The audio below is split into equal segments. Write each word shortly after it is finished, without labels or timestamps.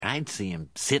I'd see him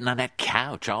sitting on that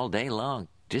couch all day long,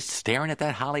 just staring at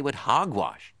that Hollywood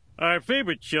hogwash. Our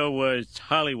favorite show was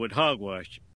Hollywood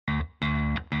Hogwash.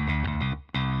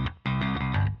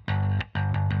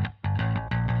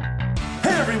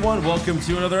 Hey everyone, welcome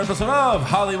to another episode of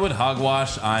Hollywood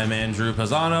Hogwash. I'm Andrew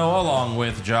Pisano, along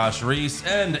with Josh Reese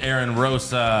and Aaron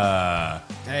Rosa.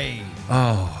 Hey.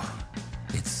 Oh,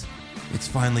 it's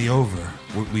finally over.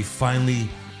 We finally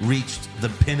reached the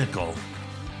pinnacle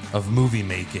of movie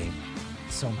making.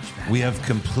 So much better. We have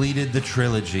completed the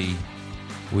trilogy.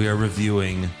 We are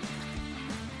reviewing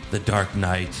The Dark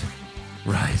Knight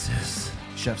Rises.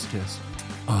 Chef's kiss.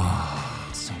 Oh,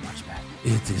 so much better.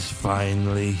 it is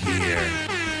finally here.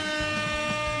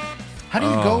 How do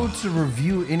you go to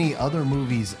review any other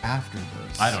movies after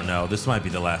this? I don't know. This might be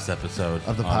the last episode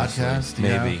Of the honestly. podcast?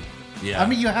 Maybe. Yeah. I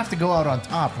mean, you have to go out on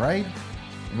top, right?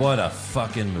 What a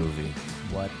fucking movie.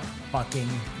 What a fucking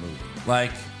movie.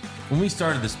 Like, when we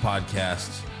started this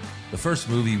podcast, the first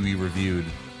movie we reviewed,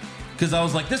 because I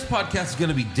was like, this podcast is going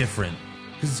to be different.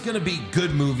 Because it's going to be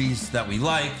good movies that we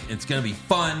like. It's going to be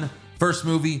fun. First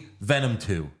movie, Venom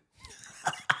 2.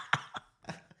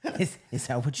 Is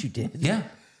that what you did? Yeah.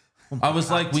 I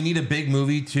was like, we need a big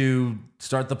movie to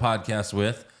start the podcast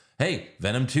with. Hey,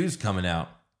 Venom 2's coming out.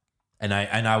 And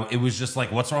I it was just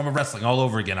like, what's wrong with wrestling all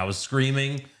over again? I was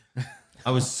screaming.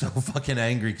 I was so fucking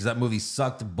angry because that movie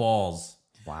sucked balls.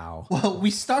 Wow. Well,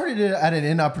 we started it at an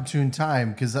inopportune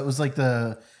time because that was like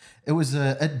it was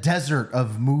a desert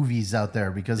of movies out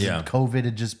there because COVID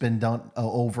had just been done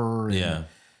over. And, Yeah.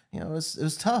 You know, it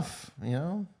was tough, you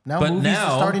know. Now But movies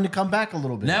now- are starting to come back a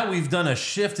little bit. Now we've done a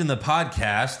shift in the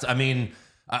podcast. I mean,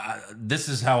 this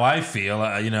is how I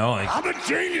feel, you know. Like, I'm a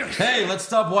genius! hey, let's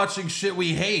stop watching shit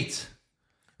we hate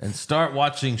and start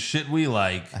watching shit we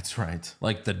like. That's right.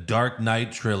 Like the Dark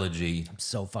Knight trilogy, I'm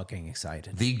so fucking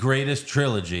excited. the greatest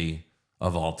trilogy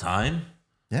of all time.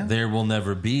 Yeah. There will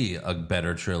never be a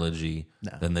better trilogy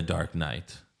than the Dark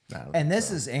Knight. And this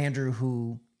is Andrew,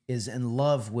 who is in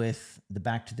love with the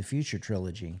Back to the Future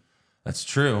trilogy. That's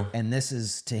true. And this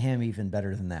is, to him, even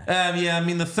better than that. Yeah, I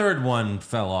mean, the third one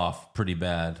fell off pretty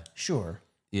bad. Sure.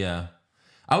 Yeah.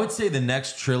 I would say the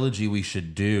next trilogy we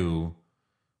should do.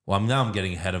 Well, now I'm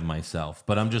getting ahead of myself,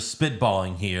 but I'm just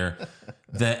spitballing here.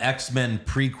 The X-Men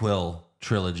prequel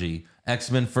trilogy.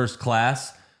 X-Men First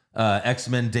Class,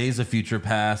 X-Men Days of Future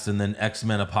Past, and then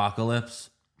X-Men Apocalypse.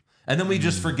 And then we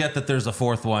just forget that there's a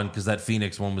fourth one because that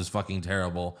Phoenix one was fucking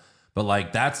terrible. But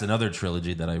like, that's another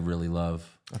trilogy that I really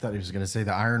love. I thought he was going to say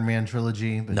the Iron Man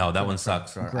trilogy. But No, that one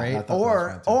sucks. Sorry, Great. I thought that was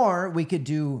fantastic. Or we could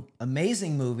do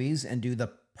amazing movies and do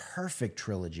the perfect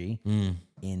trilogy.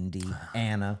 Indy,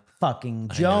 Anna, fucking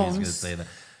I Jones. knew he was going to say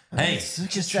that. Hey, It's a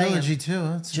Just trilogy saying. too.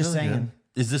 That's Just really saying.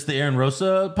 good. is this the Aaron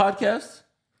Rosa podcast?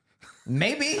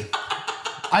 Maybe.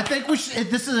 I think we should.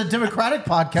 This is a Democratic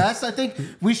podcast. I think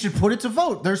we should put it to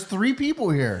vote. There's 3 people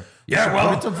here. Yeah, well,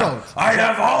 put it to vote. I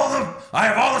have all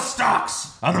the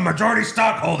stocks. I'm the majority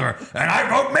stockholder, and I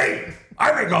vote me.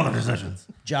 I make all the decisions.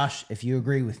 Josh, if you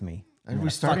agree with me, Are we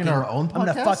starting our own I'm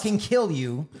gonna podcast? fucking kill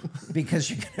you because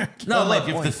you're gonna kill No, my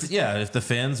like point. if the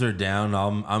fans are down,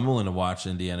 I'm willing to watch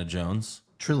Indiana Jones,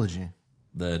 Trilogy.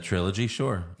 the trilogy.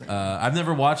 Sure, I've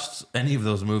never watched any of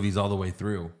those movies all the way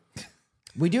through.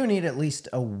 We do need at least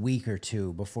a week or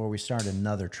two before we start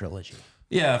another trilogy.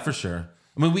 Yeah, for sure.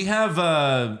 I mean, we have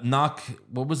knock.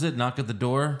 What was it? Knock at the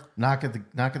door. Knock at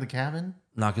the cabin.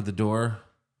 Knock at the door.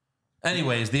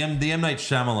 Anyways, the M Night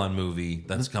Shyamalan movie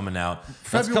that's coming out.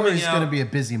 That's February is coming going to out. be a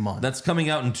busy month. That's coming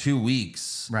out in 2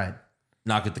 weeks. right.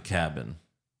 Knock at the Cabin.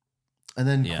 And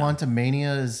then Yeah. Quantum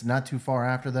Mania is not too far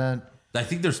after that. I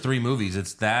think there's 3 movies.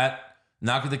 It's that,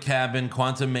 Knock at the Cabin,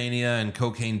 Quantum Mania, and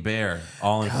Cocaine Bear,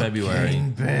 all in February.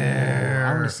 Cocaine Bear.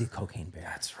 I want to see Cocaine Bear.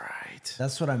 That's right.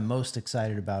 That's what I'm most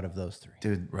excited about of those 3.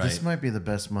 Dude, Right. this might be the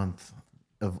best month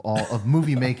of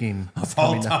movie making Of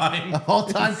all time. Of all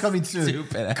time coming soon.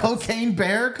 Stupid ass. Cocaine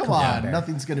Bear? Come on. Bear.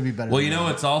 Nothing's going to be better Well, than you know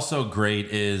that. what's also great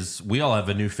is we all have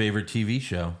a new favorite TV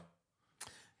show.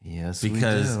 Yes,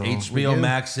 Because we do. HBO We do.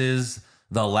 Max's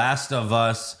The Last of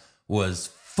Us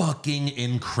was fucking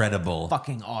incredible.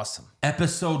 Fucking awesome.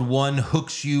 Episode 1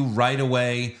 hooks you right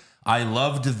away. I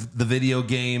loved the video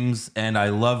games and I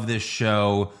love this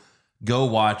show. Go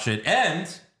watch it. And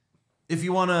if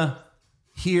you want to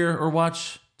hear or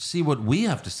watch, see what we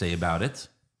have to say about it,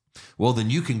 well, then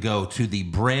you can go to the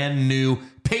brand new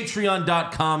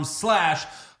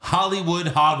patreon.com/Hollywood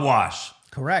Hogwash.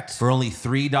 Correct. For only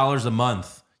 $3 a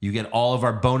month, You get all of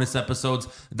our bonus episodes.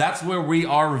 That's where we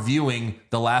are reviewing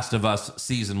The Last of Us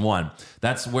Season 1.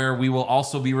 That's where we will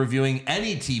also be reviewing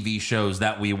any TV shows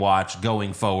that we watch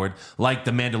going forward, like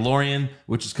The Mandalorian,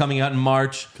 which is coming out in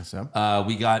March.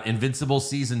 We got Invincible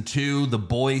Season 2, The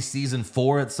Boys Season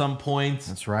 4 at some point.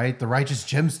 That's right. The Righteous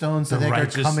Gemstones, I think, are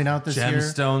coming out this year.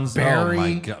 Gemstones. Barry. Oh,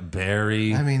 my God.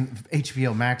 Barry. I mean,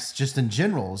 HBO Max, just in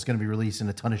general, is going to be releasing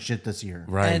a ton of shit this year.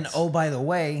 Right. And oh, by the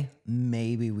way,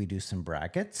 maybe we do some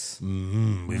brackets.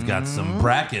 We've got some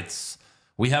brackets.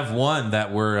 We have one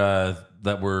that we're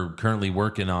currently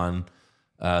working on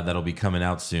that'll be coming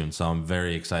out soon. So I'm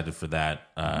very excited for that.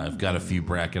 I've got a few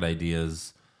bracket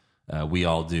ideas. We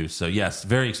all do. So yes,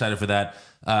 very excited for that.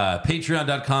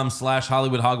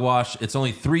 Patreon.com/Hollywood Hogwash. It's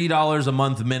only $3 a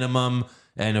month minimum.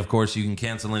 And of course, you can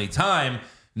cancel anytime.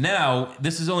 Now,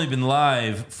 this has only been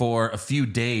live for a few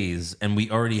days, and we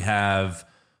already have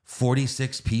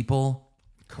 46 people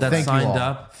that signed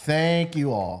up. Thank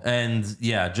you all. And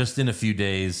yeah, just in a few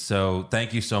days. So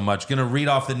thank you so much. Gonna read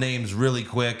off the names really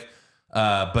quick.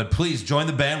 But please join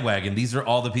the bandwagon. These are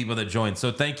all the people that joined.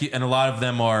 So thank you. And a lot of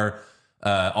them are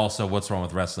also What's Wrong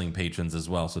with Wrestling patrons as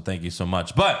well. So thank you so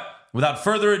much. But without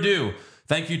further ado,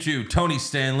 thank you to Tony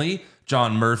Stanley,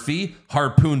 John Murphy,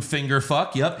 Harpoon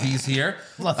Fingerfuck. Yep, he's here.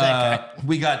 Love that guy.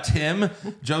 We got Tim,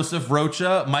 Joseph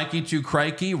Rocha, Mikey Two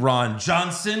Crikey, Ron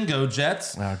Johnson, go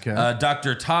Jets. Okay.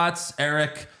 Dr. Tots,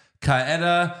 Eric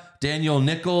Kaeda, Daniel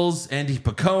Nichols, Andy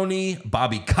Piccone,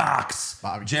 Bobby Cox,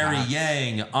 Jerry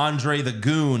Yang, Andre the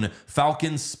Goon,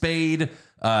 Falcon Spade,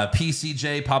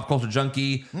 PCJ, Pop Culture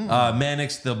Junkie,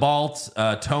 Mannix the Balt,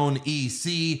 Tone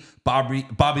EC,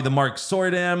 Bobby the Mark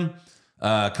Sordam,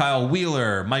 Kyle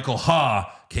Wheeler, Michael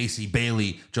Ha, Casey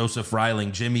Bailey, Joseph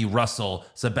Reiling, Jimmy Russell,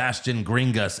 Sebastian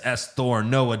Gringas, S.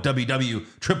 Thorne, Noah, WW,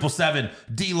 777,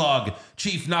 D-Log,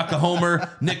 Chief Nakahomer,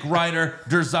 Nick Ryder,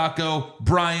 Derzako,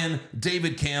 Brian,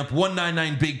 David Camp,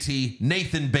 199 Big T,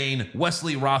 Nathan Bain,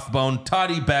 Wesley Rothbone,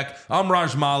 Toddy Beck,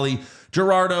 Amraj Mali,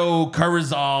 Gerardo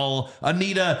Carrizal,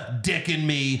 Anita Dick and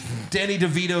Me, Danny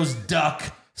DeVito's Duck,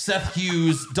 Seth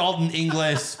Hughes, Dalton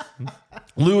Inglis,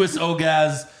 Louis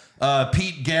Ogaz,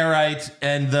 Pete Garrite,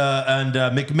 and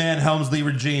McMahon Helmsley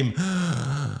regime.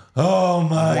 Oh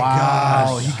my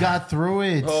Wow, gosh. you got through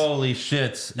it. Holy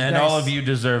shit. And all of you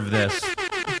deserve this.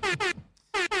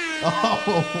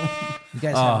 You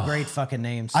guys have great fucking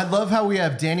names. I love how we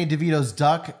have Danny DeVito's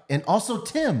Duck and also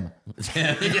Tim.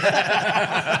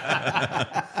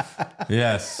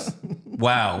 Yes.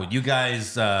 Wow. You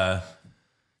guys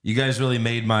really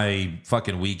made my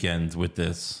fucking weekend with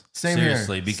this. Same here.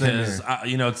 Seriously, because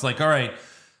it's like, all right,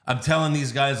 I'm telling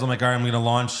these guys, I'm like, all right, I'm going to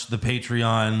launch the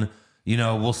Patreon.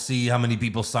 We'll see how many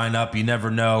people sign up. You never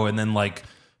know. And then like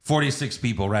 46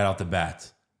 people right out the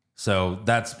bat. So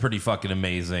that's pretty fucking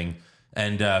amazing.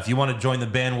 And if you want to join the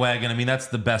bandwagon, I mean, that's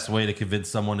the best way to convince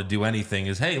someone to do anything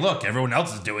is, hey, look, everyone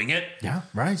else is doing it. Yeah,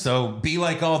 right. So be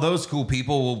like all those cool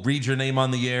people. We'll read your name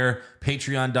on the air.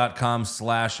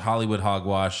 Patreon.com/Hollywood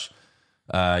Hogwash.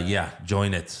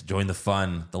 Join it. Join the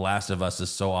fun. The Last of Us is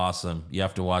so awesome. You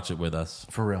have to watch it with us.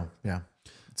 For real. Yeah.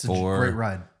 It's a For great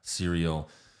ride. Serial.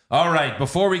 All right.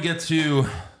 Before we get to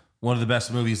one of the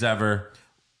best movies ever.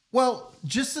 Well,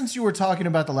 just since you were talking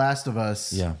about The Last of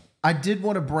Us, Yeah. I did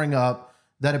want to bring up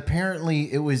that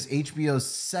apparently it was HBO's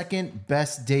second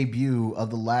best debut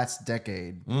of the last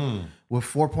decade with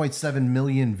 4.7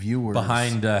 million viewers.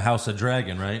 Behind House of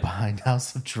Dragon, right? Behind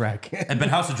House of Dragon. But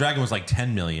House of Dragon was like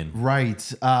 10 million.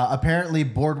 Right. Apparently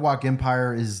Boardwalk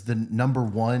Empire is the number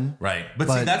one. Right. But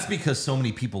see, that's because so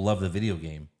many people love the video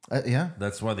game. Yeah.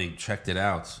 That's why they checked it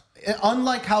out.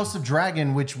 Unlike House of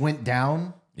Dragon, which went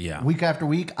down week after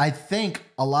week, I think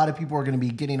a lot of people are going to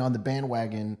be getting on the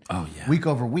bandwagon week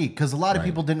over week because a lot of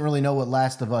people didn't really know what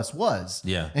Last of Us was,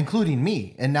 including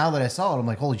me. And now that I saw it, I'm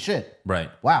like, holy shit.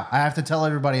 Right. Wow. I have to tell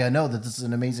everybody I know that this is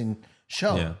an amazing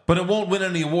show. Yeah. But it won't win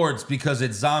any awards because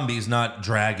it's zombies, not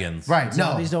dragons. Right.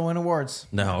 Zombies don't win awards.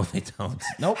 No, they don't.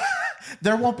 Nope.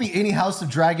 There won't be any House of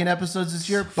Dragon episodes this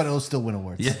year, but it'll still win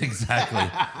awards. Yeah, exactly.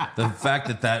 The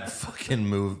fact that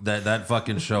fucking that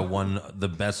fucking show won the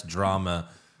best drama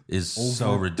is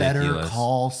so ridiculous. Better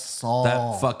Call Saul.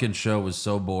 That fucking show was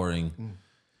so boring.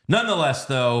 Nonetheless,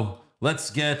 though, let's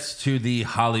get to the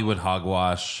Hollywood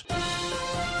Hogwash.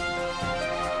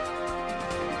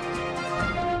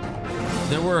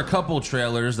 There were a couple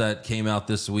trailers that came out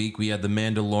this week. We had The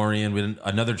Mandalorian, we had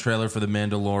another trailer for The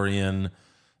Mandalorian,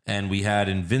 and we had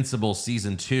Invincible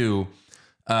Season 2.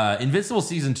 Invincible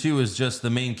Season 2 is just the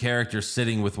main character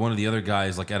sitting with one of the other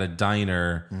guys like at a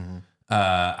diner.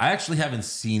 I actually haven't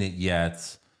seen it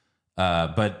yet.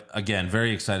 But again,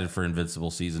 very excited for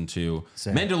Invincible season 2.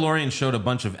 Same. Mandalorian showed a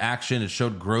bunch of action. It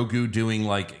showed Grogu doing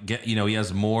he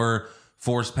has more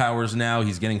force powers now.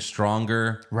 He's getting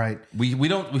stronger. Right. We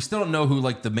still don't know who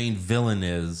the main villain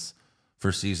is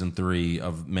for season 3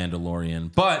 of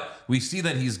Mandalorian, but we see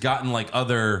that he's gotten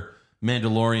other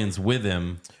Mandalorians with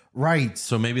him. Right.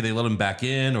 So maybe they let him back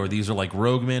in, or these are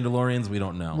rogue Mandalorians. We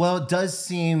don't know. Well, it does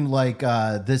seem like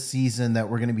this season that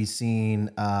we're going to be seeing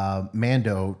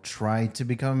Mando try to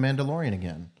become a Mandalorian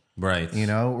again. Right.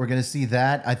 We're going to see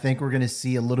that. I think we're going to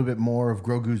see a little bit more of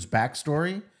Grogu's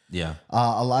backstory. Yeah.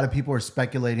 A lot of people are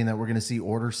speculating that we're going to see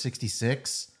Order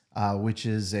 66, which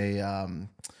is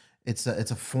it's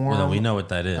a form. Well, we know what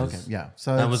that is. Okay, yeah.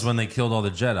 So that was when they killed all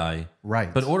the Jedi.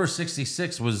 Right. But Order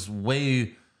 66 was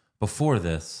way before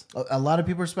this. A lot of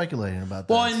people are speculating about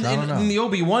that. Well, in the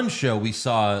Obi-Wan show, we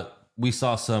saw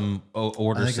some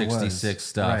Order 66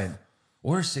 stuff. Right.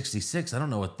 Order 66, I don't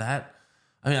know what that...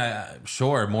 I mean,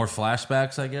 sure, more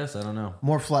flashbacks, I guess. I don't know.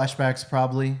 More flashbacks,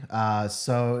 probably.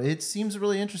 So it seems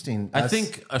really interesting. I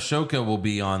think Ahsoka will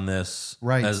be on this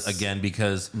again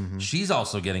because she's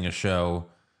also getting a show,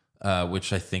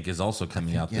 which I think is also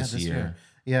coming out this year.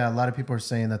 Yeah, a lot of people are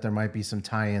saying that there might be some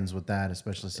tie-ins with that,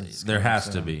 especially since there has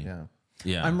to be.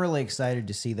 Yeah. I'm really excited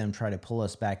to see them try to pull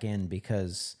us back in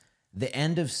because the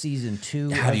end of season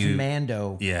 2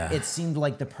 Mando, it seemed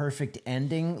like the perfect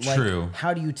ending. True.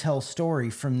 How do you tell story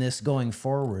from this going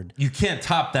forward? You can't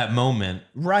top that moment.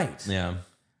 Right. Yeah.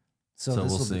 So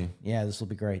we'll see. This will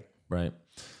be great. Right.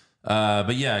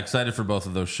 But yeah, excited for both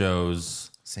of those shows.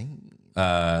 Same.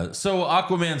 So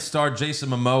Aquaman star Jason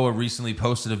Momoa recently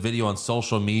posted a video on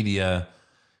social media,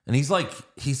 and he's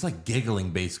giggling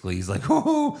basically. He's like,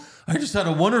 "Oh, I just had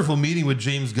a wonderful meeting with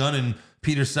James Gunn and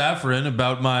Peter Safran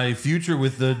about my future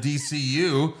with the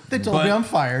DCU." They told me I'm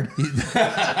fired.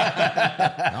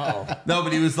 No,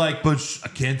 but he was like, "But I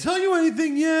can't tell you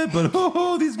anything yet. But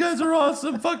these guys are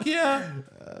awesome. Fuck yeah!"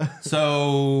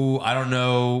 So I don't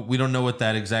know. We don't know what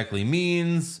that exactly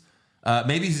means.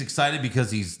 Maybe he's excited because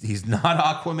he's not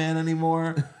Aquaman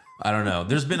anymore. I don't know.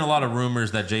 There's been a lot of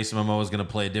rumors that Jason Momoa is going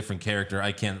to play a different character.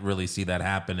 I can't really see that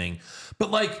happening.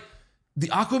 But the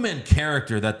Aquaman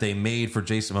character that they made for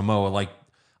Jason Momoa,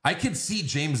 I could see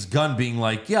James Gunn being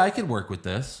like, yeah, I could work with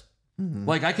this. Mm-hmm.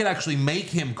 I could actually make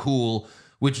him cool,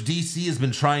 which DC has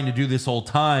been trying to do this whole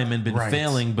time and been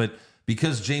failing. But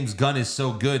because James Gunn is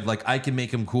so good, I can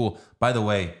make him cool. By the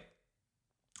way,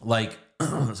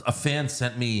 a fan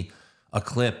sent me a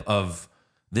clip of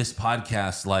this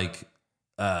podcast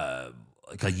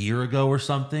a year ago or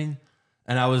something.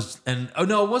 And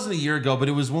it wasn't a year ago, but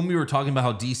it was when we were talking about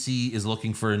how DC is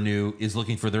looking for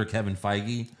their Kevin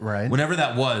Feige. Right. Whenever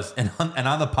that was. And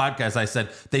on the podcast, I said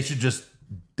they should just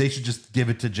give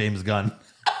it to James Gunn.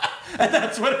 And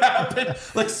that's what happened.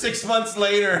 6 months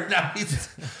later, now he's...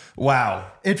 Wow.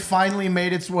 It finally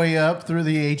made its way up through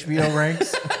the HBO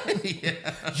ranks. Yeah.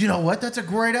 You know what? That's a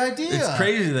great idea. It's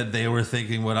crazy that they were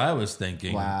thinking what I was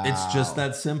thinking. Wow. It's just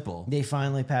that simple. They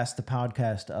finally passed the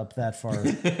podcast up that far.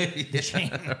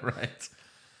 Right.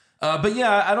 But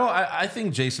yeah, I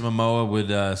think Jason Momoa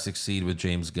would succeed with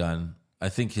James Gunn. I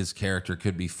think his character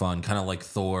could be fun, kind of like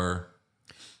Thor.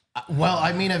 Well,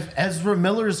 I mean, if Ezra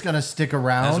Miller's going to stick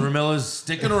around. Ezra Miller's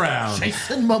sticking around.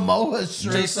 Jason Momoa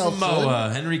sure Jason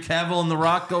Momoa. Henry Cavill and The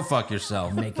Rock, go fuck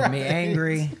yourself. Making me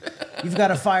angry. You've got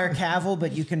to fire Cavill,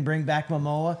 but you can bring back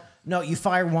Momoa. No, you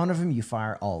fire one of them, you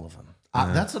fire all of them.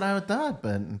 That's what I would thought,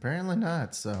 but apparently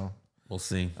not. So we'll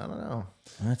see. I don't know.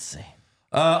 Let's see.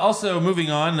 Also,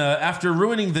 moving on, after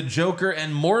ruining The Joker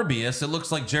and Morbius, it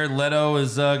looks like Jared Leto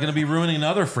is going to be ruining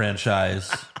another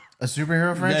franchise. A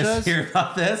superhero franchise? You guys hear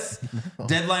about this? No.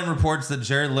 Deadline reports that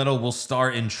Jared Leto will star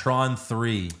in Tron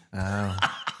 3. Oh,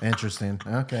 interesting.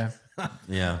 Okay.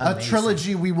 Yeah. A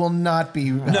trilogy we will not be...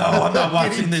 No, I'm not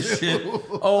watching this shit.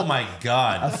 Oh, my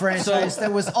God. A franchise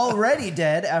that was already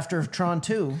dead after Tron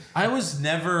 2. I was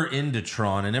never into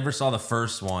Tron. I never saw the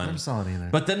first one. I never saw it either.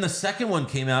 But then the second one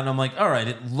came out, and I'm like, all right,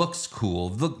 it looks cool.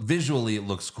 Visually, it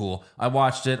looks cool. I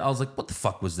watched it. I was like, what the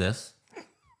fuck was this?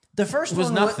 The first was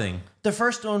one nothing. The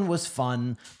first one was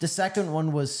fun. The second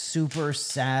one was super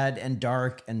sad and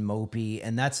dark and mopey,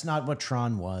 and that's not what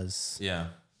Tron was. Yeah.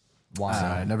 Why?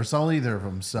 I never saw either of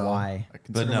them. So why?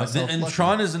 But no, and lucky.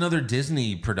 Tron is another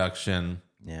Disney production.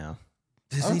 Yeah.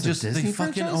 Disney Disney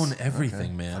fucking franchise? own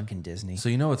everything, man. Fucking Disney. So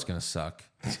you know it's gonna suck.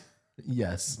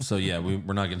 Yes. So yeah,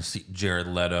 we're not gonna see Jared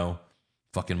Leto,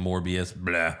 fucking Morbius,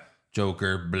 blah,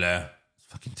 Joker, blah. It's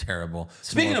fucking terrible.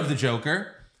 Speaking of the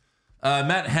Joker.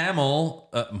 Matt Hamill,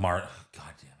 God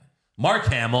damn it. Mark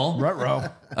Hamill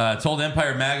Ruh-roh. told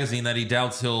Empire Magazine that he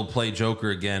doubts he'll play Joker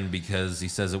again because he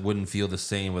says it wouldn't feel the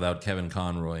same without Kevin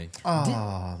Conroy.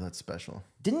 Oh, that's special.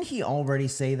 Didn't he already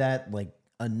say that like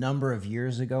a number of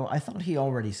years ago? I thought he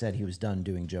already said he was done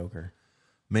doing Joker.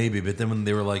 Maybe, but then when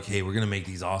they were like, hey, we're going to make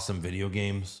these awesome video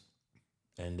games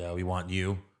and we want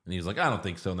you. And he was like, I don't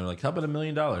think so. And they're like, how about $1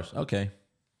 million? Okay.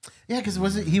 Yeah,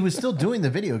 because he was still doing the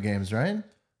video games, right?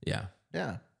 Yeah.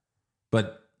 Yeah.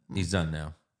 But he's done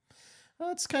now.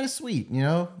 Well, it's kind of sweet, you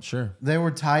know? Sure. They were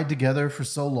tied together for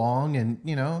so long, and,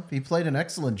 you know, he played an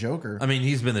excellent Joker. I mean,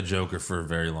 he's been the Joker for a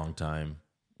very long time.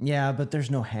 Yeah, but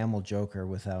there's no Hamill Joker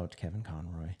without Kevin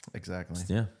Conroy. Exactly.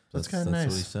 Yeah. That's kind of nice.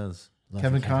 That's what he says.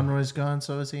 Kevin Conroy's gone,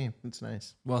 so is he. It's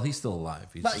nice. Well, he's still alive.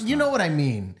 He's But you know what I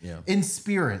mean. Yeah. In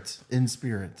spirit. In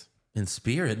spirit. In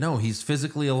spirit? No, he's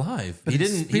physically alive. But in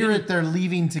spirit, they're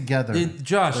leaving together.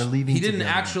 Josh, they're leaving he didn't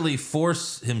together. actually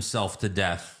force himself to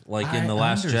death like in The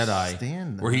Last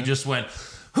Jedi, where he just went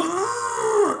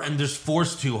and just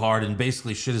forced too hard and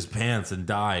basically shit his pants and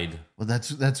died. Well,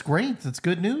 that's great. That's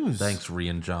good news. Thanks,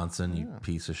 Rian Johnson, you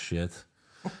piece of shit.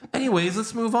 Anyways,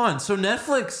 let's move on. So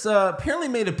Netflix apparently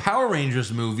made a Power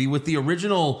Rangers movie with the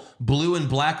original blue and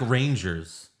black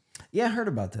Rangers. Yeah, I heard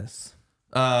about this.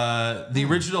 The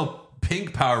original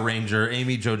pink Power Ranger,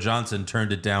 Amy Jo Johnson,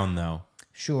 turned it down though.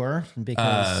 Sure,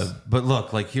 because but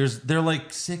look, like they're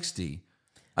like 60.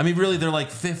 I mean, really, they're like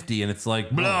 50, and it's like,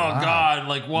 oh God,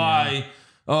 like why? Yeah.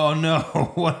 Oh no,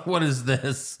 what is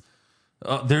this?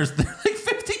 They're like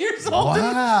 50 years old in the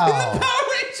Power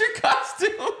Ranger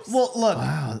costumes.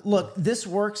 Well, look, this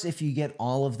works if you get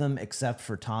all of them except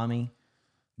for Tommy.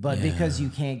 But because you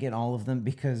can't get all of them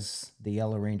because the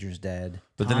Yellow Ranger's dead.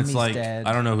 But Tommy's then it's like, dead.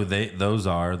 I don't know who those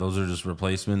are. Those are just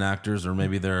replacement actors, or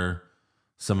maybe they're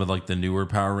some of like the newer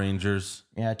Power Rangers.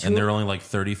 Yeah, and they're only like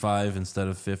 35 instead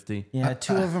of 50. Yeah,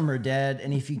 2 of them are dead.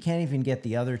 And if you can't even get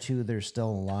the other 2, they're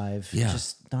still alive. Yeah.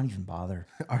 Just don't even bother.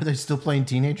 Are they still playing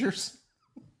teenagers?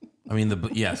 I mean,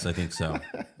 yes, I think so.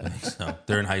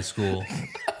 They're in high school.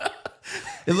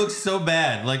 It looks so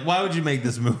bad. Like, why would you make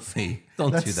this movie?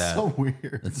 Don't do that. That's so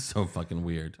weird. It's so fucking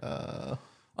weird.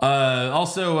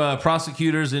 Also,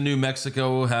 prosecutors in New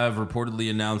Mexico have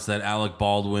reportedly announced that Alec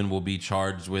Baldwin will be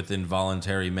charged with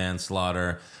involuntary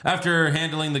manslaughter after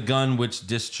handling the gun which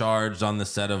discharged on the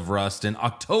set of Rust in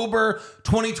October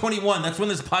 2021. That's when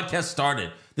this podcast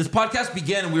started. This podcast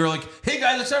began and we were like, hey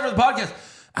guys, let's start for the podcast.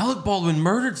 Alec Baldwin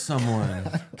murdered someone.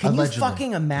 Can you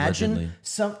fucking imagine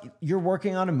you're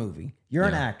working on a movie, you're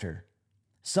an actor,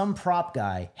 some prop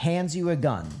guy hands you a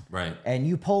gun, right? And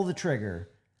you pull the trigger,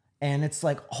 and it's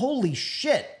like, holy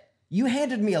shit, you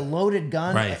handed me a loaded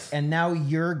gun, right? And now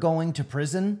you're going to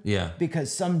prison,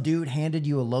 because some dude handed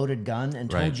you a loaded gun and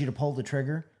told you to pull the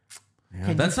trigger.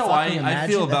 Yeah. That's how I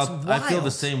feel about. I feel the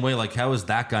same way. Like, how is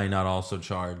that guy not also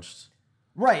charged?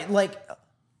 Right, like.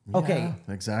 Okay,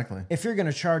 exactly. If you're going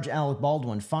to charge Alec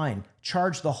Baldwin, fine.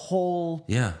 Charge the whole,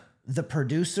 the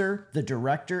producer, the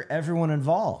director, everyone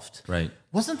involved. Right.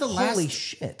 Wasn't the Holy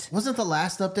shit. Wasn't the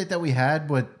last update that we had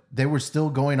what they were still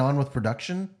going on with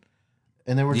production?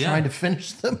 And they were trying to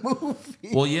finish the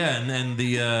movie. Well, yeah, and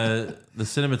the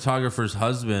cinematographer's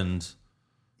husband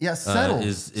settled.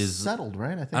 Is settled,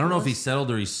 right? I don't know if he's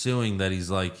settled or he's suing that he's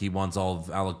like he wants all of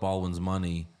Alec Baldwin's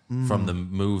money from the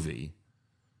movie.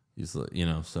 He's, you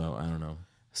know, so I don't know.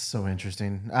 So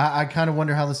interesting. I kind of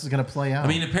wonder how this is going to play out. I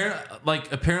mean,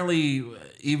 apparently,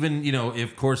 even, you know,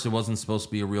 of course, it wasn't supposed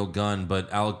to be a real gun,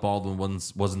 but Alec Baldwin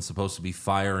wasn't supposed to be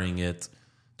firing it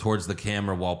towards the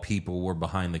camera while people were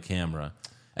behind the camera.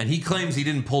 And he claims he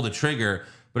didn't pull the trigger,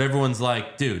 but everyone's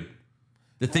like, dude,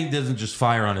 the thing doesn't just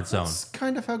fire on its own. That's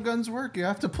kind of how guns work. You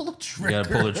have to pull a trigger. You got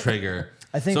to pull a trigger.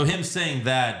 I think so. Him saying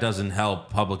that doesn't help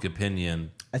public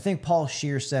opinion. I think Paul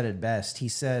Scheer said it best. He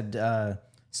said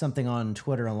something on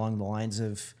Twitter along the lines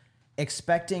of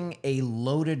expecting a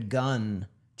loaded gun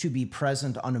to be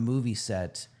present on a movie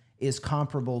set is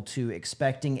comparable to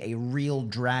expecting a real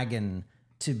dragon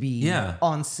to be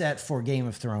on set for Game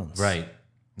of Thrones. Right.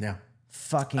 Yeah.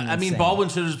 Fucking I mean, Baldwin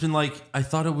should have just been like, I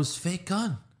thought it was fake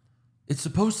gun. It's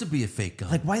supposed to be a fake gun.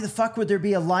 Like, why the fuck would there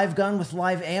be a live gun with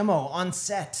live ammo on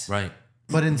set? Right.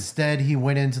 But instead, he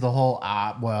went into the whole,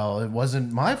 well, it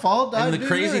wasn't my fault. And the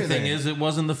crazy thing is, it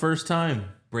wasn't the first time.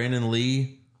 Brandon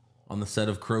Lee on the set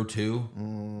of Crow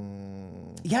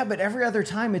 2. Yeah, but every other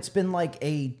time it's been like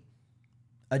a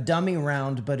dummy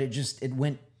round, but it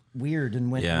went weird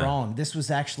and went wrong. This was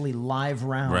actually live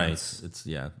rounds.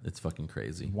 Right. It's fucking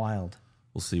crazy. Wild.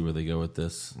 We'll see where they go with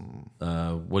this.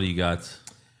 What do you got?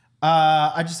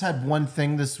 I just had one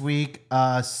thing this week.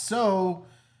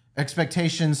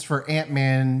 Expectations for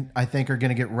Ant-Man, I think, are going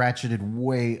to get ratcheted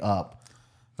way up.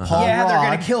 Paul Yeah, they're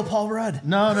Rudd. gonna kill Paul Rudd.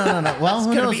 No. Well, who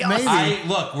gonna knows? be awesome. Maybe.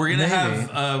 Look, we're gonna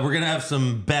have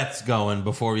some bets going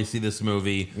before we see this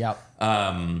movie. Yep.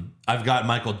 I've got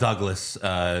Michael Douglas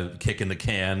kicking the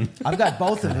can. I've got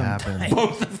both of them. happen.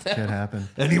 Both of them. Could happen.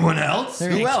 Anyone else? They're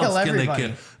Who gonna else kill can they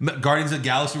everybody. kill? Guardians of the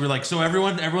Galaxy. We're like, so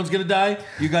everyone's gonna die.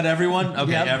 You got everyone.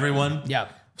 Okay, Yep. everyone.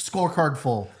 Yep. Scorecard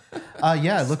full.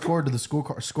 Yeah, I look forward to the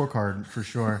scorecard for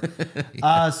sure.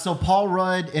 So Paul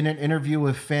Rudd in an interview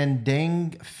with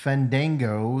Fandango,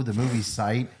 the movie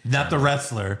site, Not the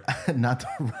wrestler. not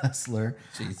the wrestler.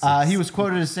 Jesus. He was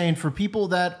quoted as saying, "For people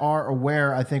that are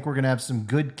aware, I think we're going to have some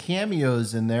good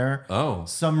cameos in there. Oh.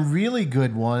 Some really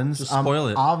good ones. Just spoil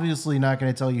it. Obviously not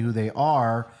going to tell you who they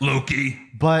are, Loki.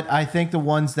 but I think the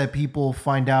ones that people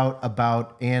find out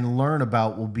about and learn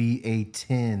about will be a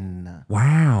 10.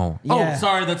 Wow. Yeah. Oh,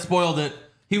 sorry, that spoiled it.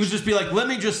 He would just be like, let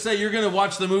me just say you're going to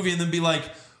watch the movie and then be like,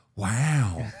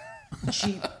 wow.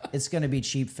 Cheap. It's gonna be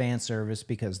cheap fan service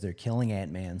because they're killing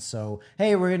Ant-Man. So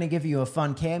hey, we're gonna give you a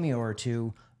fun cameo or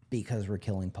two because we're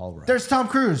killing Paul Rudd. There's Tom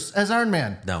Cruise as Iron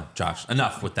Man. No, Josh,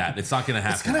 enough with that. It's not going to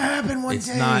happen. It's going to happen one day.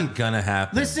 It's not going to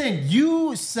happen. Listen,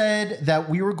 you said that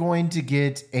we were going to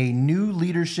get a new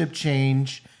leadership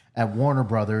change at Warner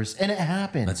Brothers, and it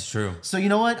happened. That's true. So you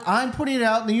know what? I'm putting it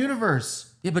out in the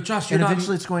universe. Yeah, but Josh, you're And not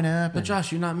eventually it's going to happen. But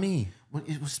Josh, you're not me. Well,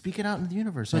 speak it out into the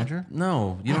universe, Andrew.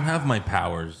 No, you don't have my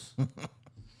powers.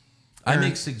 I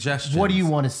make suggestions. What do you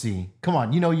want to see? Come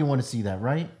on, you know you want to see that,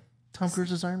 right? Tom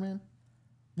Cruise's Iron Man?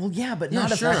 Well, yeah, but Yeah,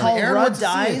 not sure. if Paul Aaron Rudd wants to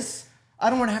see dies. I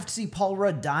don't want to have to see Paul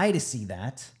Rudd die to see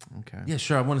that. Okay. Yeah,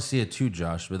 sure. I want to see it too,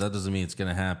 Josh, but that doesn't mean it's going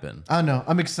to happen. I know.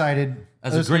 I'm excited.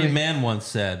 As a great man once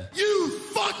said, You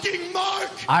fucking mark!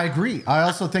 I agree. I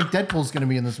also think Deadpool's going to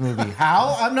be in this movie.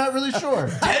 How? I'm not really sure.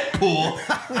 Deadpool.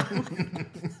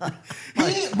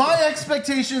 My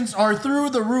expectations are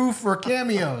through the roof for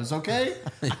cameos, okay?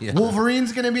 Yeah.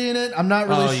 Wolverine's going to be in it. I'm not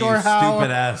really Oh, sure you how.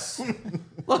 stupid ass.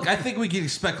 Look, I think we can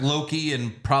expect Loki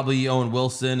and probably Owen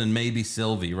Wilson and maybe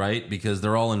Sylvie, right? Because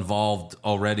they're all involved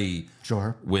already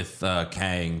Sure. with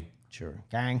Kang. Sure,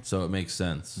 gang. So it makes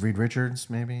sense. Reed Richards,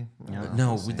 maybe?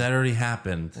 No, that already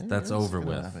happened. That's over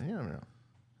with. You don't know.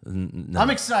 No.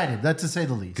 I'm excited, that to say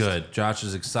the least. Good. Josh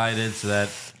is excited so that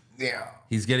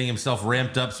he's getting himself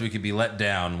ramped up so he can be let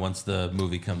down once the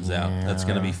movie comes out. That's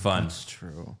going to be fun. That's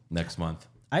true. Next month.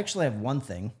 I actually have one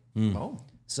thing. Oh.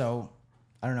 So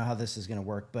I don't know how this is going to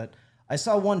work, but I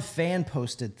saw one fan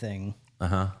posted thing.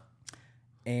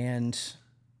 And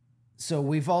so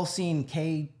we've all seen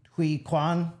Ke Huy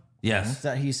Quan. Yes. Is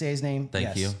that how you say his name?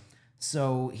 Thank you.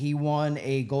 So he won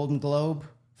a Golden Globe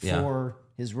for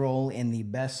his role in the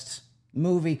best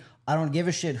movie. I don't give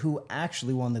a shit who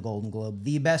actually won the Golden Globe.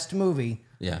 The best movie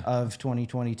of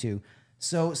 2022.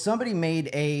 So somebody made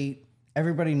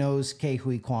everybody knows Ke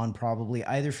Huy Quan probably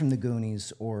either from The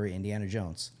Goonies or Indiana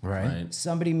Jones. Right.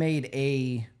 Somebody made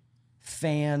a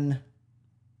fan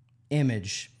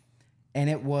image, and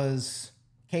it was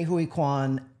Ke Huy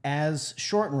Quan as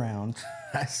Short Round.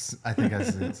 I think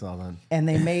I saw that. And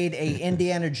they made a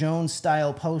Indiana Jones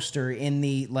style poster in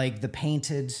the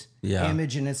painted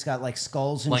image, and it's got like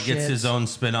skulls and Like shit. it's his own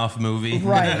spin-off movie.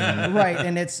 Right.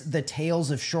 And it's the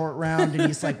Tales of Short Round, and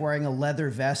he's like wearing a leather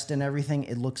vest and everything.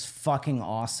 It looks fucking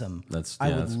awesome. I would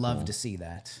that's love cool. to see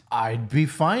that. I'd be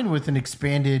fine with an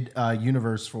expanded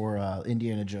universe for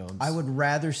Indiana Jones. I would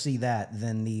rather see that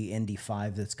than the Indy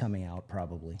 5 that's coming out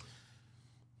probably.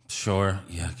 Sure.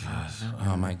 Yeah, God.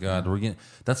 Oh my God.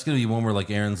 That's gonna be one where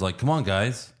like Aaron's like, come on,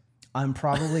 guys. I'm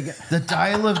probably The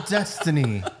Dial of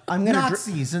Destiny. I'm gonna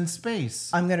Nazis in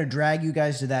space. I'm gonna drag you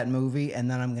guys to that movie,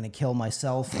 and then I'm gonna kill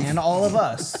myself and all of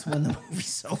us when the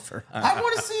movie's over. I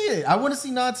want to see it. I want to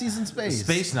see Nazis in space.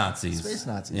 Space Nazis. Space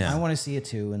Nazis. Yeah. I want to see it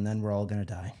too, and then we're all gonna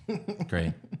die.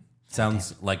 Great.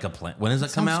 Sounds like a plan. When does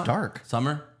it come sounds out? dark.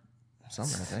 Summer? Summer,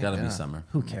 I think. Gotta be summer.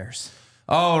 Who cares?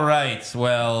 All right.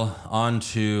 Well, on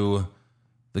to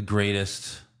the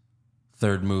greatest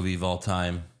third movie of all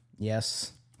time.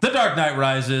 Yes. The Dark Knight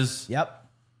Rises. Yep.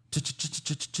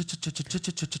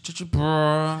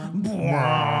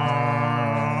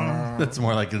 That's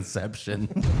more like Inception.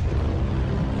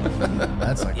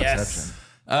 That's like Inception.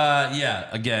 Yeah,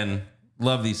 again,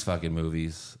 love these fucking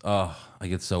movies. Oh, I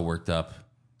get so worked up.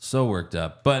 So worked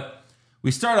up. But we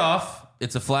start off,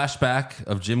 it's a flashback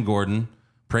of Jim Gordon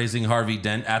praising Harvey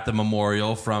Dent at the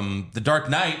memorial from The Dark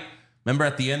Knight. Remember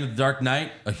at the end of The Dark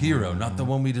Knight? A hero, not the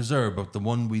one we deserve, but the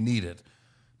one we needed.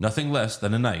 Nothing less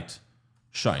than a knight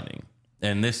shining.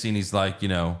 And this scene, he's like,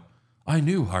 I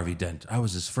knew Harvey Dent. I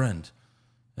was his friend.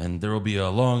 And it will be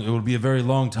a very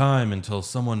long time until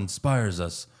someone inspires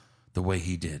us the way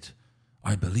he did.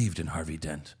 I believed in Harvey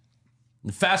Dent.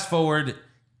 And fast forward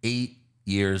 8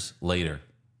 years later.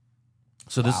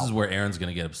 So this is where Aaron's going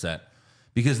to get upset.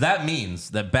 Because that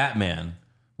means that Batman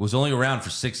was only around for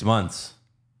 6 months.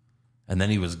 And then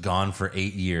he was gone for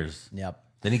 8 years. Yep.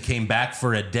 Then he came back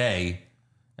for a day.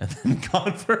 And then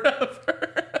gone forever.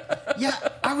 Yeah,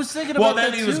 I was thinking about that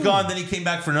Well, then he was too. gone. Then he came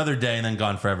back for another day and then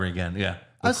gone forever again. Yeah.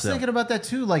 I was thinking about that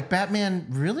too. Like, Batman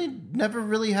really never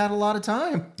really had a lot of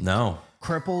time. No.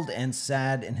 Crippled and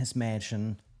sad in his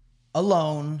mansion,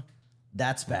 alone.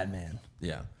 That's Batman.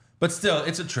 Yeah. But still,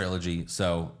 it's a trilogy,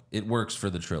 so it works for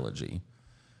the trilogy.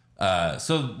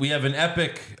 So we have an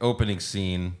epic opening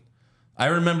scene. I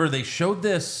remember they showed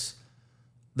this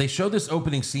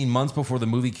opening scene months before the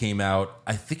movie came out.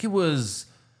 I think it was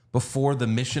before the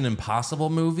Mission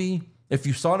Impossible movie. If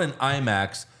you saw it in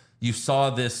IMAX, you saw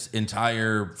this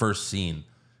entire first scene.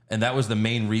 And that was the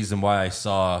main reason why I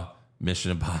saw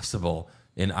Mission Impossible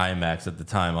in IMAX at the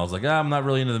time. I was like, I'm not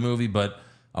really into the movie, but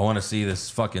I want to see this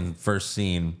fucking first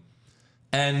scene.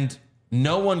 And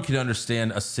no one could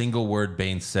understand a single word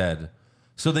Bane said.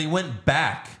 So they went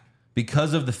back,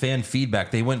 because of the fan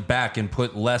feedback, they went back and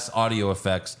put less audio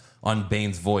effects on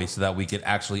Bane's voice so that we could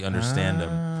actually understand him.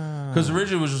 Because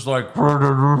originally it was just like,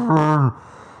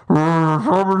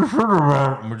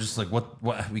 and we're just like,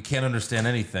 what? We can't understand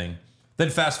anything. Then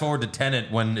fast forward to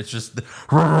Tenet when it's just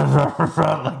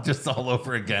like just all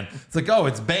over again. It's like, oh,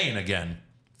 it's Bane again.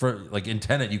 For like in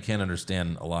Tenet, you can't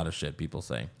understand a lot of shit people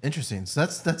say. Interesting. So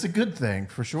that's a good thing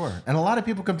for sure. And a lot of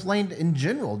people complained in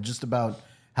general just about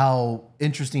how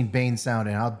interesting Bane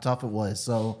sounded and how tough it was.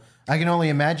 So I can only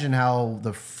imagine how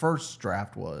the first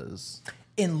draft was.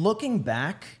 In looking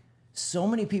back, so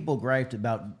many people griped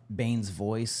about Bane's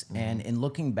voice, and in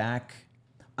looking back,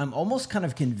 I'm almost kind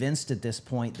of convinced at this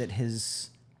point that his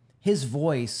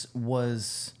voice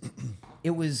was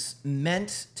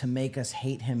meant to make us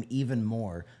hate him even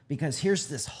more, because here's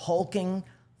this hulking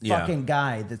fucking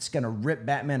guy that's gonna rip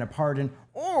Batman apart and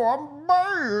I'm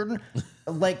Bane.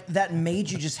 Like, that made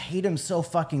you just hate him so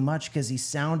fucking much because he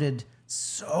sounded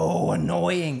so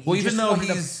annoying. Well, You even just though wanted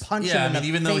to he's punch him in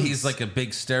the though face. he's like a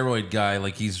big steroid guy,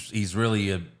 like he's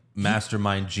really a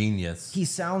mastermind genius. He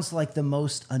sounds like the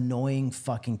most annoying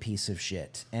fucking piece of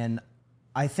shit. And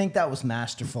I think that was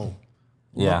masterful.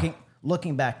 Yeah.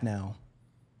 Looking back now.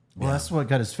 Well, that's what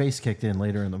got his face kicked in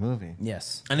later in the movie.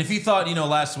 Yes. And if you thought,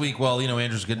 last week, well,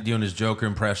 Andrew's doing his Joker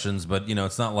impressions, but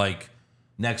it's not like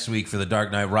next week for The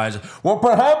Dark Knight Rises. Well,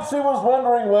 perhaps he was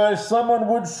wondering why someone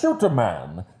would shoot a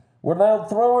man without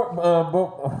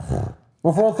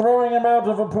before throwing him out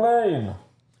of a plane.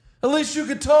 At least you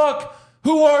could talk.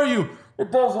 Who are you?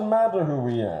 It doesn't matter who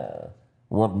we are.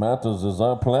 What matters is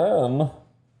our plan.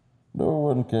 No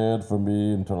one cared for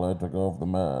me until I took off the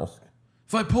mask.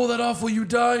 If I pull that off, will you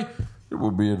die? It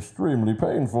will be extremely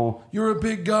painful. You're a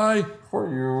big guy. For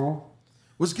you.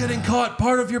 Was getting caught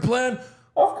part of your plan?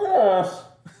 Of course.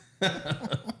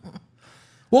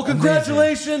 Well,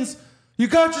 congratulations. You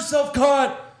got yourself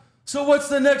caught. So what's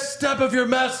the next step of your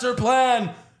master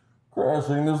plan?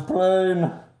 Crashing this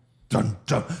plane. Dun,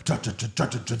 dun, dun, dun, dun,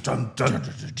 dun, dun,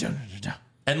 dun, dun.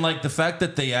 And like the fact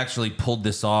that they actually pulled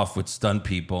this off with stunt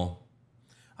people.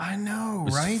 I know,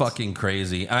 It's right? fucking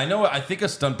crazy. I think a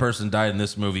stunt person died in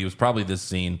this movie. It was probably this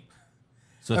scene.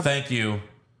 So thank you.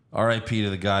 R.I.P. to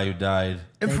the guy who died.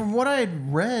 And from what I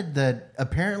had read, that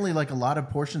apparently like a lot of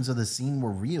portions of the scene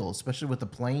were real, especially with the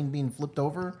plane being flipped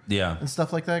over. Yeah. And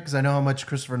stuff like that. Because I know how much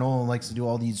Christopher Nolan likes to do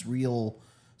all these real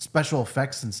special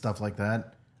effects and stuff like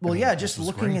that. Well, I mean, yeah, this just was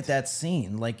looking great. at that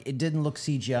scene, like, it didn't look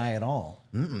CGI at all.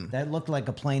 That looked like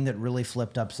a plane that really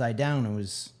flipped upside down and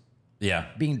was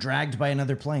being dragged by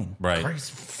another plane. Right.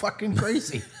 Crazy, fucking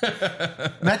crazy.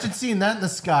 Imagine seeing that in the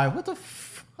sky. What the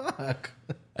fuck?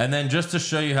 And then just to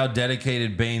show you how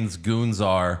dedicated Bane's goons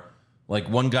are, like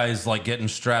one guy's like getting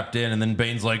strapped in, and then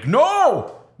Bane's like,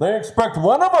 "No, They expect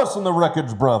one of us in the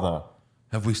wreckage, brother.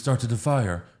 have we started a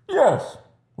fire?" Yes.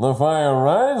 The fire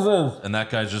rises. And that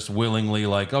guy's just willingly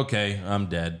like, "Okay, I'm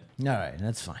dead." All right,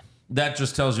 that's fine. That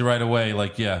just tells you right away,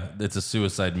 like, yeah, it's a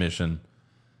suicide mission.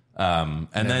 And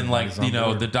then, like,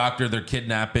 the doctor they're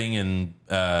kidnapping, and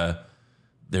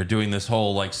they're doing this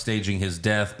whole, like, staging his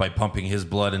death by pumping his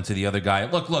blood into the other guy.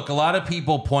 Look, a lot of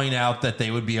people point out that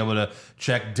they would be able to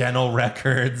check dental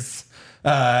records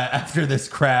after this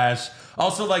crash.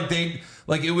 Also, like,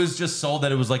 it was just sold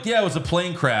that it was like, yeah, it was a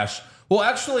plane crash. Well,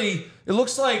 actually, it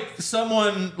looks like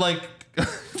someone, like,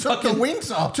 Took the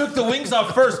wings off. Took the wings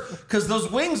off first, because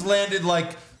those wings landed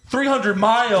like 300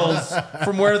 miles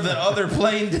from where the other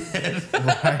plane did.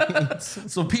 Right.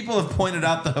 So people have pointed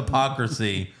out the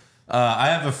hypocrisy. I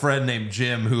have a friend named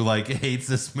Jim who like hates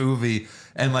this movie,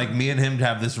 and like me and him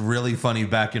have this really funny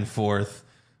back and forth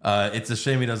It's a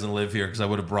shame he doesn't live here because I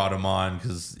would have brought him on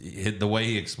because the way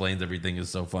he explains everything is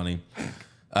so funny.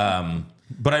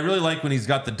 But I really like when he's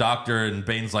got the doctor and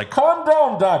Bane's like, calm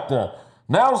down, doctor.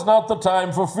 Now's not the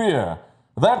time for fear.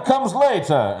 That comes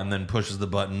later. And then pushes the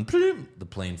button. The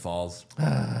plane falls.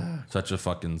 Such a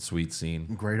fucking sweet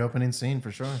scene. Great opening scene for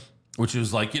sure. Which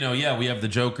was like, we have the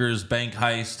Joker's bank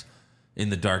heist in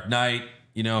The Dark Knight.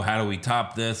 How do we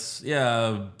top this?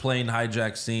 Yeah, plane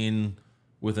hijack scene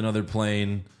with another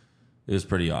plane. It was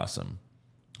pretty awesome.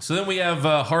 So then we have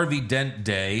Harvey Dent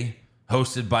Day,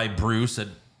 hosted by Bruce at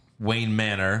Wayne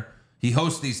Manor. He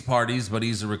hosts these parties, but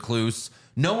he's a recluse.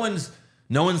 No one's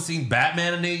seen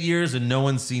Batman in 8 years, and no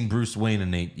one's seen Bruce Wayne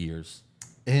in 8 years.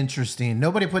 Interesting.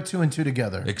 Nobody put 2 and 2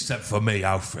 together. Except for me,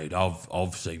 Alfred.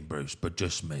 I've seen Bruce, but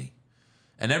just me.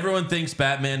 And everyone thinks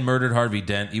Batman murdered Harvey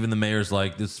Dent. Even the mayor's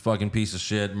like, this fucking piece of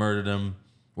shit murdered him.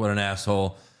 What an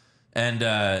asshole. And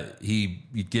he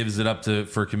gives it up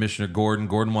for Commissioner Gordon.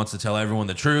 Gordon wants to tell everyone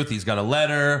the truth. He's got a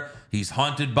letter. He's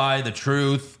haunted by the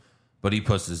truth. But he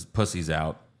pussies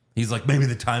out. He's like, maybe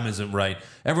the time isn't right.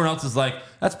 Everyone else is like,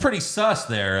 that's pretty sus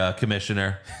there,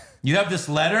 Commissioner. You have this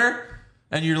letter,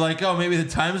 and you're like, oh, maybe the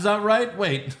time's not right?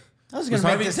 Wait. I was going to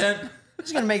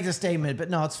make this statement, but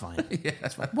no, it's fine. Yeah,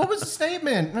 it's fine. What was the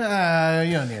statement?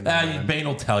 You don't need to Bane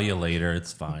will tell you later.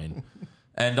 It's fine.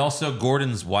 And also,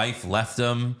 Gordon's wife left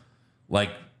him,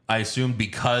 like, I assume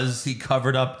because he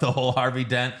covered up the whole Harvey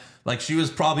Dent. Like, she was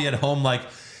probably at home like,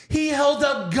 he held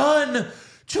a gun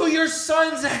to your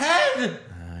son's head.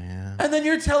 And then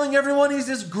you're telling everyone he's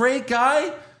this great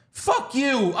guy? Fuck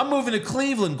you. I'm moving to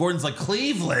Cleveland. Gordon's like,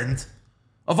 Cleveland?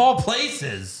 Of all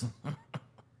places.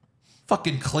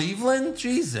 Fucking Cleveland?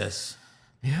 Jesus.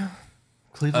 Yeah.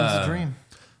 Cleveland's a dream.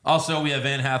 Also, we have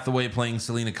Anne Hathaway playing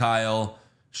Selena Kyle.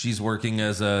 She's working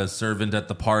as a servant at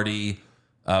the party.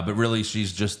 But really,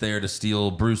 she's just there to steal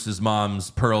Bruce's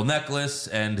mom's pearl necklace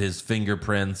and his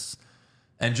fingerprints.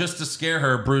 And just to scare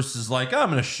her, Bruce is like, I'm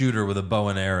going to shoot her with a bow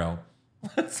and arrow.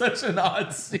 It's such an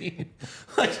odd scene.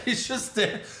 Like, she's just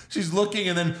there. She's looking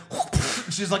and then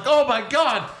she's like, oh my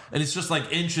God. And it's just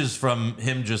like inches from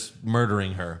him just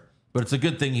murdering her. But it's a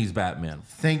good thing he's Batman.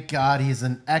 Thank God he's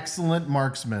an excellent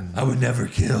marksman. I would never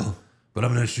kill, but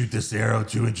I'm going to shoot this arrow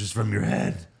 2 inches from your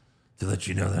head to let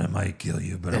you know that I might kill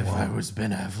you, but I won't. If I was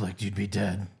Ben Affleck, you'd be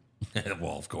dead.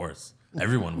 Well, of course.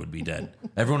 Everyone would be dead.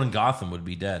 Everyone in Gotham would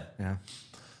be dead. Yeah.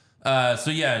 So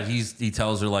yeah, he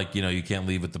tells her like, you can't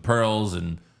leave with the pearls,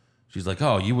 and she's like,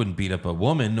 oh, you wouldn't beat up a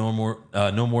woman no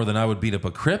more than I would beat up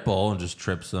a cripple, and just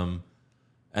trips him,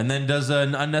 and then does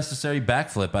an unnecessary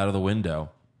backflip out of the window.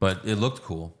 But it looked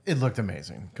cool. It looked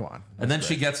amazing. Come on. And then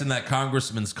she gets in that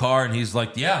congressman's car, and he's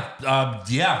like,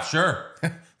 yeah, sure,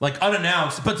 like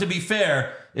unannounced. But to be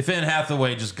fair, if Anne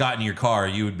Hathaway just got in your car,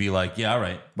 you would be like, yeah, all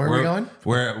right. Where are we going?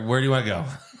 Where do you want to go?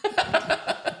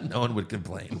 No one would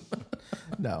complain.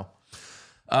 No.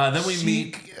 Then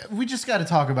we just got to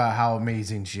talk about how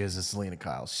amazing she is as Selena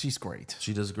Kyle. She's great.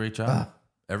 She does a great job.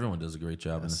 Everyone does a great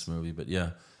job in this movie, but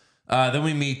yeah. Then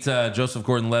we meet Joseph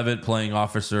Gordon-Levitt playing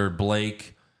Officer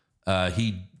Blake.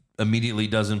 He immediately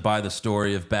doesn't buy the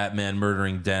story of Batman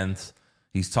murdering Dent.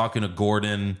 He's talking to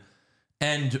Gordon.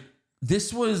 And this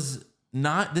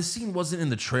scene wasn't in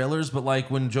the trailers, but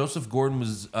like when Joseph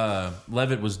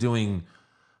Gordon-Levitt was doing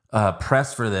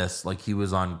press for this, like he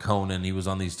was on Conan, he was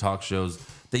on these talk shows,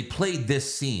 they played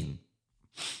this scene.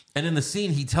 And in the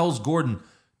scene, he tells Gordon,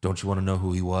 don't you want to know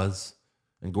who he was?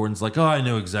 And Gordon's like, oh, I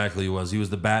know exactly who he was. He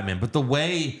was the Batman. But the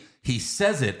way he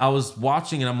says it, I was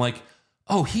watching and I'm like,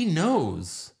 oh, he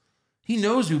knows. He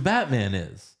knows who Batman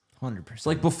is. 100%.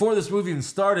 Like before this movie even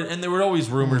started, and there were always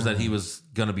rumors that he was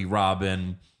going to be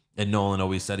Robin, and Nolan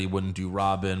always said he wouldn't do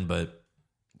Robin, but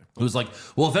it was like,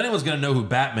 well, if anyone's going to know who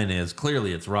Batman is,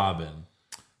 clearly it's Robin.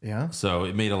 Yeah. So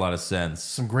it made a lot of sense.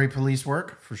 Some great police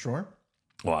work, for sure.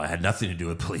 Well, it had nothing to do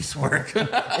with police work.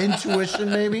 Intuition,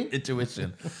 maybe?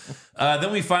 Intuition.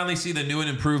 Then we finally see the new and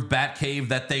improved Batcave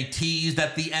that they teased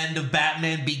at the end of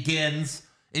Batman Begins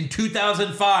in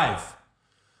 2005.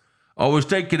 I was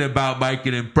thinking about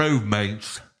making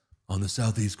improvements on the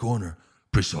southeast corner.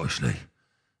 Precisely.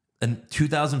 In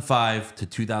 2005 to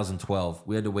 2012,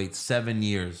 we had to wait 7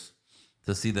 years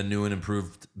to see the new and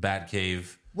improved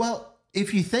Batcave. Well,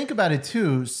 if you think about it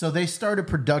too, so they started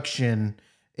production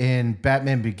in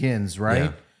Batman Begins, right?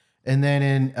 Yeah. And then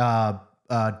in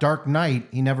Dark Knight,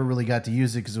 he never really got to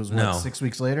use it because it was 6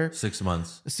 weeks later? 6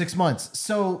 months. 6 months.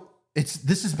 So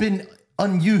this has been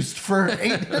unused for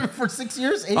 6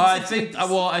 years. I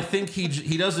think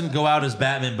he doesn't go out as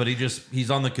Batman, but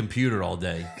he's on the computer all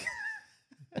day.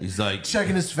 He's like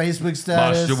checking his Facebook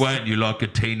status. Master Wayne, you're like a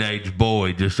teenage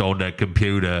boy just on that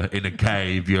computer in a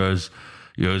cave. You're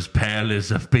You're as pale as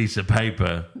a piece of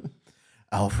paper.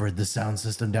 Alfred, the sound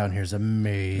system down here is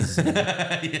amazing.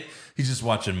 He's just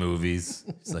watching movies.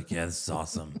 He's like, yeah, this is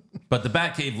awesome. But the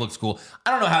Batcave looks cool. I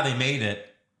don't know how they made it.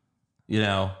 You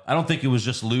know, I don't think it was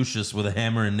just Lucius with a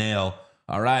hammer and nail.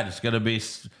 All right, it's gonna be a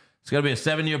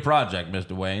 7-year project,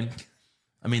 Mr. Wayne.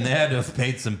 I mean, they had to have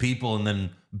paid some people and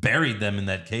then buried them in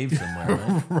that cave somewhere,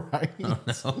 right? Right. I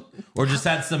don't know. Or just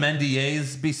had some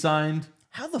NDAs be signed.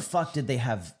 How the fuck did they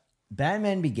have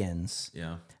Batman Begins?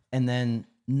 Yeah. And then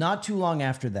not too long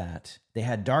after that, they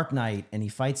had Dark Knight and he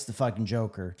fights the fucking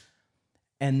Joker.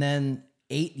 And then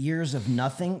 8 years of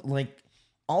nothing. Like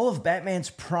all of Batman's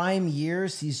prime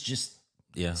years, he's just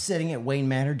sitting at Wayne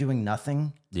Manor doing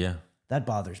nothing. Yeah. That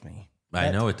bothers me.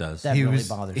 I know it does. That really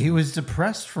bothers me. He was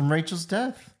depressed from Rachel's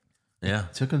death. Yeah.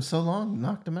 Took him so long,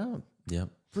 knocked him out. Yep.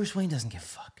 Bruce Wayne doesn't give a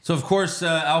fuck. So, of course,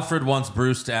 Alfred wants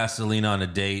Bruce to ask Selina on a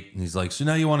date. And he's like, so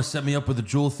now you want to set me up with a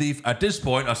jewel thief? At this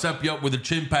point, I'll set you up with a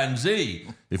chimpanzee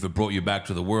if it brought you back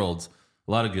to the world.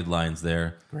 A lot of good lines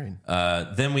there. Great.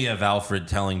 Then we have Alfred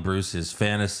telling Bruce his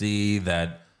fantasy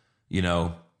that, you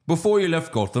know, before you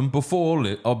left Gotham, before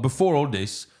all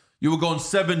this, you were gone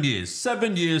 7 years.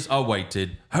 7 years I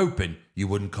waited, hoping you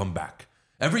wouldn't come back.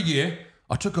 Every year,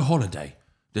 I took a holiday.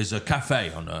 There's a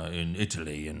cafe in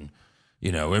Italy, and,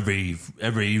 you know, every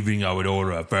evening I would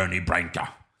order a Fernie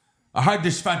Branca. I had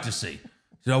this fantasy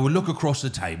that I would look across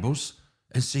the tables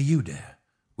and see you there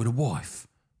with a wife,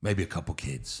 maybe a couple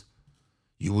kids.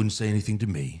 You wouldn't say anything to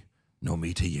me, nor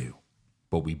me to you.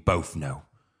 But we both know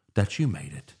that you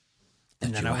made it,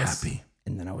 that you were happy.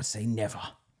 And then I would say never.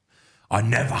 I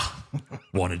never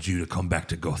wanted you to come back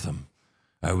to Gotham.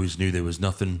 I always knew there was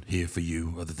nothing here for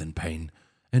you other than pain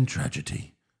and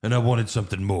tragedy. And I wanted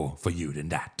something more for you than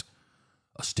that.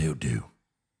 I still do.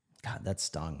 God, that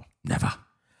stung. Never.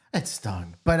 It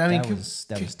stung. But I mean,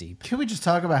 That was deep. Can we just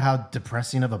talk about how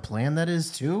depressing of a plan that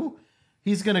is, too?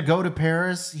 He's going to go to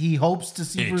Paris. He hopes to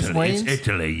see Bruce Wayne. It's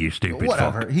Italy, you stupid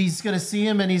Whatever. fuck. He's going to see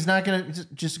him, and he's not going to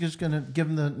just going to give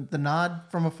him the nod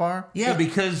from afar. Yeah,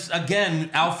 because, again,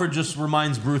 Alfred just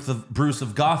reminds Bruce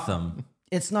of Gotham.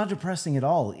 It's not depressing at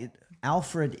all.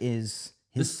 Alfred is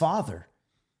his father.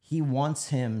 He wants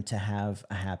him to have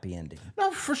a happy ending. No,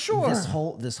 for sure. This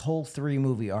whole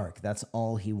 3-movie arc, that's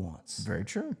all he wants. Very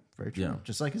true. Very true. Yeah.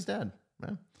 Just like his dad.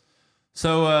 Yeah.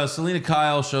 So Selina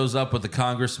Kyle shows up with the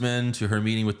congressman to her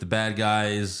meeting with the bad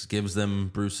guys, gives them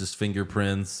Bruce's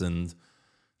fingerprints, and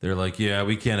they're like, yeah,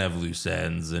 we can't have loose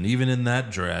ends. And even in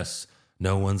that dress,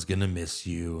 no one's going to miss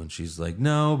you. And she's like,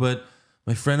 no, but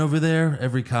my friend over there,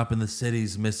 every cop in the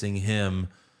city's missing him.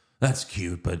 That's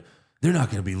cute, but they're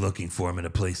not going to be looking for him in a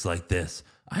place like this.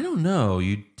 I don't know.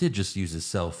 You did just use his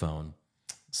cell phone.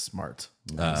 Smart.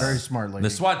 Very smart lady. The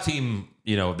SWAT team,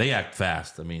 you know, they act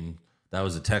fast. I mean, that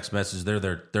was a text message. They're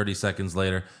there 30 seconds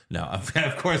later. No,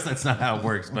 of course, that's not how it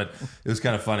works, but it was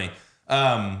kind of funny.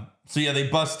 So, yeah, they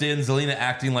bust in. Zelina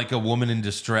acting like a woman in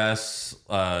distress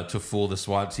to fool the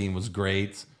SWAT team was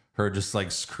great. Her just,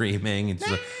 like, screaming. And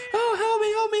she's like, oh, help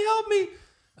me, help me, help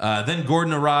me. Then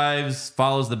Gordon arrives,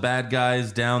 follows the bad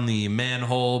guys down the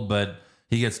manhole, but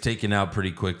he gets taken out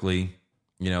pretty quickly.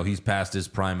 You know, he's past his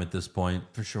prime at this point.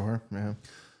 For sure,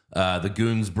 yeah. The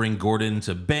goons bring Gordon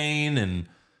to Bane, and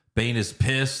Bane is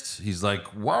pissed. He's like,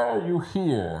 why are you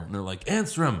here? And they're like,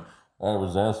 answer him. I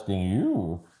was asking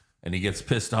you. And he gets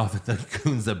pissed off at the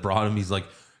goons that brought him. He's like,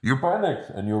 You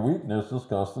panicked, and your weakness has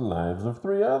cost the lives of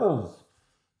 3 others.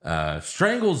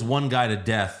 Strangles one guy to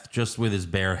death just with his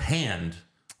bare hand,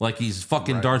 like he's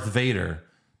fucking Darth Vader,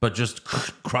 but just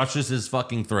crushes his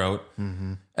fucking throat.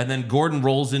 Mm-hmm. And then Gordon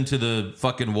rolls into the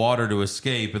fucking water to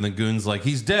escape, and the goon's like,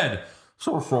 he's dead.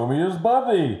 So show me his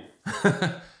body.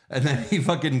 And then he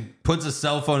fucking puts a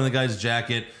cell phone in the guy's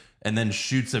jacket and then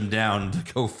shoots him down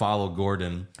to go follow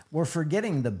Gordon. We're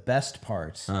forgetting the best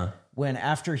part. When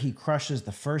after he crushes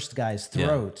the first guy's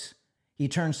throat, he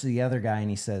turns to the other guy and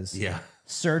he says,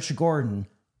 search Gordon,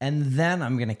 and then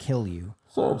I'm going to kill you.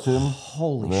 Search him.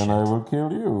 Holy then shit. I will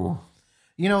kill you.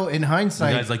 You know, in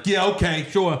hindsight... The guy's like, yeah, okay,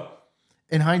 sure.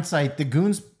 In hindsight, the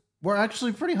goons were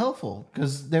actually pretty helpful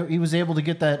because he was able to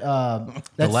get that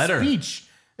the letter. Speech.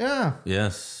 Yeah.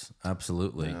 Yes,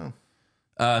 absolutely.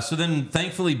 Yeah. So then,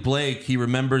 thankfully, Blake, he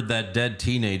remembered that dead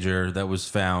teenager that was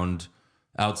found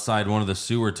outside one of the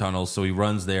sewer tunnels. So he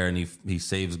runs there and he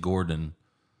saves Gordon.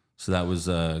 So that was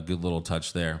a good little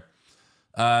touch there.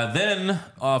 Then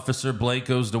Officer Blake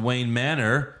goes to Wayne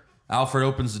Manor. Alfred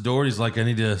opens the door. He's like, I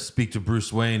need to speak to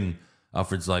Bruce Wayne.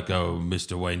 Alfred's like, oh,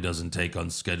 Mr. Wayne doesn't take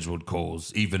unscheduled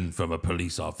calls, even from a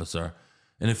police officer.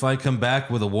 And if I come back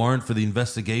with a warrant for the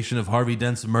investigation of Harvey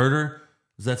Dent's murder,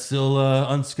 is that still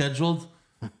unscheduled?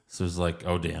 So it's like,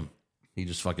 oh, damn. He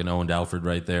just fucking owned Alfred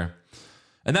right there.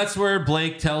 And that's where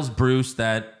Blake tells Bruce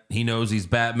that he knows he's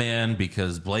Batman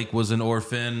because Blake was an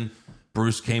orphan.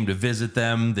 Bruce came to visit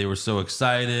them. They were so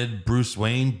excited. Bruce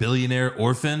Wayne, billionaire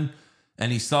orphan.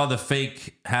 And he saw the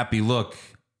fake happy look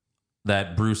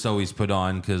that Bruce always put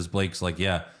on because Blake's like,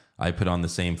 yeah, I put on the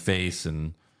same face.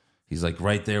 And he's like,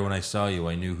 right there when I saw you,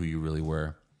 I knew who you really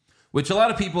were. Which a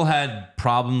lot of people had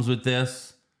problems with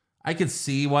this. I could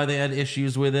see why they had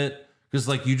issues with it. Because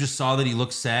like you just saw that he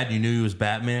looked sad. You knew he was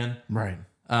Batman. Right.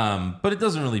 But it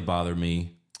doesn't really bother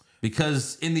me.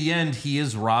 Because in the end, he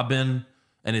is Robin.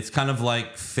 And it's kind of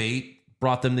like fate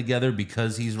brought them together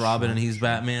because he's Robin and he's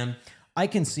Batman. I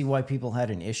can see why people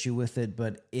had an issue with it,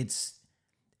 but it's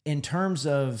in terms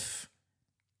of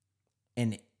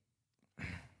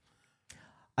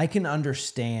I can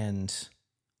understand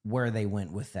where they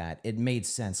went with that. It made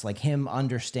sense. Like him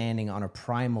understanding on a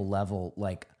primal level,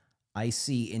 like I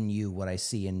see in you what I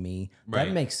see in me. Right.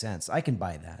 That makes sense. I can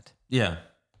buy that. Yeah.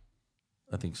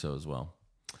 I think so as well.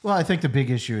 Well, I think the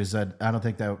big issue is that I don't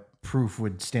think that proof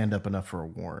would stand up enough for a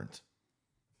warrant.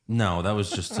 No, that was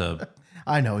just a...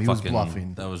 I know, he was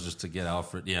bluffing. That was just to get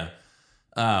Alfred, yeah.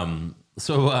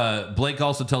 So Blake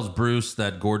also tells Bruce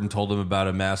that Gordon told him about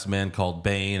a masked man called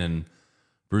Bane, and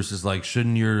Bruce is like,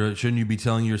 shouldn't you be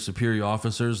telling your superior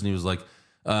officers? And he was like,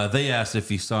 they asked if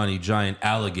he saw any giant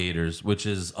alligators, which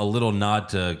is a little nod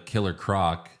to Killer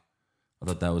Croc. I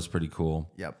thought that was pretty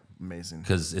cool. Yep. Amazing.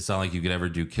 Because it's not like you could ever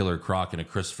do Killer Croc in a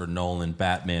Christopher Nolan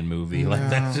Batman movie. No. Like,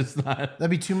 that's just not...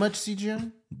 That'd be too much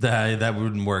CGI? That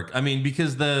wouldn't work. I mean,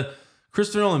 because the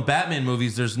Christopher Nolan Batman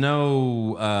movies, there's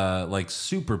no, like,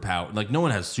 superpower. Like, no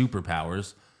one has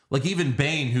superpowers. Like, even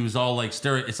Bane, who's all, like,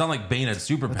 steroid... It's not like Bane had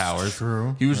superpowers. That's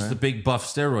true. He was just a big, buff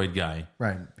steroid guy.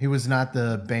 Right. He was not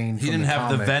the Bane He didn't have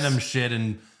the Venom shit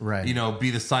and, you know, be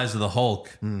the size of the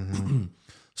Hulk. Mm-hmm.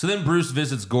 So then Bruce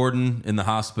visits Gordon in the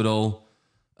hospital...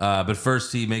 but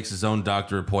first he makes his own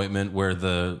doctor appointment where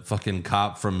the fucking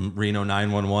cop from Reno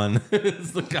 911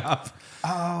 is the cop.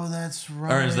 Oh, that's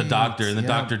right. Or is the doctor. And the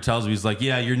doctor tells me, he's like,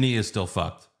 yeah, your knee is still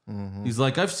fucked. Mm-hmm. He's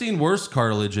like, I've seen worse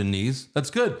cartilage in knees. That's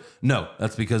good. No,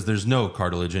 that's because there's no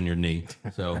cartilage in your knee.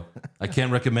 So I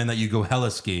can't recommend that you go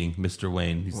hella skiing, Mr.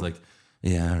 Wayne. He's like,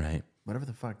 yeah, all right. Whatever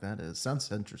the fuck that is.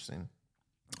 Sounds interesting.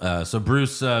 So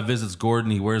Bruce visits Gordon.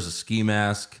 He wears a ski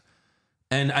mask.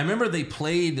 And I remember they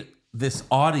played... this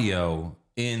audio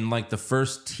in like the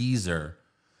first teaser,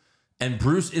 and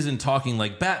Bruce isn't talking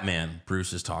like Batman.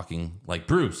 Bruce is talking like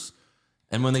Bruce.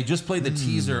 And when they just played the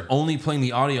teaser, only playing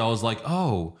the audio, I was like,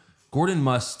 oh, Gordon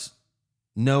must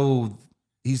know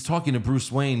he's talking to Bruce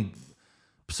Wayne.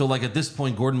 So like at this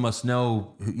point, Gordon must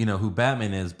know, you know, who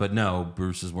Batman is. But no,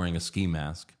 Bruce is wearing a ski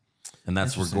mask, and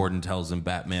that's where Gordon tells him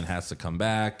Batman has to come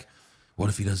back. What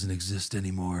if he doesn't exist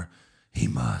anymore? He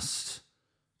must.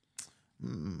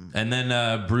 And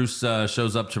then Bruce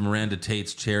shows up to Miranda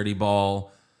Tate's charity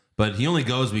ball, but he only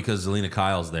goes because Zelina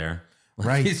Kyle's there. Like,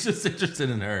 right. He's just interested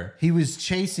in her. He was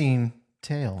chasing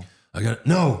Tail. I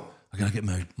gotta get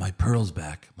my pearls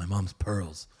back. My mom's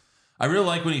pearls. I really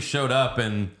like when he showed up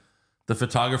and the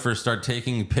photographers start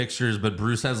taking pictures, but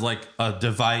Bruce has like a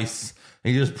device.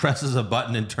 And he just presses a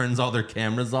button and turns all their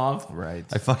cameras off. Right.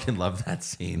 I fucking love that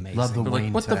scene. Amazing. Love the Wayne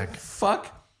like, what tech. the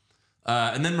fuck?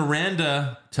 And then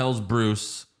Miranda tells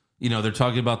Bruce, you know, they're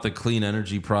talking about the clean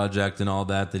energy project and all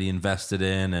that he invested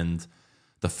in. And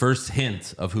the first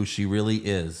hint of who she really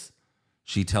is,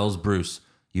 she tells Bruce,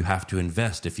 you have to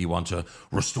invest if you want to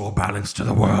restore balance to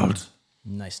the world.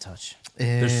 Nice touch.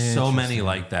 There's so many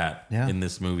like that in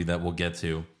this movie that we'll get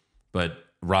to. But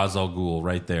Ra's al Ghul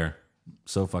right there.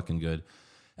 So fucking good.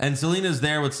 And Selina's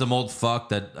there with some old fuck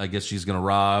that I guess she's going to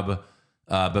rob.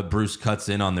 But Bruce cuts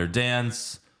in on their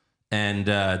dance. And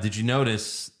did you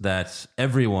notice that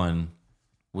everyone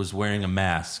was wearing a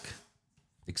mask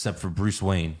except for Bruce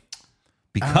Wayne?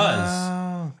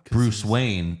 Because Bruce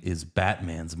Wayne is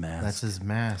Batman's mask. That's his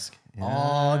mask. Yeah.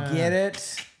 Oh, get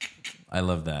it? I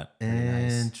love that.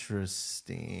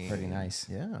 Interesting. Pretty nice.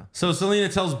 Yeah. So Selina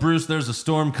tells Bruce there's a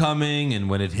storm coming, and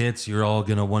when it hits, you're all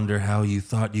going to wonder how you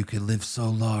thought you could live so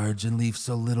large and leave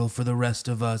so little for the rest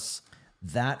of us.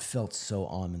 That felt so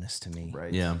ominous to me.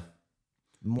 Right. Yeah.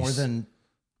 More than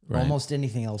almost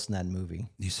anything else in that movie.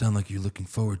 You sound like you're looking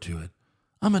forward to it.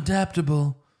 I'm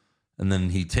adaptable. And then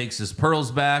he takes his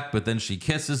pearls back, but then she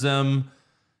kisses him.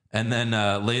 And then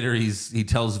later he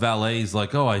tells Valet, he's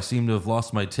like, oh, I seem to have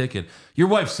lost my ticket. Your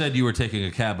wife said you were taking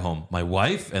a cab home. My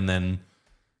wife? And then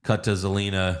cut to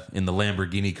Zelina in the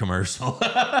Lamborghini commercial.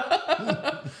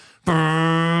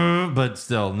 But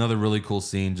still, another really cool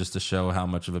scene just to show how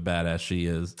much of a badass she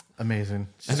is. Amazing.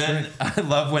 And then I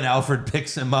love when Alfred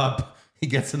picks him up He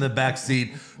gets in the back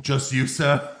seat. Just you,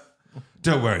 sir.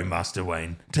 Don't worry, Master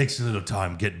Wayne. Takes a little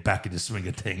time getting back in the swing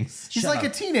of things. He's like a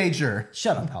teenager.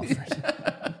 Shut up,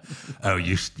 Alfred. Oh,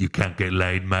 you can't get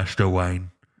laid, Master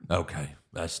Wayne? Okay,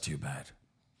 that's too bad.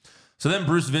 So then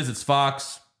Bruce visits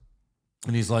Fox,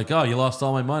 and he's like, oh, you lost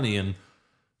all my money. And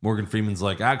Morgan Freeman's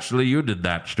like, actually, you did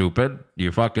that, stupid.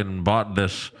 You fucking bought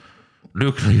this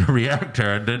nuclear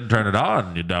reactor and didn't turn it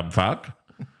on, you dumb fuck.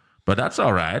 But that's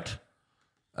all right.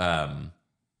 And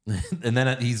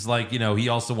then he's like, you know, he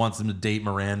also wants him to date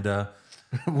Miranda.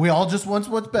 We all just want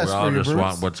what's best We for all you, just Bruce.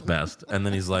 want what's best. And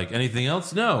then he's like, anything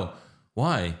else? No.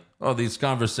 Why? Oh, these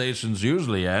conversations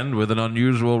usually end with an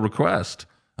unusual request.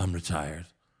 I'm retired.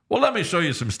 Well, let me show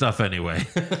you some stuff anyway.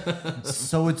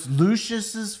 So it's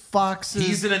Lucius's Fox's.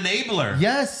 He's an enabler.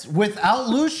 Yes, without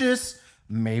Lucius,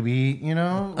 maybe, you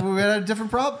know, we had a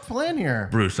different plan here.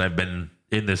 Bruce, I've been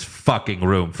in this fucking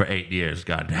room for 8 years,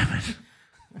 goddammit.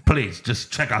 Please,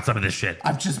 just check out some of this shit.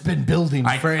 I've just been building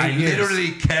for 8 I years.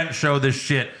 literally can't show this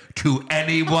shit to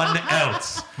anyone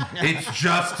else. It's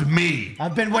just me.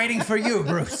 I've been waiting for you,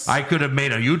 Bruce. I could have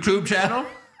made a YouTube channel.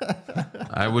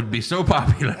 I would be so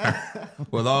popular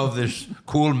with all of this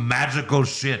cool magical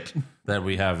shit that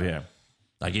we have here.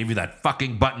 I gave you that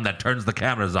fucking button that turns the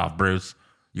cameras off, Bruce.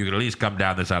 You can at least come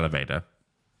down this elevator.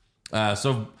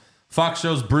 So Fox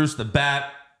shows Bruce the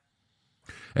bat.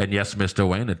 And yes, Mr.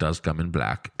 Wayne, it does come in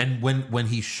black. And when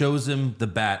he shows him the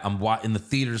bat, I'm in the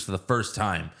theaters for the first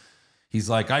time. He's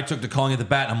like, I took to calling it the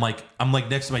bat. I'm like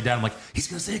next to my dad. I'm like, he's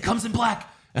gonna say it comes in black.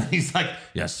 And he's like,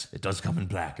 yes, it does come in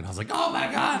black. And I was like, oh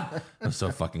my God. It was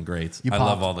so fucking great. I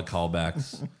love all the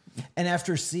callbacks. And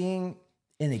after seeing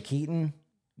in the Keaton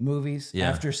movies,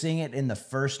 after seeing it in the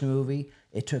first movie,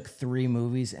 it took 3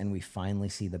 movies and we finally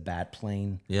see the bat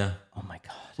plane. Yeah. Oh my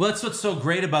God. Well, that's what's so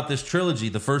great about this trilogy.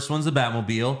 The first one's the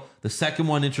Batmobile. The second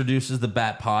one introduces the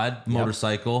Bat Pod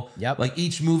motorcycle. Yep. Like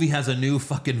each movie has a new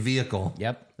fucking vehicle.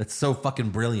 Yep. That's so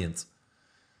fucking brilliant.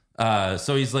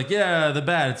 So he's like, yeah, the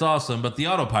bat, it's awesome, but the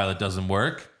autopilot doesn't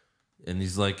work. And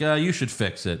he's like, you should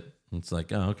fix it. And it's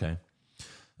like, oh, okay.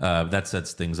 That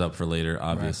sets things up for later,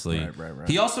 obviously. Right.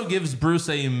 He also gives Bruce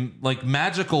a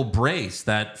magical brace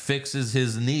that fixes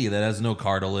his knee that has no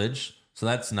cartilage. So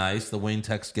that's nice. The Wayne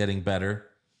tech's getting better.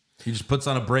 He just puts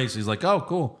on a brace. He's like, oh,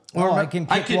 cool. Oh, I can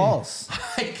kick walls.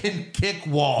 I can kick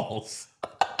walls.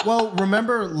 Well,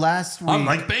 remember last week?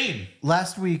 Unlike Bane.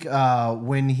 Last week,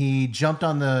 when he jumped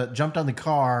on the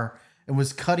car and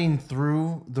was cutting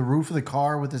through the roof of the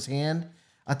car with his hand,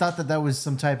 I thought that was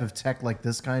some type of tech like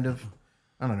this kind of.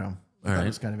 I don't know. That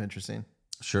was kind of interesting.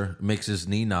 Sure. It makes his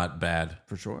knee not bad.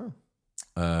 For sure.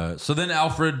 So then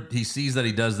Alfred, he sees that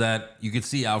he does that. You can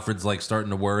see Alfred's like starting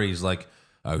to worry. He's like,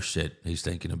 oh shit, he's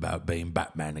thinking about Bane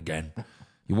Batman again.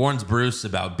 He warns Bruce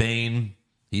about Bane.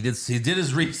 He did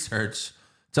his research.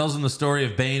 Tells him the story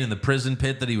of Bane in the prison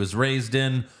pit that he was raised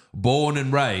in, born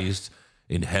and raised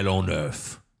in hell on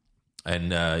earth.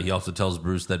 And he also tells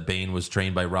Bruce that Bane was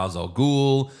trained by Ra's al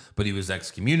Ghul, but he was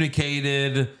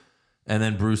excommunicated. And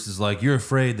then Bruce is like, you're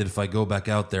afraid that if I go back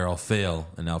out there, I'll fail.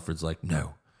 And Alfred's like,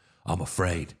 no, I'm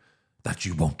afraid that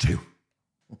you won't too.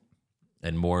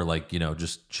 And more like, you know,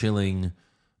 just chilling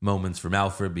moments from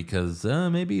Alfred because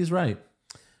maybe he's right.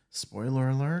 Spoiler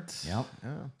alert. Yep.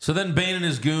 Yeah. So then Bane and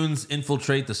his goons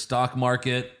infiltrate the stock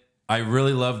market. I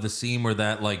really love the scene where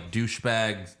that like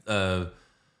douchebag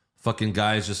fucking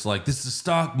guy is just like, this is a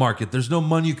stock market. There's no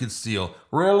money you can steal.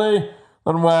 Really?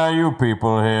 Then why are you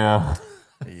people here?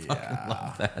 Yeah.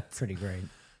 Love that. Pretty great.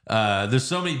 There's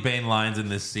so many Bane lines in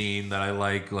this scene that I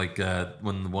like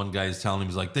when the one guy is telling him,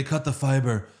 he's like, they cut the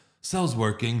fiber. Cell's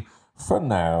working. For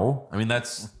now. I mean,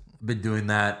 that's been doing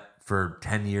that for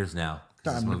 10 years now.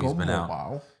 This movie's been out.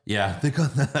 Wow. Yeah, they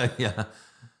cut that. Yeah.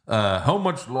 How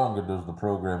much Longer does the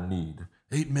program need?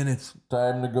 8 minutes.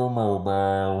 Time to go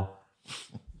mobile.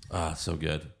 So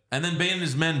good. And then Bane and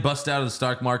his men bust out of the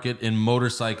stock market in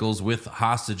motorcycles with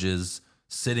hostages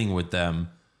sitting with them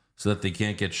so that they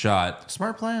can't get shot.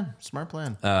 Smart plan. Smart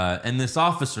plan. And this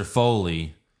Officer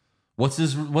Foley, what's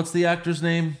the actor's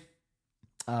name?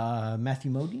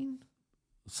 Matthew Modine?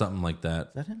 Something like that.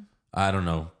 Is that him? I don't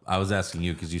know. I was asking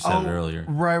you because you said it earlier.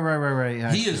 Right.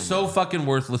 Yeah, He is so fucking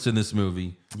worthless in this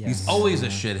movie. Yes. He's always a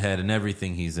shithead in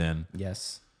everything he's in.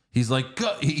 Yes. He's like,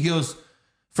 he goes,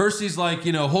 first he's like,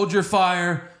 you know, hold your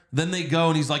fire. Then they go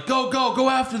and he's like, go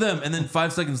after them. And then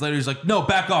 5 seconds later, he's like, no,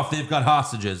 back off. They've got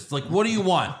hostages. It's like, what do you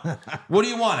want? What do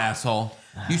you want, asshole?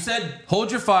 You said,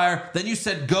 hold your fire. Then you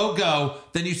said, go.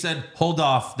 Then you said, hold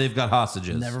off. They've got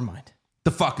hostages. Never mind.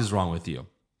 The fuck is wrong with you?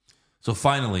 So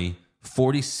finally,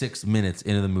 46 minutes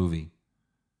into the movie,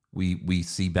 we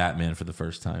see Batman for the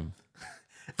first time.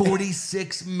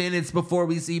 46 minutes before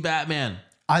we see Batman.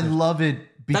 I love it.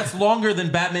 That's longer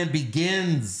than Batman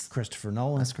Begins. Christopher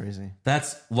Nolan. That's crazy.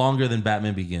 That's longer than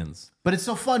Batman Begins. But it's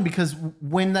so fun because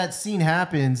when that scene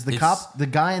happens, the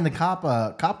guy in the cop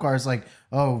car is like,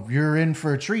 "Oh, you're in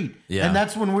for a treat." Yeah. And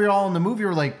that's when we're all in the movie.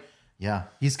 We're like, "Yeah,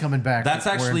 he's coming back." That's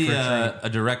actually a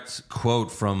direct quote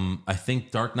from, I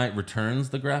think, Dark Knight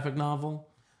Returns, the graphic novel.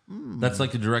 That's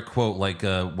like a direct quote. Like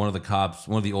one of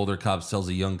the older cops tells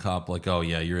a young cop, like, "Oh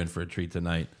yeah, you're in for a treat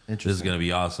tonight. This is gonna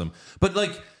be awesome." But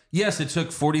like, yes, it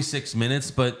took 46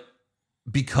 minutes, but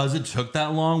because it took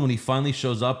that long, when he finally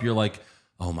shows up, you're like,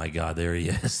 "Oh my god, there he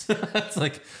is!" It's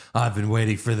like, I've been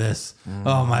waiting for this.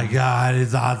 Oh my god,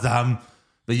 it's awesome.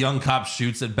 The young cop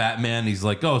shoots at Batman. He's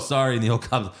like, "Oh, sorry," and the old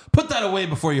cop, "Put that away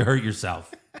before you hurt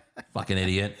yourself." Fucking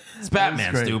idiot. It's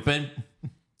Batman, stupid.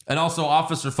 And also,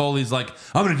 Officer Foley's like,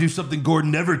 "I'm going to do something Gordon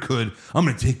never could. I'm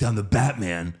going to take down the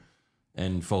Batman."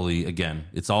 And Foley, again,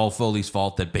 it's all Foley's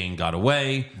fault that Bane got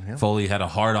away. Yep. Foley had a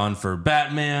hard-on for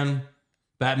Batman.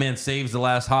 Batman saves the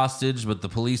last hostage, but the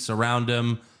police surround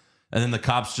him. And then the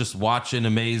cops just watch in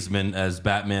amazement as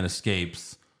Batman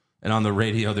escapes. And on the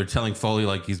radio, they're telling Foley,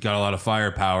 like, he's got a lot of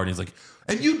firepower. And he's like,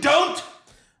 "And you don't?"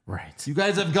 Right. "You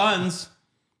guys have guns."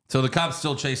 So the cops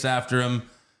still chase after him.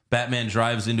 Batman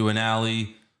drives into an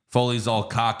alley. Foley's all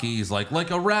cocky. He's like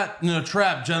a rat in a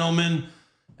trap, gentlemen.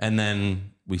 And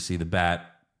then we see the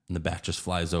bat, and the bat just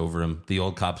flies over him. The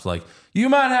old cop's like, "You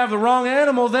might have the wrong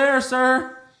animal there,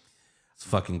 sir." It's a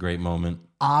fucking great moment.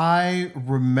 I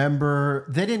remember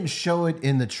they didn't show it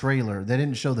in the trailer. They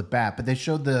didn't show the bat, but they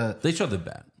showed the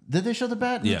bat. Did they show the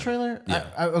bat in the trailer? Yeah.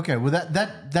 Okay. Well,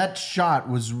 that shot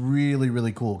was really,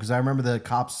 really cool because I remember the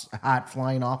cop's hat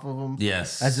flying off of him.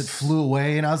 Yes. As it flew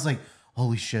away, and I was like,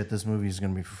 "Holy shit, this movie is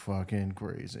gonna be fucking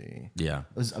crazy." Yeah.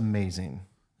 It was amazing.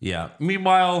 Yeah.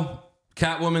 Meanwhile,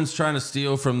 Catwoman's trying to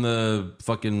steal from the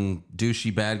fucking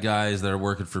douchey bad guys that are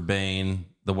working for Bane,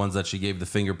 the ones that she gave the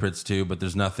fingerprints to, but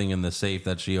there's nothing in the safe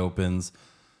that she opens.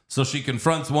 So she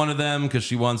confronts one of them because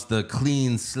she wants the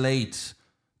clean slate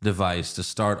device to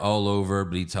start all over,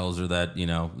 but he tells her that,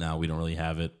 now we don't really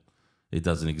have it. It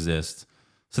doesn't exist.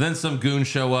 So then some goons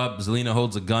show up. Zelina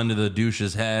holds a gun to the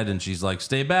douche's head, and she's like,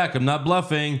 "Stay back, I'm not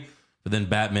bluffing." But then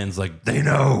Batman's like, "They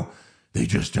know. They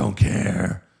just don't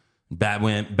care."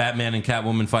 Batman and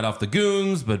Catwoman fight off the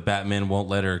goons, but Batman won't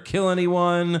let her kill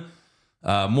anyone.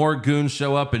 More goons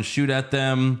show up and shoot at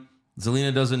them.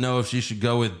 Zelina doesn't know if she should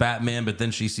go with Batman, but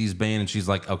then she sees Bane, and she's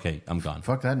like, "Okay, I'm gone.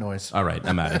 Fuck that noise. All right,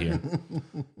 I'm out of here."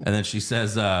 And then she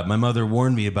says, "My mother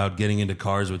warned me about getting into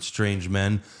cars with strange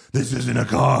men. This isn't a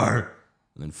car."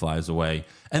 And then flies away.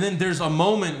 And then there's a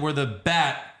moment where the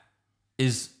bat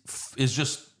is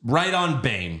just right on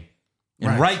Bane.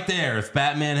 And right there, if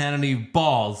Batman had any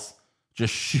balls,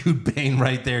 just shoot Bane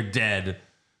right there dead.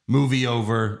 Movie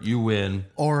over. You win.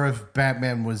 Or if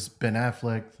Batman was Ben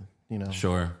Affleck,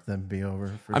 sure, then be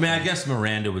over. I guess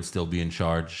Miranda would still be in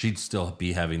charge. She'd still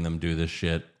be having them do this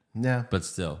shit. Yeah. But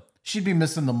still. She'd be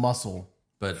missing the muscle.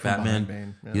 But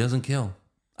Batman, he doesn't kill.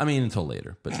 Until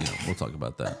later. But, we'll talk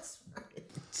about that.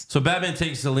 So Batman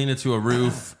takes Zelina to a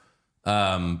roof,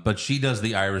 but she does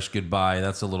the Irish goodbye.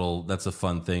 That's a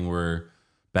fun thing where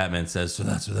Batman says, "So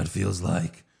that's what that feels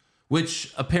like."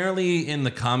 Which apparently in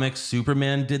the comics,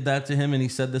 Superman did that to him and he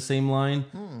said the same line.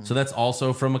 So that's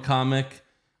also from a comic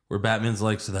where Batman's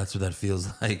like, "So that's what that feels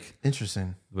like."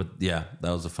 Interesting. But yeah,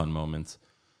 that was a fun moment.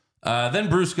 Then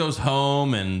Bruce goes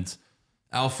home and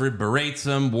Alfred berates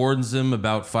him, warns him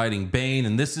about fighting Bane.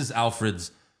 And this is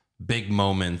Alfred's big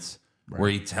moment where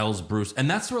he tells Bruce. And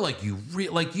that's where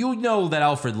you know that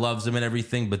Alfred loves him and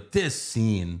everything. But this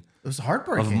scene, it was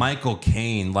heartbreaking, of Michael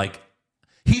Caine,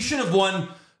 he should have won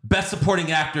Best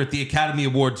Supporting Actor at the Academy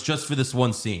Awards just for this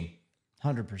one scene.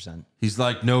 100%. He's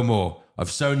like, "No more.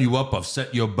 I've sewn you up, I've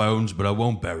set your bones, but I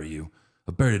won't bury you.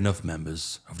 I've buried enough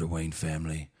members of the Wayne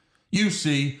family. You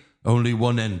see, only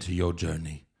one end to your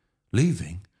journey.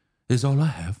 Leaving is all I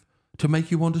have to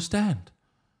make you understand.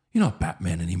 You're not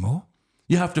Batman anymore.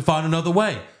 You have to find another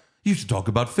way. You used to talk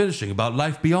about finishing, about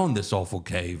life beyond this awful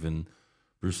cave." And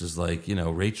Bruce is like,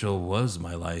 "Rachel was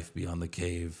my life beyond the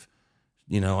cave.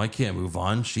 I can't move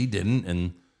on. She didn't."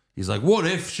 And he's like, "What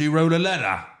if she wrote a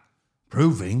letter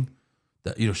proving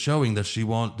that, showing that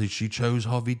she chose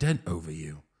Harvey Dent over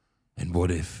you? And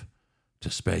what if, to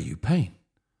spare you pain,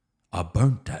 I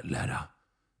burnt that letter?"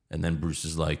 And then Bruce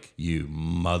is like, "You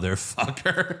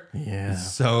motherfucker." Yeah.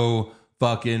 So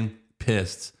fucking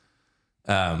pissed.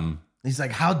 He's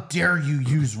like, "How dare you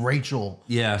use Rachel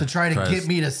to try to get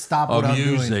me to stop what I'm doing?"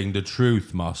 "I'm using the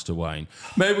truth, Master Wayne.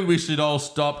 Maybe we should all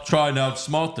stop trying to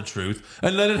outsmart the truth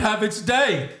and let it have its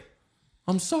day."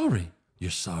 "I'm sorry."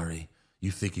 "You're sorry.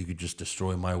 You think you could just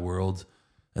destroy my world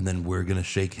and then we're going to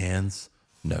shake hands?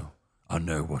 No, I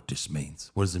know what this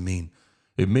means. What does it mean?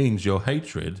 It means your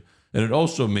hatred, and it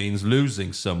also means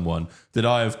losing someone that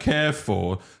I have cared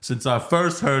for since I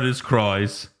first heard his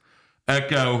cries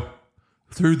echo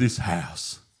through this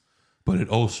house. But it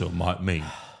also might mean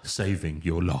saving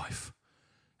your life,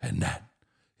 and that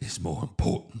is more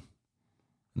important.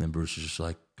 And then Bruce is just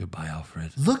like, goodbye,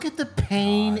 Alfred. Look at the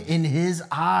pain in his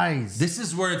eyes. This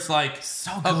is where it's like,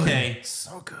 so good. Okay,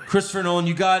 So good. Christopher Nolan,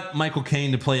 you got Michael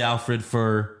Caine to play Alfred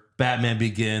for Batman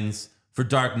Begins, for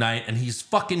Dark Knight, and he's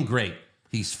fucking great.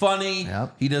 He's funny.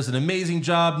 Yep. He does an amazing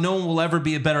job. No one will ever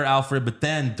be a better Alfred, but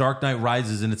then Dark Knight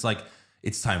Rises, and it's like,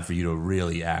 it's time for you to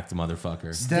really act,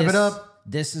 motherfucker. Step it up.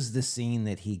 This is the scene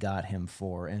that he got him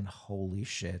for, and holy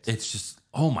shit. It's just,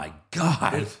 oh my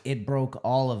God. It broke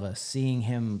all of us seeing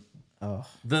him. Oh,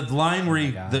 The line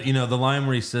where the line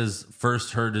where he says,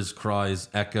 first heard his cries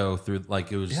echo through,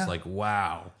 like, it was just like,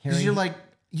 wow. Because you're like,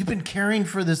 you've been caring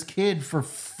for this kid for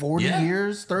 40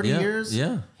 years, 30 years?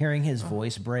 Yeah. hearing his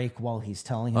voice break while he's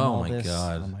telling him all my this.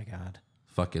 God. Oh my God.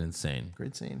 Fucking insane.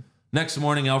 Great scene. Next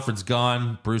morning, Alfred's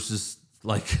gone. Bruce is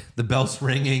like, the bell's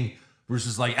ringing. Bruce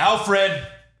is like, Alfred!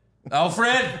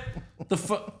 The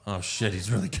fuck? Oh shit, he's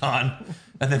really gone.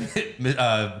 And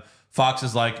then Fox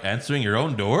is like, answering your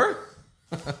own door?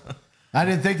 I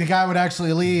didn't think the guy would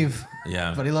actually leave.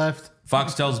 Yeah. But he left.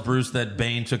 Fox tells Bruce that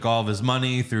Bane took all of his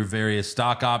money through various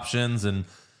stock options. And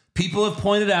people have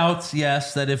pointed out,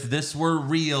 yes, that if this were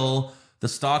real, the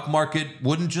stock market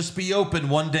wouldn't just be open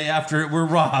one day after it were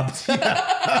robbed.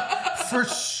 For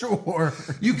sure.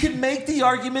 You can make the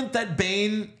argument that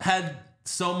Bane had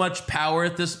so much power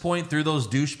at this point through those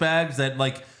douchebags that,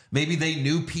 like, maybe they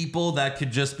knew people that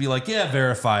could just be like, yeah,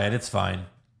 verify it. It's fine.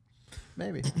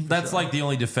 Maybe. That's like the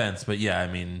only defense. But yeah, I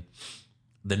mean,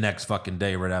 the next fucking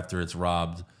day right after it's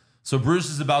robbed. So Bruce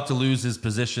is about to lose his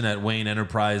position at Wayne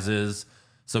Enterprises.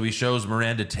 So he shows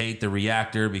Miranda Tate the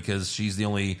reactor because she's the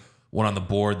only one on the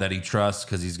board that he trusts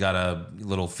because he's got a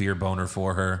little fear boner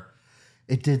for her.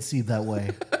 It did seem that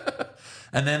way.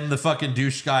 And then the fucking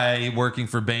douche guy working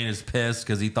for Bane is pissed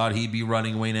because he thought he'd be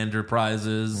running Wayne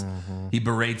Enterprises. Mm-hmm. He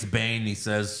berates Bane. He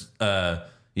says,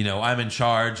 I'm in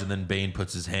charge. And then Bane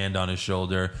puts his hand on his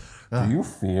shoulder. Do you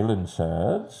feel in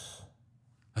charge?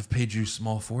 I've paid you a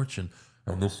small fortune.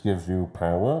 And this gives you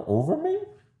power over me?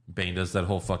 Bane does that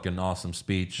whole fucking awesome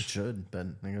speech. It should, but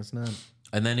I guess not.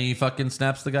 And then he fucking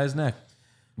snaps the guy's neck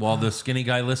while the skinny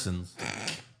guy listens.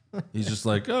 He's just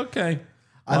like, okay.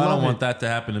 Well, I don't want that to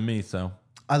happen to me, so.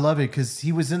 I love it because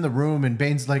he was in the room and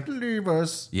Bane's like, leave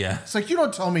us. Yeah. It's like, you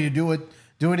don't tell me to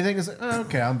do anything. It's like, oh,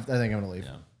 okay, I think I'm going to leave.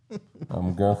 Yeah.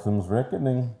 I'm Gotham's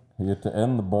reckoning, here to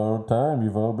end the borrowed time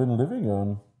you've all been living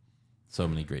on. So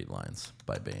many great lines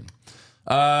by Bane.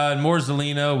 More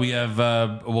Zelina. We have,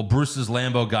 Bruce's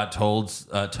Lambo got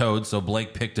towed, so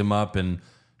Blake picked him up and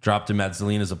dropped him at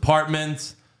Zelina's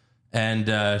apartment.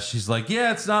 And she's like,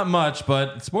 yeah, it's not much,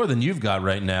 but it's more than you've got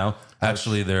right now.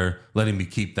 Actually, they're letting me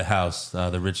keep the house.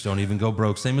 The rich don't even go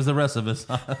broke, same as the rest of us.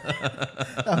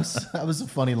 That was a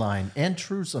funny line and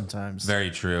true sometimes.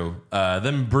 Very true.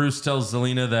 Then Bruce tells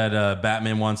Zelina that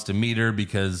Batman wants to meet her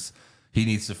because he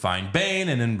needs to find Bane,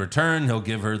 and in return, he'll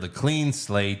give her the clean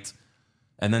slate.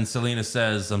 And then Selina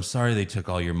says, I'm sorry they took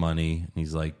all your money. And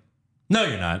he's like, no,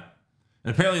 you're not.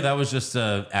 And apparently that was just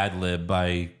an ad lib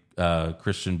by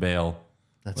Christian Bale.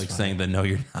 That's like funny. Saying that no,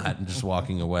 you're not, and just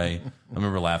walking away. I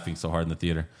remember laughing so hard in the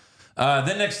theater.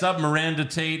 Then next up, Miranda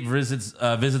Tate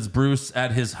visits Bruce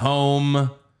at his home.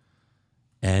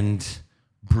 And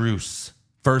Bruce,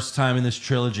 first time in this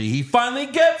trilogy, he finally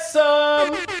gets some.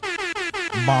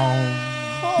 Boom.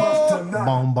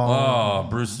 Boom, boom. Oh,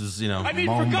 Bruce is, I mean,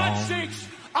 for God's sakes,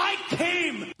 I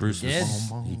came. Bruce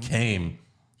is, he came.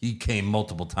 He came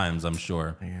multiple times, I'm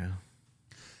sure. Yeah.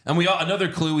 And another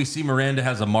clue, we see Miranda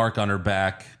has a mark on her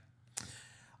back.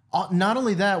 Not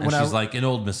only that, and she's like, an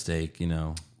old mistake,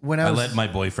 When I let my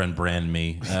boyfriend brand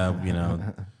me,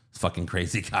 fucking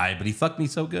crazy guy, but he fucked me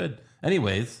so good.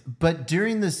 Anyways. But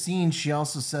during the scene, she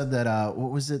also said that,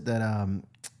 what was it,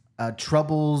 that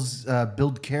troubles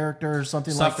build character or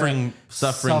something like that?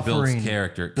 Suffering builds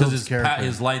character. Because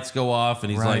his lights go off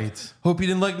and he's like, hope you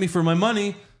didn't like me for my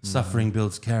money. Suffering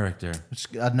builds character.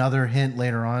 Another hint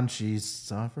later on, she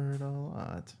suffered a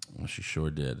lot. Well, she sure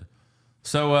did.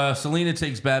 So Selina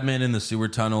takes Batman in the sewer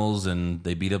tunnels and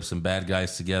they beat up some bad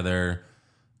guys together.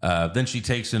 Then she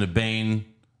takes him to Bane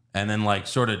and then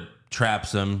sort of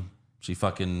traps him. She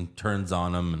fucking turns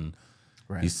on him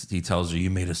and he tells her, you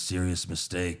made a serious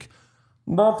mistake.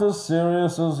 Not as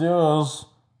serious as yours,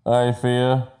 I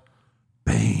fear.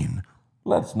 Bane.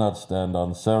 Let's not stand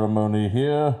on ceremony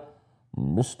here.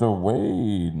 Mr.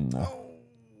 Wayne.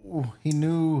 Oh, he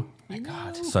knew. My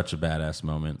God. Such a badass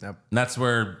moment. Yep. And that's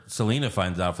where Selena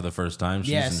finds out for the first time.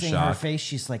 She's in seeing shock. her face,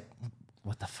 she's like,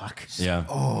 what the fuck? Yeah.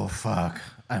 Oh, fuck.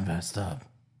 I messed up.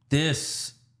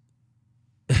 This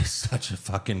is such a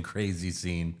fucking crazy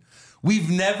scene. We've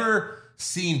never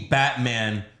seen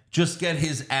Batman just get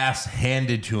his ass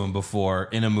handed to him before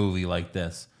in a movie like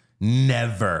this.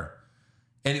 Never.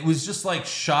 And it was just like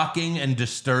shocking and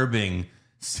disturbing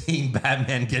seeing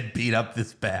Batman get beat up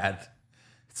this bad.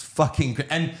 It's fucking...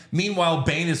 And meanwhile,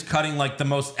 Bane is cutting like the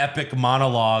most epic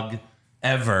monologue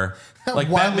ever. Like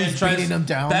While he's beating him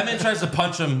down. Batman tries to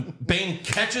punch him. Bane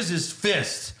catches his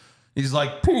fist. He's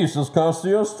like, Peace has cost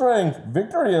you your strength.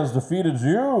 Victory has defeated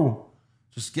you.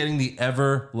 just getting the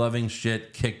ever-loving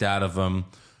shit kicked out of him.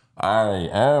 I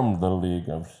am the League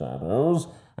of Shadows,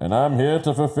 and I'm here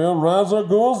to fulfill Ra's al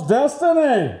Ghul's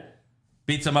destiny.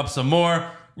 Beats him up some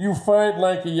more. You fight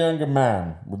like a younger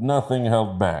man, with nothing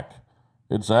held back.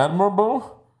 It's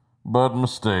admirable, but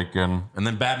mistaken. And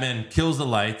then Batman kills the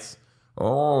lights.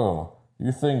 Oh,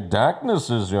 you think darkness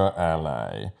is your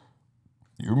ally?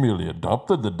 You merely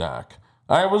adopted the dark.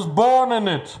 I was born in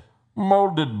it,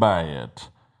 molded by it.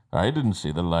 I didn't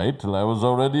see the light till I was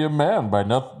already a man. By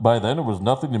then it was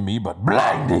nothing to me but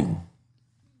blinding.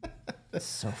 That's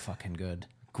so fucking good.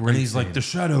 And he's like, the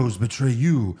shadows betray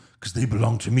you because they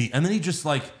belong to me. And then he just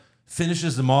like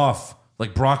finishes him off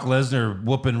like Brock Lesnar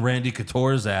whooping Randy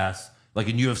Couture's ass. Like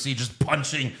in UFC, just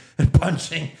punching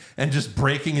and just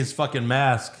breaking his fucking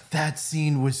mask. That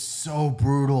scene was so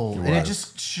brutal. And it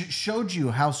just showed you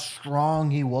how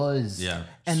strong he was. Yeah.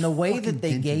 And the way that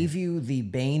they gave you the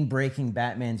Bane breaking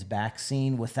Batman's back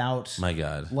scene without, My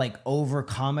God, like over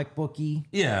comic booky,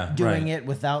 doing it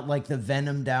without like the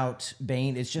venomed out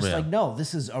Bane. It's just like, no,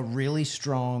 this is a really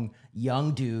strong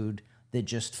young dude that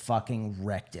just fucking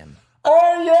wrecked him.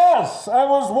 Oh, yes. I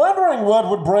was wondering what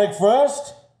would break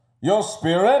first. Your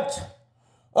spirit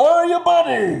or your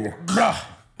body?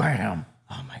 Bam.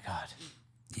 Oh my God.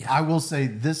 Yeah. I will say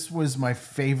this was my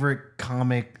favorite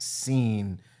comic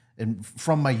scene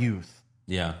from my youth.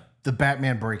 Yeah. The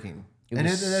Batman breaking. It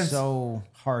was so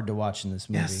hard to watch in this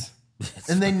movie. Yes.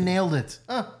 And they nailed it.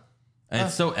 And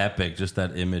it's so epic, just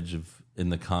that image of in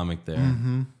the comic there.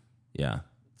 Mm-hmm. Yeah,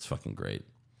 it's fucking great.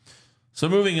 So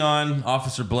moving on,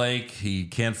 Officer Blake, he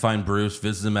can't find Bruce,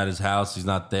 visits him at his house. He's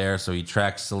not there, so he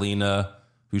tracks Selena,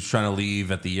 who's trying to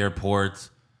leave at the airport.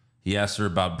 He asks her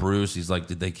about Bruce. He's like,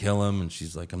 did they kill him? And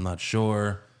she's like, I'm not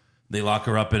sure. They lock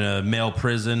her up in a male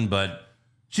prison, but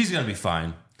she's going to be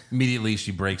fine. Immediately,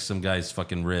 she breaks some guy's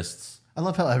fucking wrists. I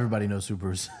love how everybody knows who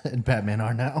Bruce and Batman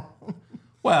are now.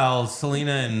 Well,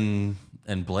 Selena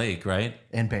and Blake, right?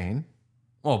 And Bane.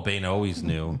 Well, Bane always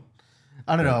knew.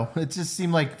 I don't know. It just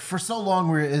seemed like for so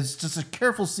long it's just a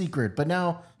careful secret, but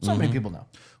now so many people know.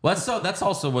 Well, that's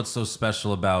also what's so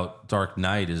special about Dark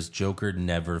Knight is Joker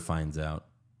never finds out.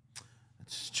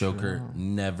 Joker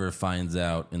never finds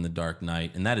out in the Dark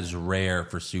Knight, and that is rare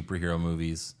for superhero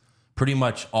movies. Pretty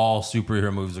much all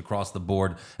superhero movies across the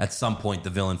board, at some point the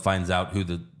villain finds out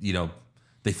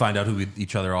they find out who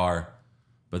each other are.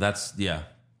 But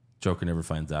Joker never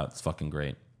finds out. It's fucking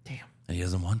great. Damn. And he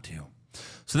doesn't want to.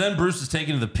 So then Bruce is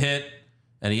taken to the pit,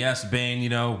 and he asks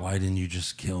Bane, why didn't you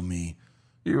just kill me?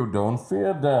 You don't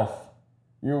fear death.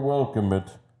 You welcome it.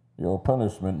 Your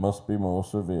punishment must be more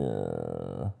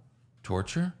severe.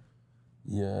 Torture?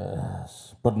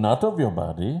 Yes, but not of your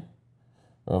body,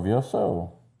 of your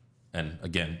soul. And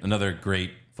again, another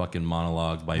great fucking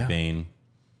monologue by Bane.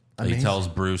 Amazing. He tells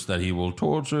Bruce that he will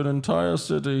torture an entire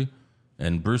city,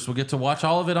 and Bruce will get to watch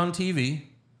all of it on TV.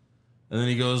 And then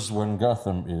he goes, when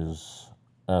Gotham is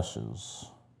ashes,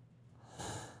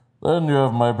 then you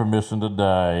have my permission to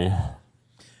die.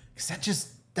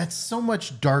 Because that's so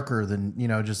much darker than,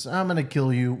 just, I'm going to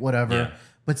kill you, whatever. Yeah.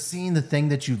 But seeing the thing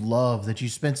that you love, that you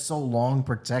spent so long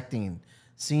protecting,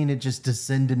 seeing it just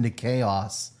descend into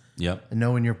chaos. Yep. And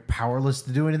knowing you're powerless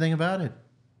to do anything about it.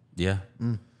 Yeah.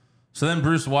 So then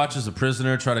Bruce watches a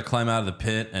prisoner try to climb out of the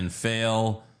pit and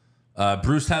fail.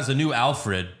 Bruce has a new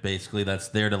Alfred, basically, that's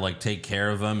there to like take care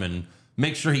of him and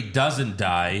make sure he doesn't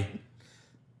die.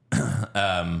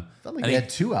 I felt like he had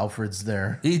two Alfreds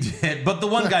there. He did, but the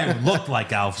one guy looked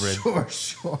like Alfred.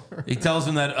 Sure. He tells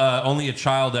him that only a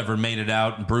child ever made it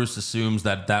out, and Bruce assumes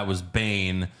that was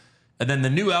Bane. And then the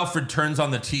new Alfred turns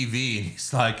on the TV, and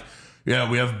he's like, yeah,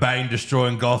 we have Bane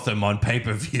destroying Gotham on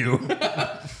pay-per-view.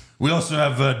 We also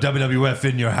have WWF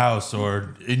in your house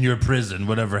or in your prison,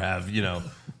 whatever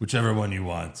whichever one you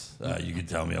want. You can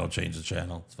tell me, I'll change the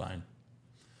channel. It's fine.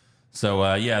 So,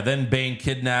 then Bane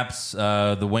kidnaps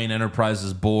the Wayne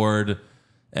Enterprises board,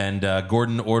 And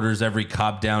Gordon orders every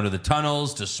cop down to the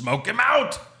tunnels to smoke him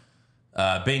out.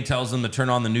 Bane tells him to turn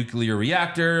on the nuclear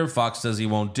reactor. Fox says he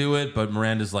won't do it, but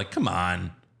Miranda's like, come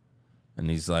on. And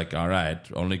he's like, all right,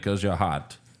 only because you're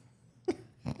hot.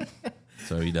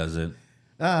 So he does it.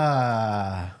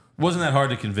 Wasn't that hard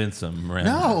to convince him,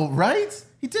 Miranda? No, right?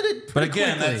 He did it But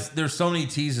again, quickly. there's so many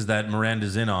teases that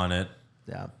Miranda's in on it.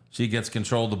 Yeah. She gets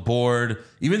control of the board.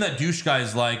 Even that douche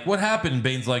guy's like, what happened?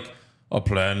 Bane's like, our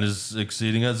plan is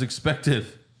exceeding as expected.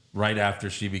 Right after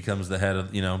she becomes the head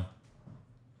of,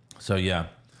 So, yeah.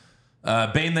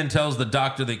 Bane then tells the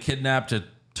doctor they kidnapped to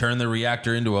turn the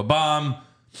reactor into a bomb.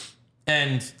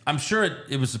 And I'm sure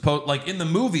it was supposed, like in the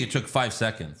movie, it took 5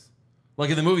 seconds. Like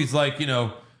in the movie, it's like,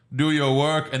 do your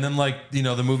work. And then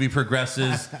the movie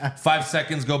progresses. 5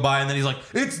 seconds go by and then he's like,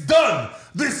 it's done.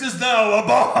 This is now a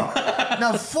bomb.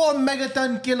 Now 4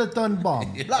 megaton kiloton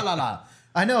bomb. La la la.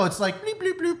 I know, it's like bleep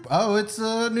bleep bleep. Oh, it's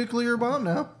a nuclear bomb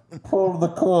now. Pull the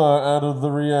core out of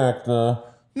the reactor.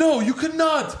 No, you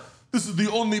cannot. This is the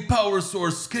only power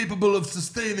source capable of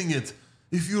sustaining it.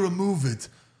 If you remove it,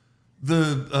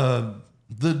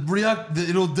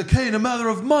 it'll decay in a matter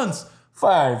of months.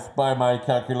 5 by my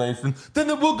calculation. Then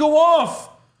it will go off.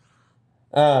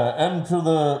 And for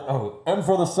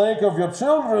the sake of your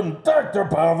children, Dr.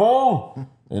 Pavel.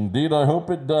 Indeed, I hope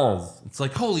it does. It's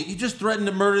like, holy, you just threatened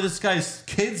to murder this guy's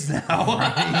kids now.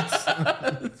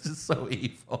 Right? It's just so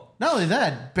evil. Not only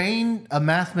that, Bane, a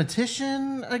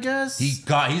mathematician, I guess. He's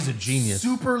a genius.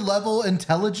 Super level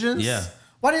intelligence. Yeah.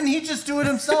 Why didn't he just do it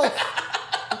himself?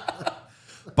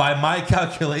 By my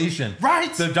calculation.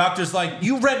 Right. The doctor's like,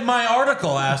 you read my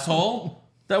article, asshole.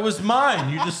 That was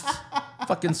mine. You just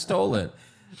fucking stole it.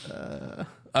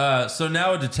 So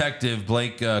now a detective,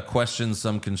 Blake, questions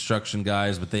some construction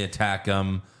guys, but they attack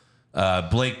him.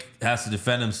 Blake has to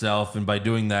defend himself, and by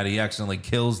doing that, he accidentally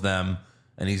kills them,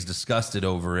 and he's disgusted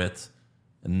over it.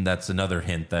 And that's another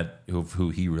hint of who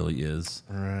he really is.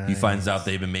 Right. He finds out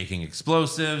they've been making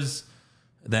explosives.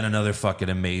 Then another fucking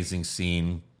amazing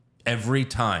scene. Every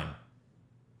time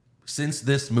since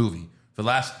this movie, for the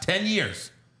last 10 years,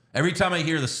 every time I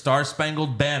hear the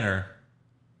Star-Spangled Banner,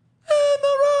 and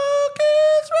the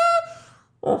Rockets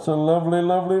roll. That's a lovely,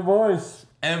 lovely voice.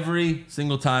 Every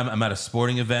single time I'm at a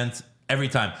sporting event, every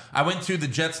time. I went to the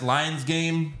Jets-Lions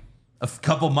game a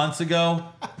couple months ago.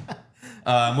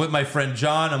 I'm with my friend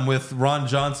John. I'm with Ron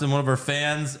Johnson, one of our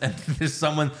fans, and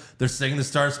they're singing the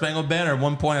Star-Spangled Banner. At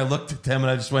one point, I looked at them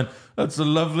and I just went, that's a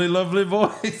lovely, lovely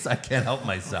voice. I can't help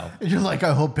myself. You're like,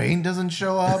 I hope Bane doesn't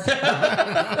show up.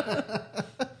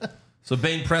 So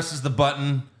Bane presses the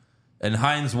button, and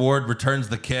Hines Ward returns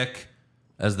the kick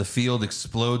as the field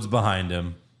explodes behind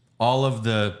him. All of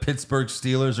the Pittsburgh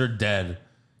Steelers are dead,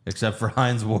 except for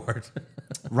Hines Ward.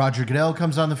 Roger Goodell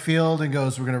comes on the field and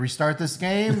goes, we're going to restart this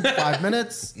game. 5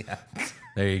 minutes. Yeah.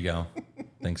 There you go.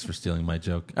 Thanks for stealing my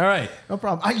joke. All right. No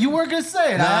problem. You were going to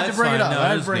say it. No, I had to bring it up. No, I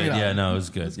had to bring it up. Yeah, no, it was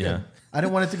good. Yeah. I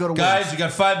didn't want it to go to guys, waste. You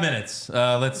got 5 minutes.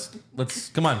 Let's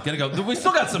come on, gotta go. We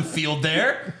still got some field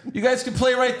there. You guys can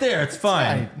play right there. It's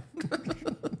fine.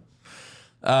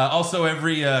 Also,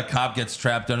 every cop gets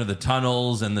trapped under the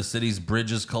tunnels, and the city's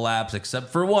bridges collapse, except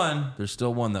for one. There's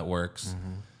still one that works.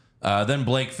 Mm-hmm. Then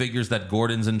Blake figures that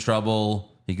Gordon's in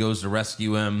trouble. He goes to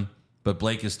rescue him, but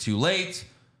Blake is too late.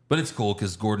 But it's cool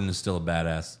because Gordon is still a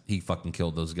badass. He fucking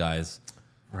killed those guys.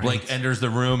 Right. Blake enters the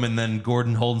room, and then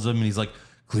Gordon holds him, and he's like,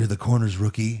 clear the corners,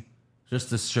 rookie. Just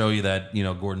to show you that,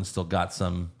 Gordon still got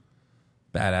some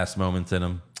badass moments in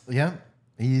him. Yeah,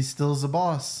 he still is a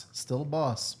boss. Still a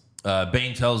boss.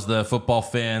 Bane tells the football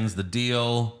fans the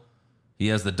deal. He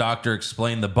has the doctor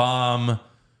explain the bomb.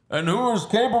 And who is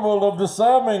capable of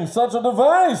disarming such a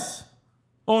device?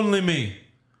 Only me.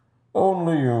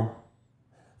 Only you.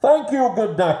 Thank you,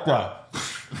 good doctor.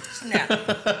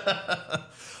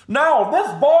 Now, this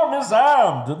bomb is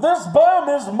armed, this bomb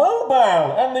is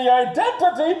mobile, and the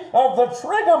identity of the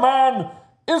trigger man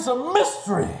is a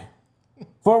mystery.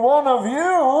 For one of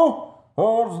you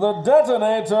holds the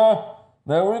detonator.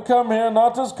 Now we come here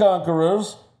not as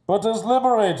conquerors, but as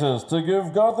liberators to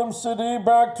give Gotham City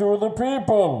back to the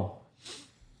people.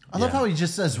 I love how he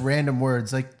just says random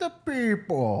words like, the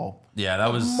people. Yeah,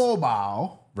 that was...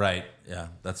 mobile. Right, yeah,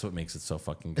 that's what makes it so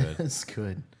fucking good. It's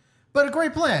good. But a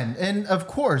great plan. And of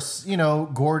course,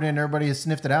 Gordon, everybody has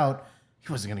sniffed it out.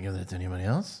 He wasn't going to give that to anybody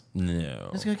else. No.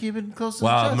 He's going to keep it close to the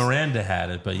chest. chest. Miranda had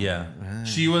it, but yeah. Right.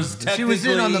 She was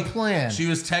in on the plan. She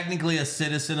was technically a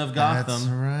citizen of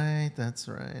Gotham. That's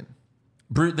right.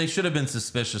 They should have been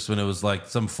suspicious when it was like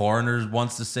some foreigner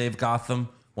wants to save Gotham.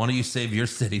 Why don't you save your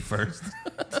city first?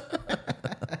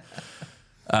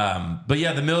 But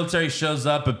yeah, the military shows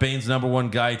up, but Bane's number one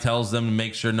guy tells them to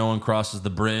make sure no one crosses the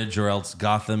bridge or else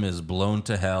Gotham is blown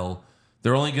to hell.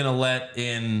 They're only going to let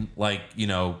in, like, you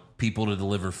know, people to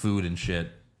deliver food and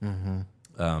shit. I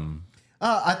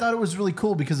thought it was really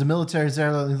cool because the military's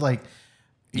there, like,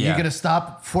 you're going to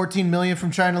stop 14 million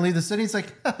from trying to leave the city? It's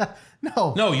like,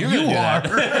 no, you are.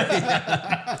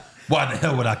 Why the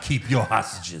hell would I keep your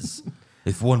hostages?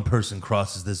 If one person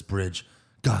crosses this bridge,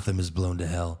 Gotham is blown to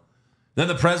hell. Then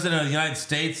the president of the United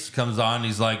States comes on.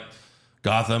 He's like,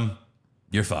 Gotham,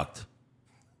 you're fucked.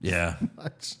 Yeah.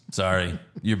 Sorry.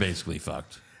 You're basically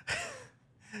fucked.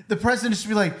 The president should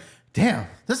be like, damn,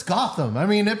 this Gotham. I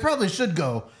mean, it probably should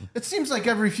go. It seems like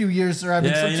every few years they're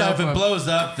having some type if it blows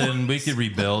up, then we could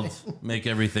rebuild, make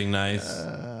everything nice.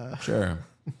 Sure.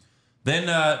 Then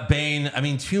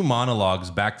Bane, 2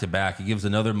 monologues back to back. He gives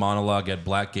another monologue at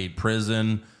Blackgate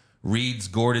Prison, reads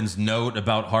Gordon's note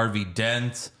about Harvey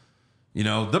Dent. You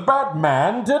know, the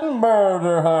Batman didn't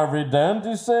murder Harvey Dent.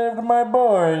 He saved my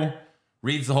boy.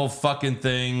 Reads the whole fucking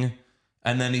thing.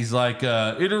 And then he's like,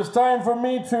 it is time for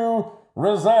me to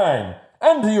resign.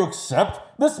 And do you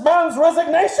accept this man's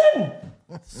resignation?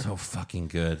 So fucking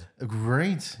good.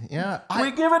 Great. Yeah.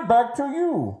 We give it back to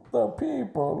you, the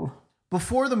people.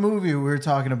 Before the movie, we were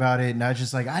talking about it, and I was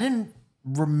just like, I didn't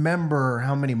remember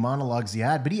how many monologues he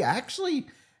had, but he actually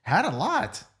had a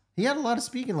lot. He had a lot of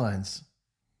speaking lines.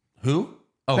 Who?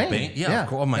 Oh, Bane. Yeah.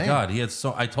 Oh my God. He had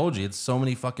I told you, he had so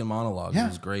many fucking monologues. Yeah. It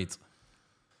was great.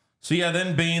 So yeah,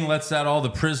 then Bane lets out all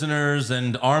the prisoners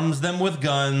and arms them with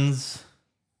guns.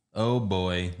 Oh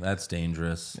boy, that's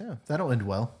dangerous. Yeah, that'll end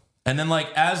well. And then, like,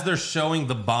 as they're showing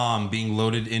the bomb being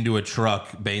loaded into a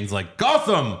truck, Bane's like,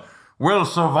 Gotham will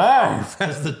survive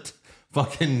as the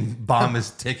fucking bomb is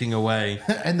ticking away.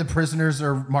 And the prisoners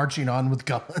are marching on with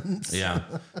guns. Yeah.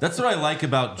 That's what I like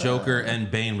about Joker and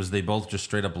Bane was they both just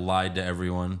straight up lied to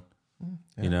everyone.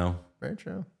 Yeah, you know? Very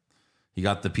true. He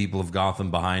got the people of Gotham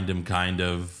behind him, kind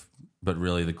of, but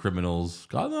really the criminals,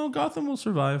 Gotham will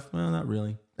survive. Well, not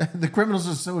really. The criminals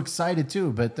are so excited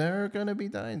too, but they're going to be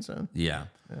dying soon. Yeah.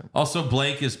 Also,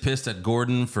 Blake is pissed at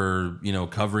Gordon for,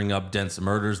 covering up Dent's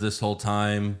murders this whole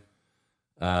time.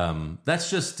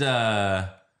 That's just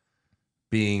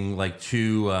being like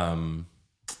too,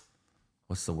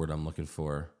 what's the word I'm looking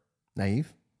for?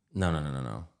 Naive?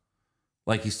 No.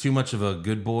 Like he's too much of a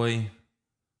good boy.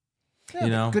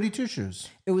 Yeah, goody two shoes.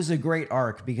 It was a great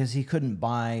arc because he couldn't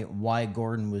buy why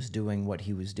Gordon was doing what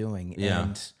he was doing. Yeah.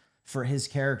 And for his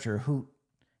character,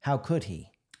 how could he?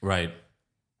 Right.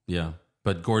 Yeah.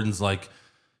 But Gordon's like,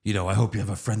 I hope you have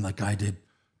a friend like I did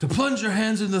to plunge your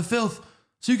hands into the filth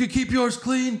so you could keep yours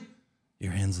clean.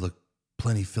 Your hands look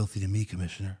plenty filthy to me,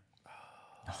 Commissioner.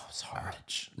 Oh, it's hard.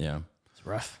 Yeah. It's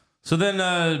rough. So then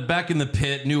back in the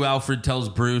pit, New Alfred tells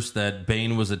Bruce that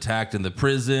Bane was attacked in the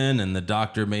prison and the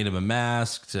doctor made him a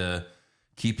mask to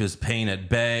keep his pain at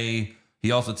bay.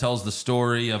 He also tells the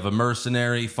story of a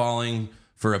mercenary falling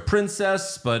for a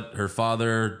princess, but her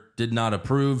father did not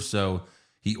approve, so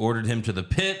he ordered him to the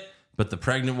pit, but the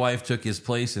pregnant wife took his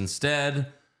place instead,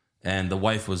 and the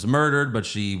wife was murdered, but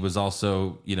she was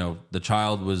also, the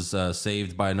child was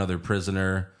saved by another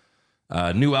prisoner.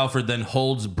 New Alfred then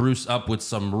holds Bruce up with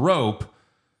some rope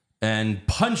and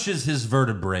punches his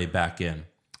vertebrae back in.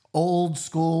 Old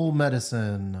school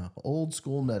medicine.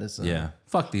 Yeah.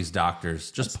 Fuck these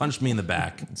doctors. Just punch me in the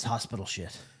back. It's hospital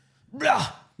shit.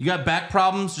 You got back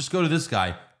problems? Just go to this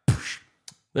guy.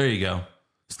 There you go.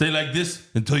 Stay like this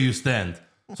until you stand.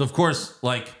 So, of course,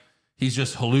 he's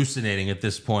just hallucinating at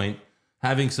this point,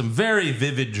 having some very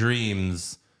vivid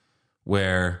dreams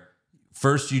where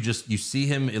first you see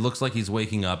him. It looks like he's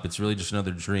waking up. It's really just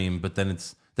another dream. But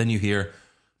then you hear,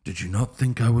 "Did you not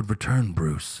think I would return,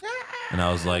 Bruce?" And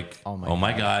I was like, "Oh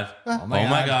my God. Oh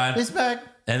my God. He's back."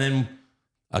 And then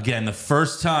again, the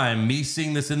first time, me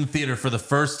seeing this in the theater for the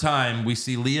first time, we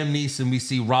see Liam Neeson, we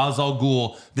see Ra's al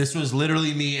Ghul. This was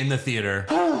literally me in the theater.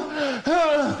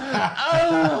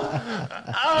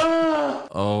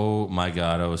 Oh my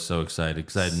God, I was so excited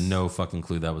because I had no fucking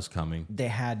clue that was coming. They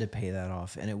had to pay that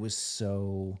off, and it was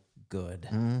so good.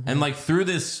 Mm-hmm. And through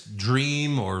this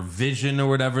dream or vision or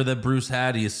whatever that Bruce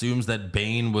had, he assumes that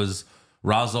Bane was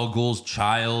Ra's al Ghul's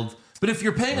child. But if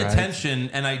you're paying attention,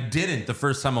 and I didn't the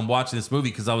first time I'm watching this movie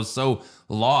because I was so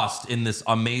lost in this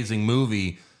amazing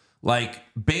movie,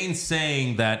 Bane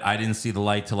saying that I didn't see the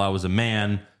light till I was a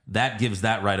man, that gives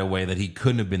that right away that he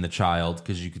couldn't have been the child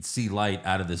because you could see light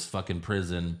out of this fucking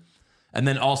prison. And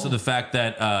then also the fact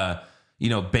that,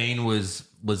 Bane was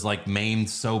maimed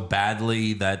so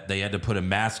badly that they had to put a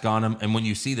mask on him. And when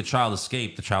you see the child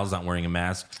escape, the child's not wearing a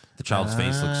mask. The child's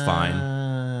face looks fine.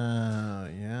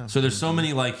 Yeah. So there's so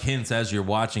many like hints as you're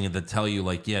watching it that tell you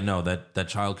like, yeah, no, that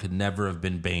child could never have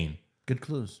been Bane. Good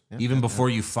clues. Yeah. Even before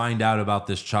you find out about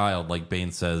this child, like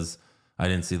Bane says, I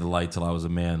didn't see the light till I was a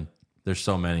man. There's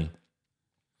so many.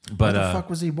 But where the fuck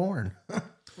was he born?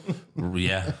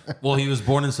 Yeah. Well, he was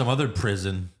born in some other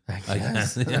prison, I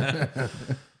guess. Yeah.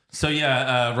 So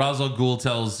yeah, Ra's al Ghul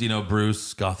tells,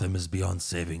 Bruce, Gotham is beyond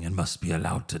saving and must be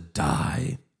allowed to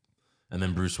die. And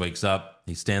then Bruce wakes up.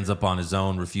 He stands up on his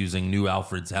own, refusing New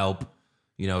Alfred's help.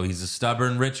 He's a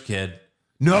stubborn rich kid.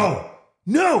 No.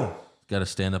 Got to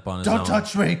stand up on his own. Don't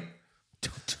touch me.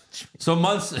 So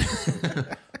months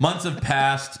have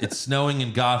passed. It's snowing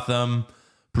in Gotham.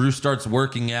 Bruce starts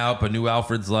working out, but New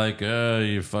Alfred's like,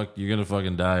 you're gonna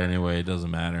fucking die anyway. It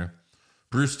doesn't matter.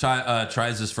 Bruce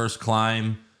tries his first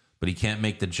climb, but he can't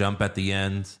make the jump at the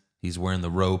end. He's wearing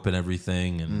the rope and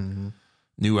everything, and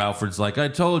New Alfred's like, I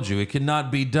told you, it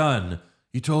cannot be done.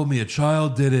 You told me a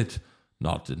child did it.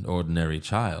 Not an ordinary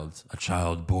child, a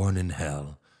child born in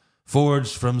hell,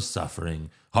 forged from suffering,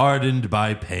 hardened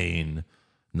by pain,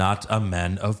 not a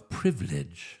man of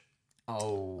privilege.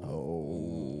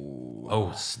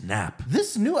 Oh, snap.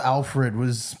 This New Alfred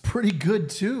was pretty good,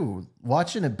 too.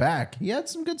 Watching it back, he had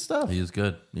some good stuff. He is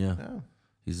good, yeah.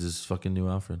 He's this fucking New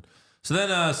Alfred. So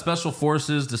then special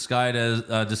forces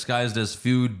disguised as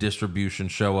food distribution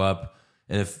show up.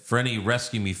 And if for any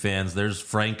Rescue Me fans, there's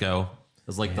Franco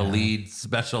as like the lead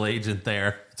special agent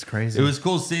there. It's crazy. It was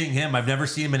cool seeing him. I've never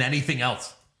seen him in anything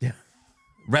else. Yeah.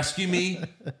 Rescue Me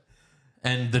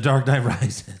and The Dark Knight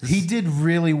Rises. He did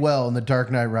really well in The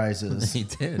Dark Knight Rises. He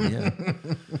did, yeah.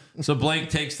 So Blake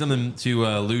takes them to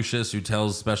Lucius, who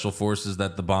tells special forces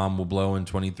that the bomb will blow in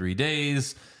 23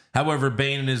 days. However,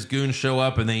 Bane and his goons show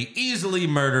up and they easily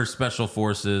murder special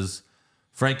forces.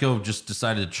 Franco just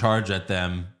decided to charge at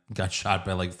them. Got shot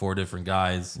by like 4 different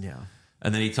guys. Yeah.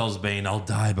 And then he tells Bane, I'll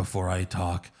die before I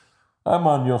talk. I'm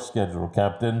on your schedule,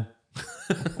 Captain.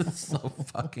 So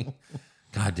fucking...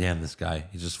 God damn, this guy.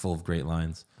 He's just full of great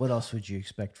lines. What else would you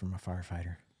expect from a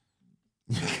firefighter?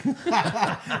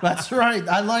 That's right.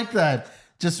 I like that.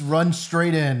 Just run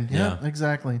straight in. Yeah,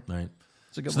 exactly. Right.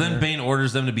 So then Bane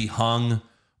orders them to be hung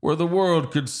where the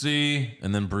world could see.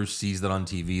 And then Bruce sees that on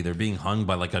TV. They're being hung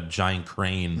by like a giant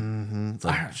crane. It's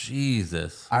like,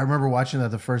 Jesus. I remember watching that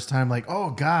the first time, like,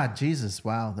 oh, God, Jesus.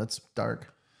 Wow, that's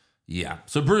dark. Yeah.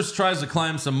 So Bruce tries to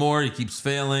climb some more. He keeps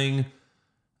failing.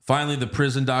 Finally, the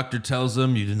prison doctor tells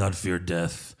him, you do not fear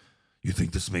death. You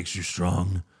think this makes you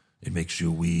strong. It makes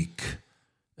you weak.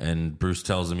 And Bruce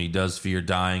tells him he does fear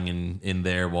dying in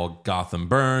there while Gotham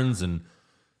burns. And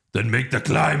then make the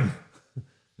climb.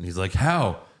 And he's like,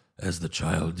 how? As the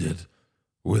child did,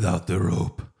 without the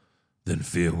rope. Then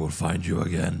fear will find you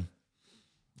again.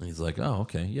 And he's like, oh,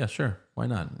 okay. Yeah, sure. Why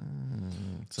not?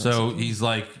 So he's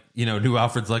like, New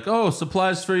Alfred's like, oh,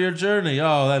 supplies for your journey.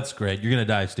 Oh, that's great. You're going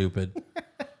to die, stupid.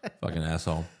 Fucking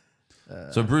asshole.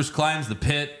 So Bruce climbs the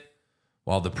pit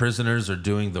while the prisoners are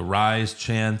doing the rise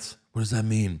chant. What does that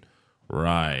mean?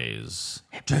 Rise.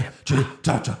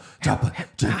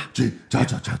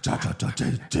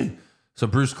 So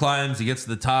Bruce climbs. He gets to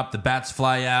the top. The bats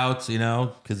fly out,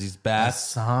 because he's bats. A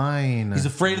sign. He's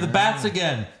afraid of the bats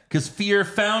again because fear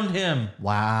found him.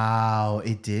 Wow,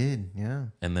 it did. Yeah.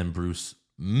 And then Bruce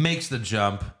makes the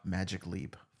jump. Magic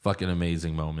leap. Fucking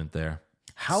amazing moment there.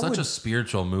 Such a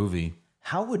spiritual movie.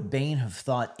 How would Bane have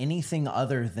thought anything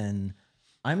other than,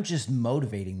 I'm just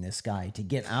motivating this guy to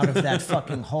get out of that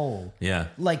fucking hole? Yeah.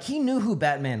 Like, he knew who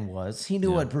Batman was. He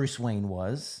knew what Bruce Wayne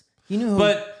was. He knew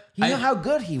how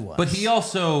good he was. But he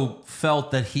also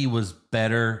felt that he was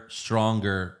better,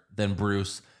 stronger than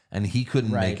Bruce, and he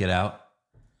couldn't make it out.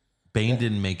 Bane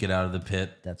didn't make it out of the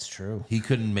pit. That's true. He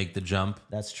couldn't make the jump.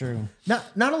 That's true. Not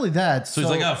only that. So he's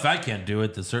like, oh, if I can't do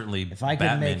it, then certainly if I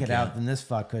could make it out, then this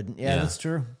fuck couldn't. Yeah, that's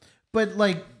true. But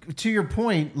like, to your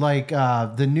point, like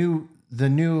the new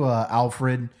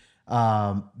Alfred,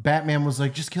 Batman was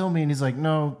like, just kill me. And he's like,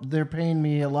 no, they're paying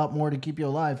me a lot more to keep you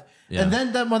alive. Yeah. And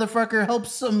then that motherfucker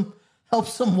helps him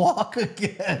walk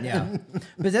again. Yeah.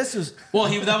 But this was... Well,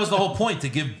 that was the whole point, to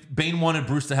give... Bane wanted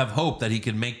Bruce to have hope that he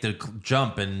could make the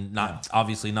jump and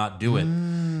obviously not do it.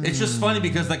 It's just funny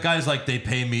because that guy's like, they're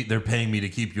paying me to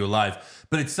keep you alive.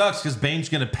 But it sucks because Bane's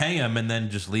going to pay him and then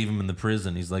just leave him in the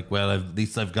prison. He's like, well, at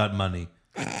least I've got money.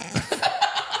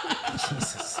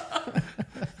 Jesus.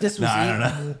 This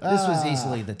was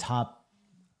easily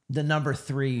the number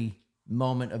 3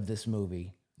 moment of this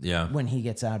movie. Yeah. When he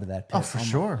gets out of that pit. Oh, for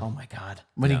sure. Oh, my God.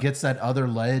 When he gets that other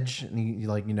ledge and he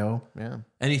yeah.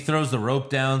 And he throws the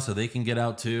rope down so they can get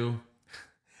out too.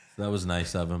 So that was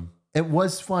nice of him. it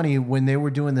was funny when they were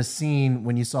doing the scene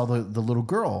when you saw the little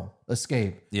girl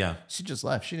escape. Yeah. She just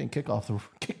left. She didn't kick down the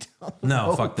No,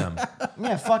 rope. fuck them.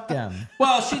 Yeah, fuck them.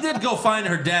 Well, she did go find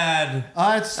her dad.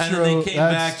 That's and true. then they came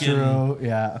That's back true.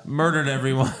 and murdered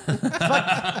everyone.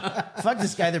 Fuck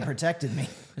this guy that protected me.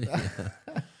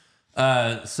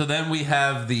 So then we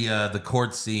have the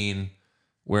court scene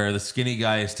where the skinny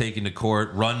guy is taken to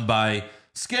court, run by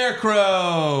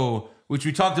Scarecrow, which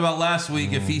we talked about last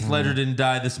week. If Heath Ledger didn't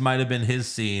die, this might have been his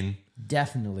scene.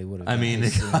 Definitely would have. I mean,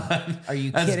 are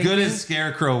you as kidding good me? as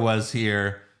Scarecrow was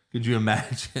here? Could you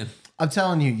imagine? I'm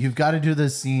telling you, you've got to do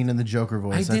this scene in the Joker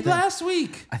voice. I did last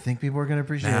week. I think people are going to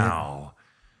appreciate Now,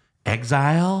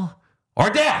 exile or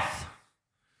death?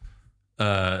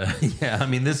 Yeah, I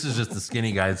mean, this is just the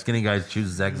skinny guy. The skinny guy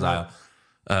chooses exile.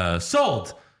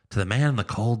 Sold to the man in the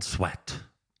cold sweat.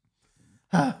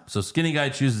 So skinny guy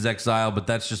chooses exile, but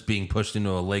that's just being pushed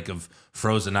into a lake of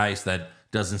frozen ice that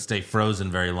doesn't stay frozen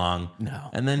very long. No.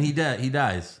 And then he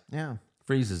dies. it. Yeah.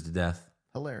 Freezes to death.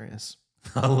 Hilarious.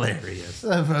 Hilarious.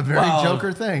 A very Well,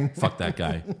 Joker thing. Fuck that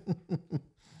guy.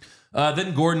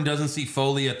 Then Gordon doesn't see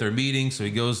Foley at their meeting, so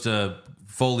he goes to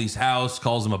Foley's house,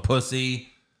 calls him a pussy,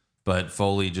 but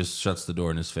Foley just shuts the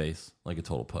door in his face like a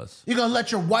total puss. You gonna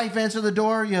let your wife answer the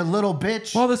door, you little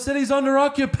bitch? Well, the city's under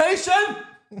occupation.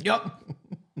 Yup.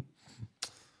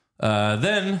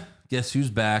 Then, guess who's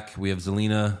back? We have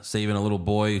Zelina saving a little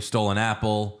boy who stole an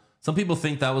apple. Some people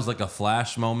think that was like a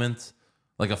Flash moment,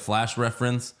 like a Flash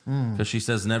reference, because she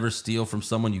says never steal from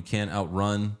someone you can't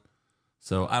outrun.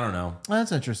 So I don't know.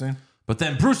 That's interesting. But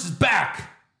then Bruce is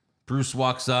back. Bruce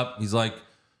walks up. He's like,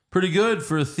 pretty good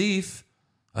for a thief.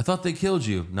 I thought they killed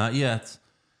you. Not yet.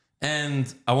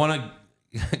 And I want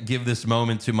to give this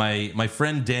moment to my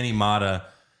friend Danny Mata.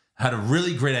 Had a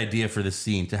really great idea for this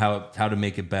scene to how to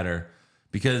make it better.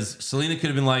 Because Selena could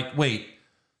have been like, wait,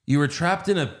 you were trapped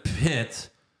in a pit.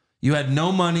 You had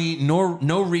no money,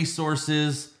 no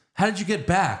resources. How did you get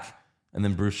back? And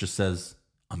then Bruce just says,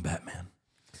 I'm Batman.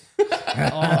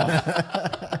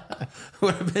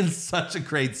 Would have been such a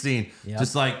great scene. Yep.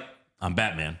 Just like, I'm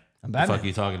Batman. I'm Batman. What the fuck are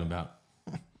you talking about?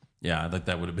 Yeah, I think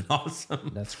that would have been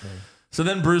awesome. That's great. So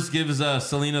then Bruce gives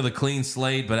Selena the clean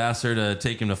slate, but asks her to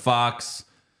take him to Fox.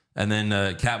 And then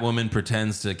Catwoman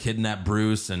pretends to kidnap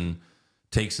Bruce and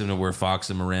takes him to where Fox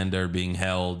and Miranda are being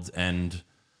held. And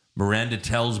Miranda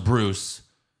tells Bruce,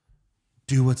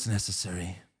 do what's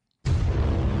necessary.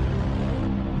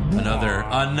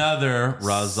 Another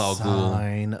Ra's al Ghul.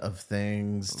 Sign of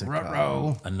things to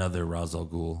come. Another Ra's al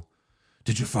Ghul.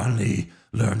 Did you finally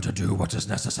learn to do what is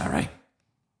necessary?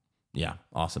 Yeah,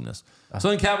 awesomeness. So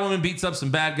then Catwoman beats up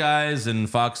some bad guys, and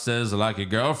Fox says, I like your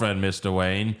girlfriend, Mr.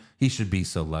 Wayne. He should be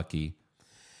so lucky.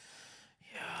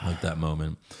 Yeah. Like that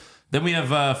moment. Then we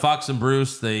have Fox and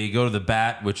Bruce. They go to the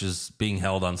Bat, which is being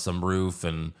held on some roof,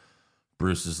 and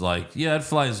Bruce is like, yeah, it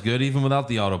flies good even without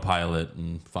the autopilot.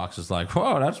 And Fox is like,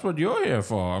 whoa, that's what you're here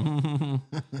for.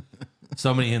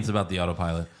 So many hints about the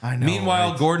autopilot. I know.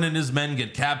 Meanwhile, right? Gordon and his men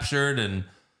get captured, and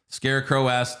Scarecrow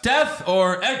asks, death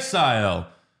or exile?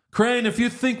 Crane, if you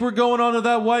think we're going onto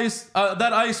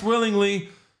that ice willingly,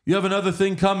 you have another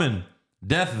thing coming.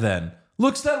 Death, then.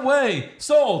 Looks that way.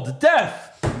 Sold. Death.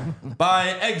 By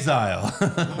exile.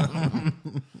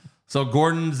 So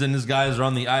Gordon's and his guys are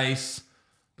on the ice,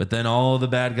 but then all the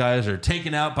bad guys are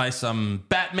taken out by some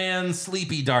Batman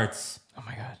sleepy darts. Oh,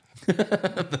 my God.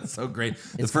 That's so great.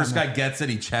 The first guy gets it.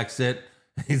 He checks it.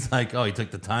 He's like, oh, he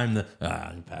took the time.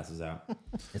 He passes out.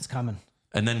 It's coming.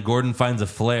 And then Gordon finds a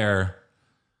flare.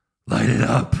 Light it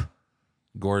up.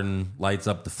 Gordon lights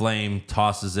up the flame,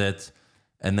 tosses it,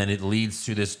 and then it leads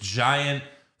to this giant,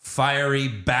 fiery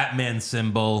Batman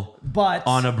symbol But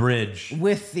on a bridge.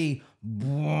 with the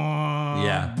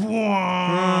Yeah.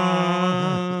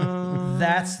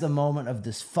 that's the moment of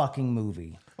this fucking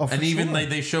movie. Oh, for And even sure.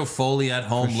 they show Foley at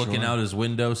home looking sure. out his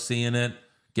window, seeing it,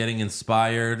 getting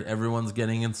inspired. Everyone's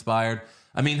getting inspired.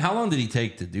 I mean, how long did he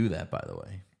take to do that, by the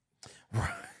way?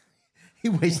 He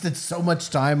wasted so much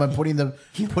time on putting the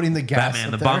gas.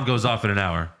 Batman, the bomb goes off in an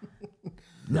hour.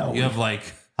 No, You have like...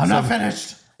 I'm not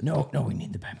finished. no, we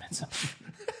need the Batman song.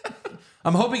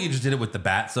 I'm hoping he just did it with the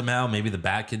bat somehow. Maybe the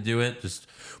bat can do it. Just...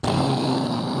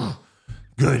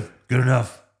 Good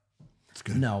enough. It's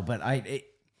good. No, but I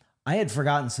had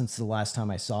forgotten since the last time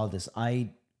I saw this.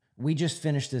 We just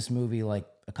finished this movie like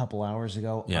a couple hours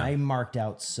ago. Yeah. I marked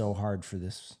out so hard for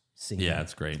this scene. Yeah,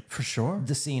 it's great. For sure.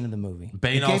 The scene of the movie.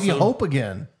 Bane It gave you hope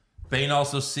again. Bane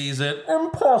also sees it.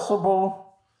 Impossible.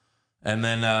 And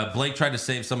then Blake tried to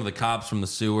save some of the cops from the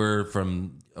sewer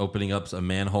from opening up a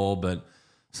manhole, but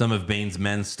some of Bane's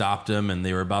men stopped him and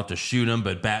they were about to shoot him,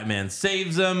 but Batman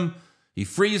saves him. He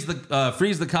frees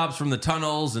the cops from the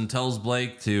tunnels and tells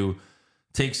Blake to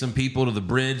take some people to the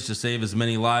bridge to save as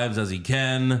many lives as he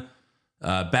can.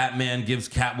 Batman gives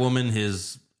Catwoman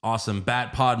his awesome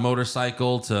Batpod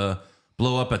motorcycle to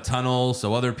blow up a tunnel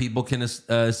so other people can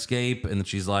escape. And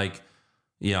she's like,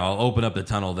 I'll open up the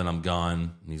tunnel, then I'm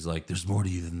gone. And he's like, there's more to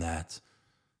you than that.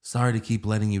 Sorry to keep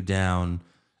letting you down.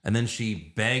 And then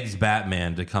she begs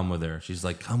Batman to come with her. She's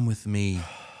like, come with me.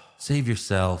 Save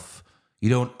yourself. You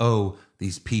don't owe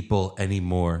these people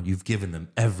anymore. You've given them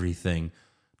everything.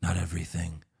 Not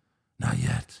everything. Not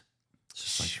yet. It's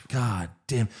just like, God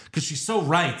damn. Because she's so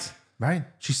right. Right.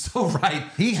 She's so right.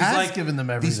 He has given them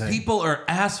everything. These people are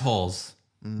assholes.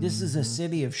 This is a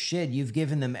city of shit. You've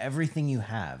given them everything you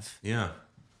have. Yeah.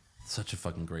 Such a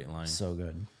fucking great line. So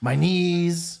good. My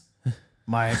knees,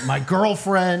 my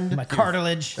girlfriend, my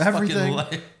cartilage, everything.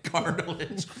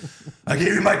 Cartilage. I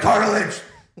gave you my cartilage.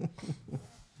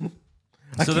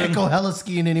 I can't go hella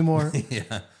skiing anymore.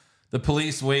 Yeah. The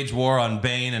police wage war on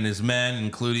Bane and his men,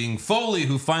 including Foley,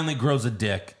 who finally grows a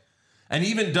dick. And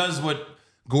even does what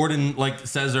Gordon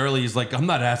says early. He's like, I'm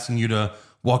not asking you to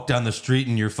walk down the street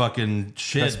in your fucking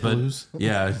shit. Dress but blues.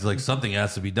 Yeah, it's like something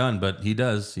has to be done. But he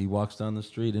does. He walks down the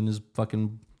street in his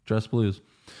fucking dress blues.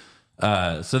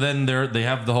 So then they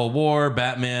have the whole war.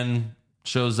 Batman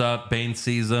shows up. Bane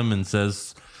sees him and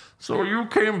says, so you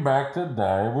came back to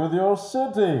die with your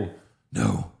city?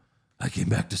 No, I came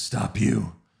back to stop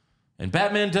you. And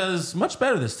Batman does much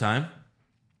better this time.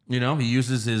 He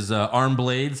uses his arm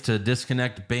blades to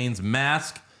disconnect Bane's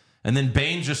mask. And then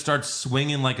Bane just starts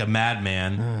swinging like a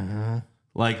madman. Mm-hmm.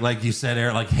 Like you said,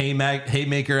 Eric, like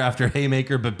haymaker after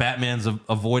haymaker, but Batman's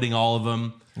avoiding all of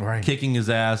them, right. Kicking his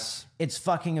ass. It's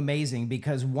fucking amazing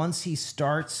because once he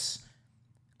starts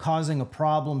causing a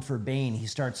problem for Bane, he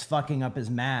starts fucking up his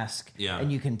mask. Yeah.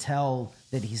 And you can tell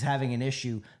that he's having an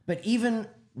issue. But even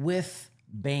with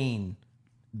Bane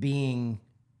being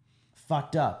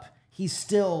fucked up, he's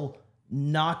still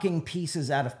knocking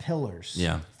pieces out of pillars.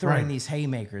 Yeah. Throwing these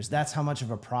haymakers. That's how much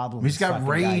of a problem he's got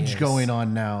rage going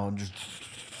on now.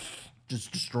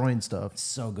 Just destroying stuff.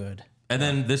 So good. And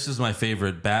then this is my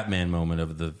favorite Batman moment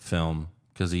of the film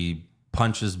because he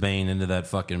punches Bane into that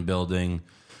fucking building.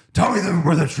 Tell me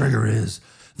where the trigger is.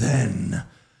 Then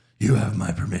you have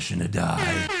my permission to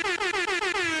die.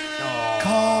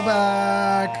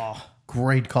 Callback.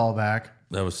 Great callback.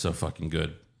 That was so fucking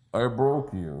good. I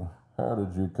broke you. How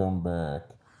did you come back?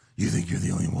 You think you're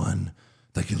the only one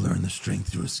that can learn the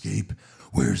strength to escape?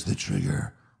 Where's the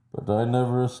trigger? But I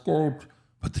never escaped.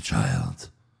 But the child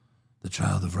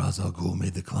of Ra's al Ghul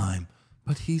made the climb.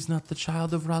 But he's not the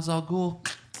child of Ra's al Ghul.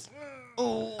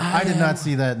 I did not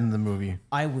see that in the movie.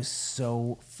 I was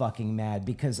so fucking mad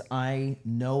because I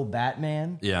know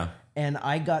Batman. Yeah. And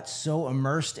I got so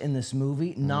immersed in this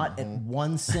movie, not at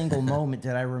one single moment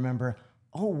did I remember,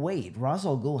 oh, wait, Ra's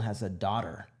al Ghul has a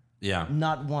daughter. Yeah.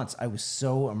 Not once. I was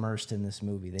so immersed in this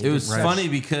movie. It was funny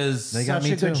because they got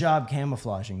such a good job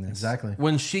camouflaging this. Exactly.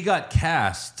 When she got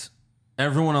cast,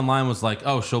 everyone online was like,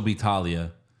 oh, she'll be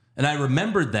Talia. And I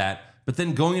remembered that. But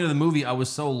then going into the movie, I was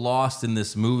so lost in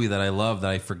this movie that I loved that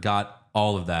I forgot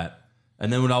all of that.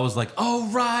 And then when I was like, oh,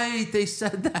 right, they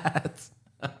said that.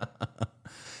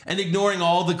 And ignoring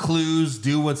all the clues,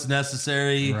 do what's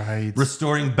necessary, right.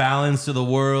 Restoring balance to the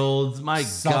world. My God.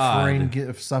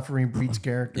 Suffering breeds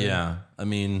character. Yeah. I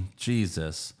mean,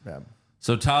 Jesus. Yeah.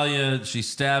 So Talia, she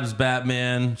stabs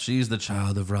Batman. She's the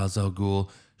child of Ra's al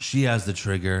Ghul. She has the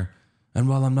trigger. And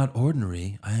while I'm not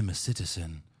ordinary, I am a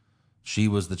citizen. She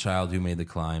was the child who made the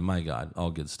climb. My God,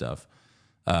 all good stuff.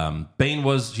 Bane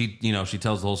was, she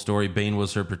tells the whole story. Bane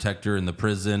was her protector in the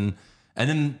prison. And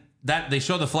then they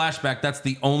show the flashback. That's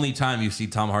the only time you see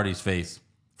Tom Hardy's face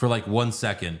for like 1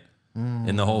 second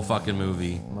in the whole fucking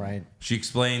movie. Right. She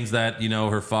explains that,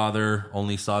 her father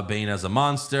only saw Bane as a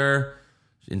monster.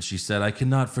 And she said, I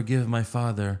cannot forgive my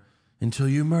father until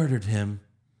you murdered him.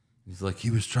 He's like, he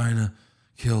was trying to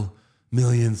kill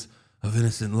millions of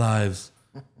innocent lives.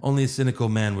 Only a cynical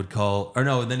man would call. Or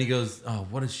no, and then he goes, oh,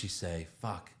 what does she say?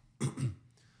 Fuck.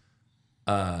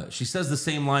 She says the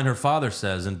same line her father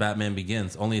says in Batman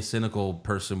Begins. Only a cynical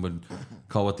person would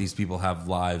call what these people have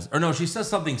lives. Or no, she says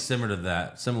something similar to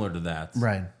that.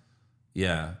 Right.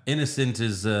 Yeah. Innocent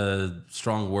is a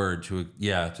strong word to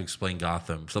explain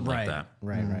Gotham. Something like that.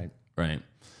 Right.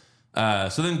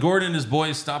 So then Gordon and his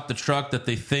boys stop the truck that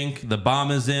they think the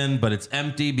bomb is in, but it's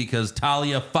empty because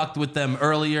Talia fucked with them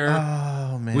earlier.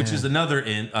 Oh, man. Which is another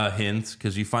hint,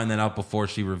 because you find that out before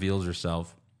she reveals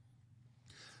herself.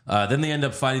 Then they end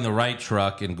up fighting the right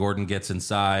truck, and Gordon gets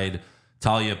inside.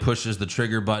 Talia pushes the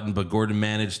trigger button, but Gordon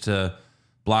managed to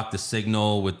block the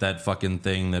signal with that fucking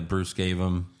thing that Bruce gave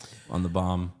him on the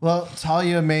bomb. Well,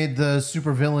 Talia made the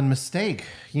supervillain mistake.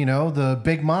 The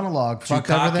big monologue fucked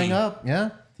everything up. Yeah.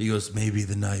 He goes, maybe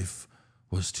the knife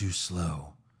was too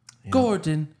slow. Yeah.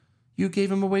 Gordon, you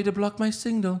gave him a way to block my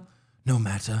signal. No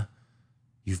matter.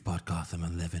 You've bought Gotham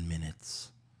 11 minutes.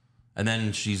 And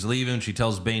then she's leaving. She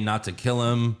tells Bane not to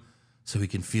kill him so he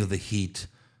can feel the heat,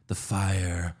 the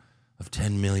fire of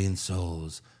 10 million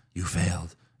souls. You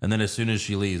failed. And then as soon as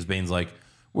she leaves, Bane's like,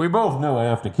 we both know I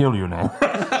have to kill you now.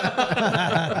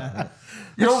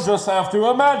 You'll just have to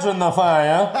imagine the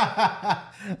fire.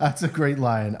 That's a great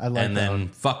line. I like that. And then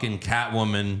fucking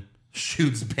Catwoman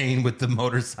shoots Bane with the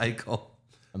motorcycle.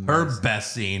 Amazing. Her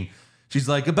best scene. She's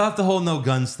like, about the whole no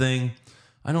guns thing,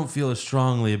 I don't feel as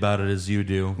strongly about it as you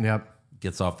do. Yep.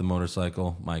 Gets off the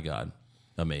motorcycle. My God.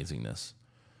 Amazingness.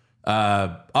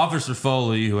 Officer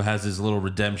Foley, who has his little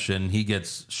redemption, he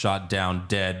gets shot down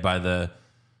dead by the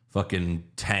fucking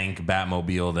tank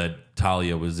Batmobile that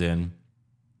Talia was in.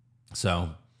 So,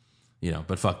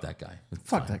 but fuck that guy.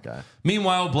 Fuck that guy.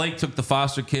 Meanwhile, Blake took the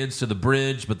foster kids to the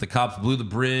bridge, but the cops blew the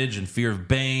bridge in fear of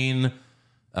Bane.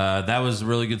 That was a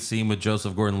really good scene with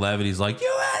Joseph Gordon-Levitt. He's like,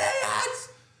 you idiots!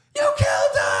 You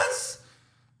killed us!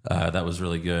 That was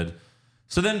really good.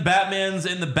 So then Batman's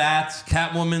in the Bat.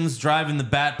 Catwoman's driving the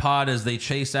Bat Pod as they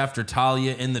chase after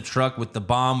Talia in the truck with the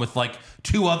bomb with like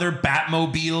 2 other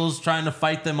Batmobiles trying to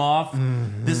fight them off.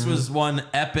 Mm-hmm. This was one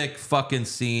epic fucking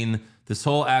scene. This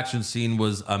whole action scene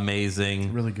was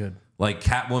amazing. Really good. Like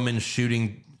Catwoman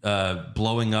shooting,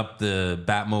 blowing up the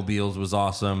Batmobiles was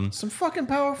awesome. Some fucking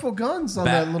powerful guns on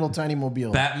that little tiny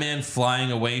mobile. Batman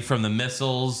flying away from the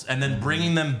missiles and then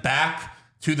bringing them back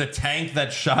to the tank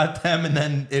that shot them, and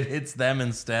then it hits them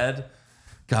instead.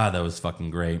 God, that was fucking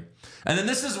great. And then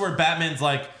this is where Batman's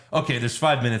like, okay, there's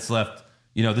 5 minutes left.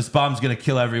 This bomb's going to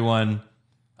kill everyone.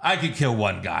 I could kill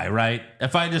one guy, right?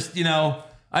 If I just,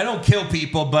 I don't kill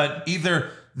people, but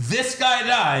either this guy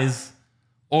dies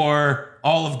or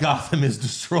all of Gotham is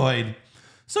destroyed.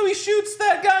 So he shoots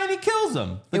that guy and he kills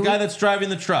him. The guy that's driving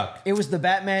the truck. It was the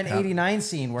Batman 89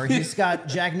 scene where he's got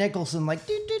Jack Nicholson like...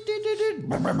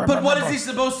 But what is he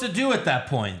supposed to do at that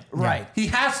point? Right. He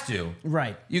has to.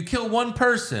 Right. You kill one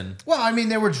person. Well, I mean,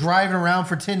 they were driving around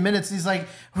for 10 minutes. And he's like,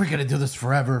 we're going to do this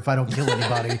forever if I don't kill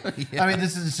anybody. Yeah. I mean,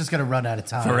 this is just going to run out of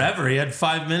time. Forever. He had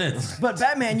 5 minutes. But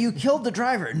Batman, you killed the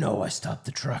driver. No, I stopped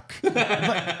the truck.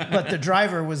 but the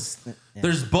driver was... Yeah.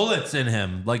 There's bullets in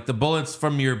him, like the bullets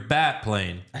from your bat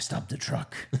plane. I stopped the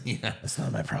truck. Yeah. That's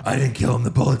not my problem. I didn't kill him.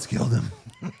 The bullets killed him.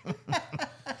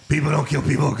 People don't kill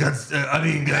people. Guns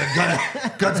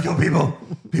kill people.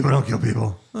 People don't kill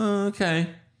people. Okay.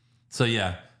 So,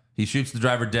 yeah, he shoots the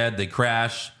driver dead. They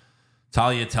crash.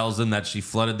 Talia tells him that she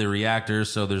flooded the reactor,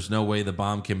 so there's no way the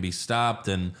bomb can be stopped.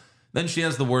 And then she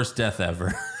has the worst death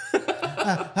ever.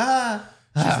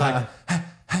 She's like...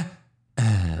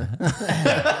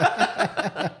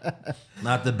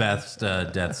 Not the best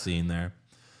death scene there.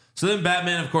 So then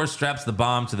Batman, of course, straps the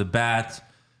bomb to the bat.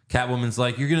 Catwoman's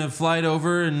like, you're going to fly it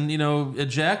over and,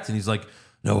 eject? And he's like,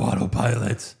 no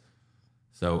autopilot.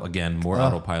 So, again, more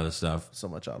autopilot stuff. So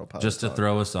much autopilot. Just to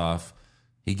throw us off.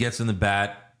 He gets in the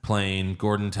bat plane.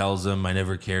 Gordon tells him, I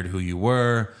never cared who you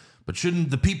were, but shouldn't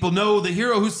the people know the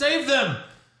hero who saved them?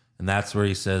 And that's where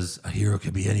he says, a hero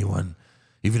can be anyone,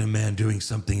 even a man doing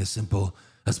something as simple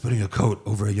as putting a coat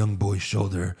over a young boy's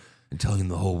shoulder and telling him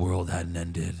the whole world hadn't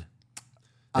ended.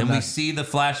 Then we see the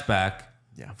flashback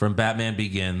from Batman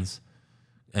Begins,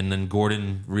 and then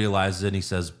Gordon realizes it, and he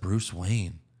says, Bruce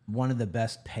Wayne. One of the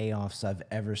best payoffs I've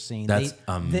ever seen. That's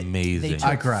amazing.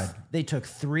 I cried. They took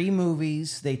 3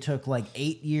 movies. They took like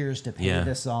 8 years to pay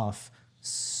this off.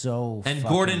 So And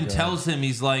Gordon tells him,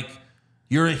 he's like,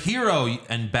 you're a hero.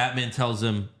 And Batman tells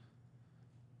him,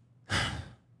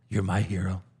 you're my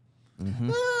hero.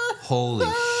 Mm-hmm. Holy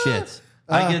shit.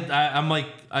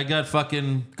 I got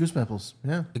fucking... Goose pimples.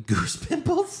 Yeah. Goose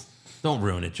pimples? Don't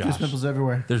ruin it, Josh. Goose pimples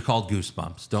everywhere. They're called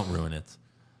goosebumps. Don't ruin it.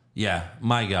 Yeah,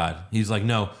 my God. He's like,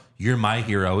 no, you're my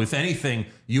hero. If anything,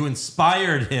 you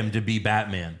inspired him to be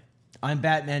Batman. I'm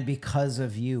Batman because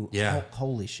of you. Yeah.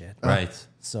 Holy shit. Right.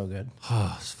 So good.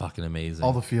 Oh, it's fucking amazing.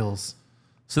 All the feels.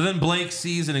 So then Blake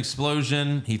sees an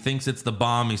explosion. He thinks it's the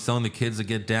bomb. He's telling the kids to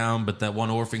get down, but that one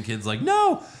orphan kid's like,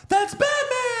 no, that's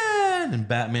Batman! And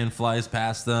Batman flies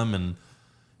past them, and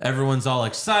everyone's all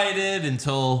excited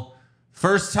until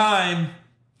first time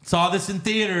saw this in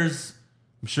theaters.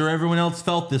 I'm sure everyone else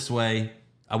felt this way.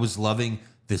 I was loving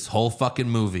this whole fucking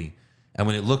movie. And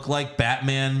when it looked like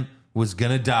Batman was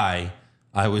gonna die,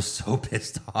 I was so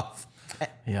pissed off.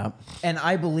 Yeah. And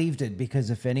I believed it because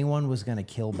if anyone was going to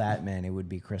kill Batman, it would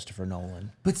be Christopher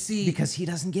Nolan. But see, because he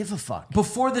doesn't give a fuck.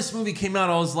 Before this movie came out,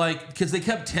 I was like, because they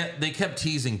kept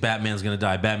teasing Batman's gonna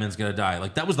die, Batman's gonna die.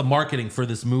 Like that was the marketing for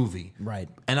this movie, right?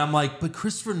 And I'm like, but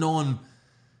Christopher Nolan,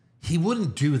 he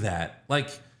wouldn't do that. Like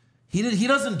he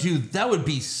doesn't do that. Would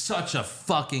be such a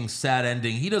fucking sad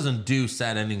ending. He doesn't do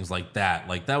sad endings like that.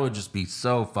 Like that would just be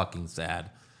so fucking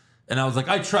sad. And I was like,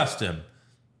 I trust him.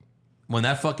 When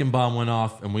that fucking bomb went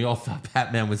off and we all thought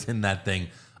Batman was in that thing,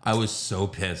 I was so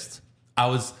pissed. I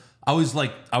was just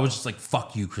like,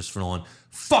 fuck you, Christopher Nolan.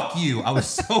 Fuck you. I was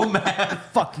so mad.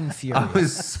 Fucking furious. I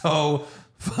was so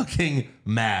fucking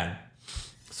mad.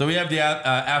 So we have the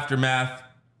aftermath.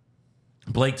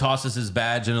 Blake tosses his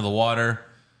badge into the water.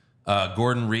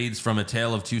 Gordon reads from A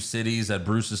Tale of Two Cities at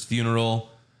Bruce's funeral.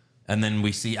 And then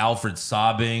we see Alfred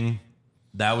sobbing.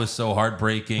 That was so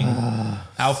heartbreaking.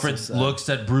 Alfred looks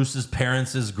at Bruce's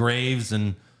parents' graves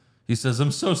and he says,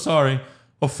 I'm so sorry.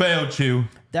 I failed you.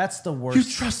 That's the worst. You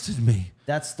trusted me.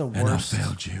 That's the worst. And I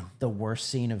failed you. The worst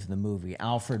scene of the movie.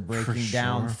 Alfred breaking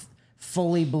down,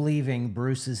 fully believing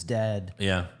Bruce is dead.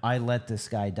 Yeah. I let this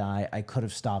guy die. I could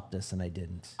have stopped this and I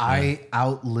didn't. I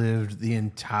outlived the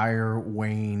entire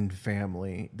Wayne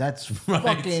family. That's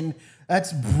fucking,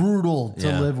 that's brutal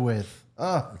to live with.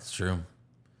 That's true.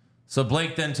 So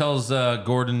Blake then tells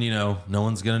Gordon, no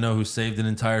one's going to know who saved an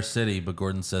entire city, but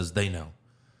Gordon says they know.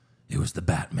 It was the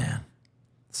Batman.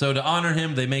 So to honor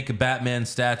him, they make a Batman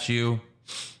statue.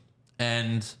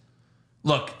 And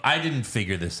look, I didn't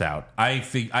figure this out. I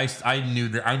knew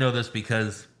that. I know this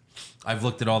because I've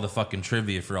looked at all the fucking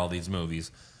trivia for all these movies.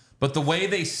 But the way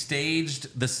they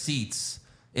staged the seats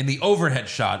in the overhead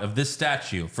shot of this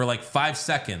statue for like 5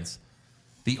 seconds,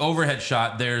 the overhead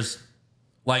shot, there's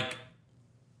like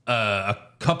a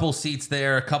couple seats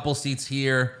there, a couple seats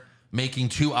here, making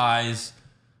two eyes.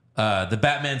 The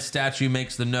Batman statue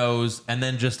makes the nose, and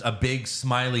then just a big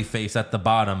smiley face at the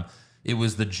bottom. It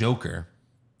was the Joker.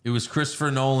 It was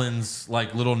Christopher Nolan's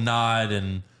like little nod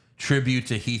and tribute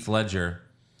to Heath Ledger.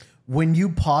 When you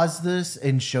paused this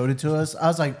and showed it to us, I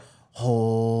was like,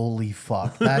 holy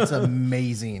fuck, that's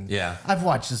amazing. Yeah. I've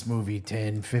watched this movie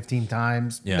 10, 15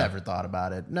 times. Yeah. Never thought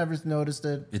about it. Never noticed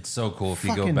it. It's so cool if you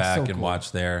go Fucking back so and cool.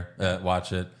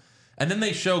 watch it. And then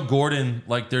they show Gordon,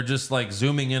 like they're just like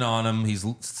zooming in on him. He's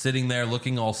sitting there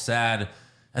looking all sad.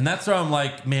 And that's where I'm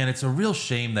like, man, it's a real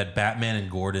shame that Batman and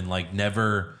Gordon like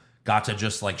never got to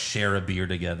just like share a beer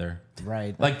together.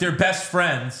 Right. Like they're best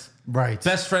friends. Right.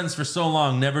 Best friends for so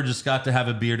long, never just got to have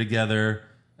a beer together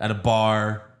at a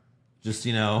bar. Just,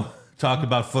 talk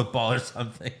about football or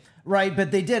something. Right, but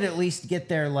they did at least get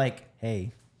there like,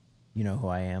 hey, you know who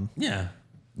I am? Yeah.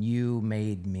 You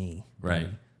made me. Right.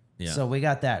 Yeah. So we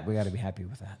got that. We got to be happy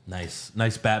with that.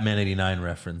 Nice Batman 89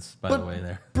 reference, by the way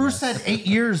there. Bruce had 8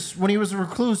 years when he was a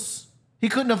recluse. He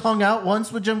couldn't have hung out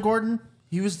once with Jim Gordon.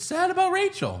 He was sad about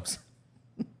Rachel.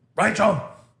 Rachel!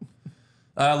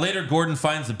 Later, Gordon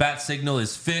finds the bat signal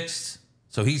is fixed,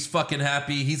 so he's fucking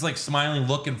happy. He's like smiling,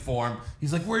 looking for him.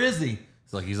 He's like, where is he?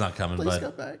 He's like, he's not coming, Please bud.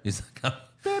 come back. He's not coming.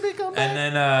 Baby, come back.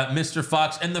 And then Mr.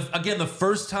 Fox, and the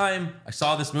first time I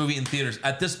saw this movie in theaters,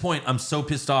 at this point, I'm so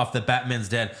pissed off that Batman's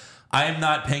dead. I am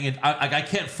not paying it. I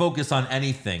can't focus on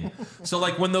anything. So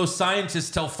like when those scientists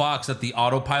tell Fox that the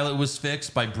autopilot was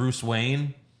fixed by Bruce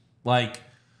Wayne, like,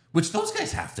 which those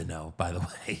guys have to know, by the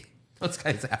way. Those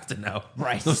guys have to know.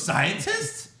 Right. Those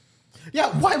scientists? Yeah,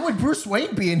 why would Bruce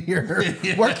Wayne be in here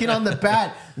working on the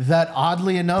bat that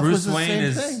oddly enough Bruce was the Wayne same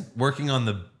is thing? working on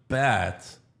the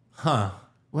bat. Huh.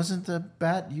 Wasn't the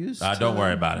bat used? Don't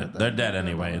worry about it. They're dead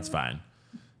anyway. It's fine.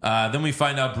 Then we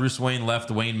find out Bruce Wayne left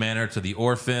Wayne Manor to the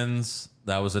orphans.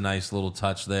 That was a nice little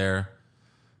touch there.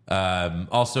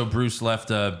 Also, Bruce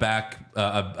left a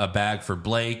bag for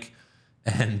Blake,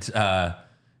 and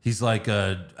he's like,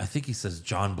 I think he says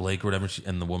John Blake or whatever.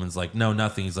 And the woman's like, no,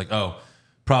 nothing. He's like, oh,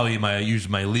 probably use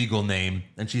my legal name.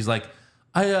 And she's like,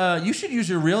 you should use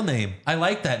your real name. I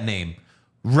like that name,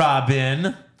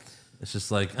 Robin. It's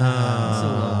just like, It's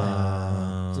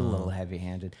a little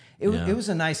heavy-handed. It was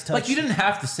a nice touch. like you didn't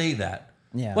have to say that.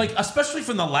 Yeah. Like, especially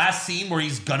from the last scene where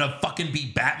he's gonna fucking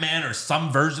be Batman or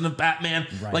some version of Batman.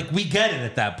 Right. Like, we get it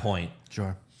at that point.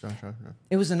 Sure.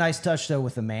 It was a nice touch though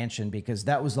with the mansion because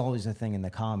that was always a thing in the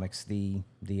comics. The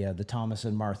Thomas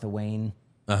and Martha Wayne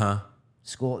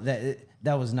school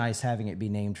that was nice having it be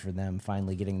named for them.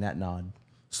 Finally getting that nod.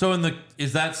 So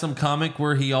is that some comic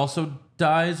where he also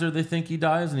dies, or they think he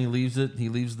dies and he leaves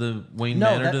the Wayne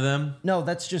Manor to them? No,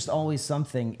 that's just always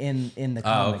something in the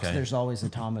comics. okay. There's always a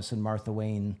Thomas and Martha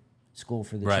Wayne school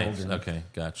for the children. Okay,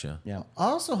 gotcha. Yeah. I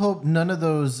also hope none of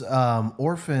those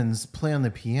orphans play on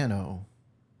the piano.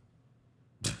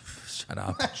 Shut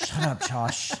up. Shut up,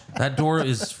 Josh. That door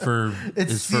is for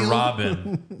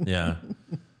Robin. Yeah.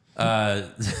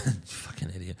 Fucking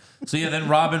idiot. So yeah, then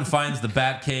Robin finds the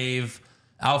Batcave.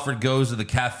 Alfred goes to the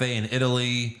cafe in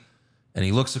Italy, and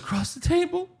he looks across the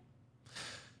table,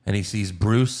 and he sees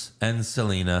Bruce and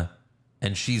Selena,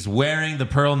 and she's wearing the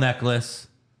pearl necklace.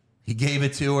 He gave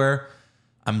it to her.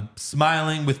 I'm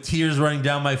smiling with tears running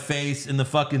down my face in the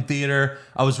fucking theater.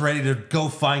 I was ready to go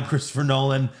find Christopher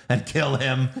Nolan and kill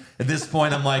him. At this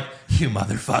point, I'm like, you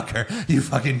motherfucker. You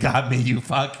fucking got me, you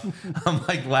fuck. I'm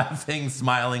like laughing,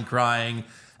 smiling, crying.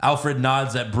 Alfred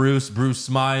nods at Bruce. Bruce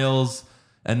smiles.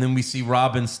 And then we see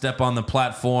Robin step on the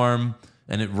platform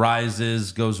and it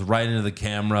rises, goes right into the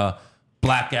camera.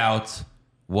 Blackout.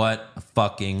 What a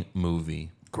fucking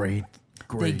movie. Great.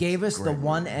 They gave us the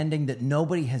one ending that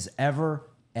nobody has ever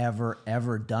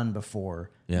done before.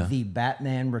 Yeah. The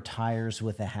Batman retires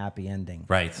with a happy ending.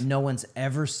 Right. No one's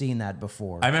ever seen that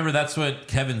before. I remember that's what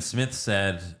Kevin Smith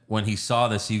said when he saw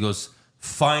this. He goes,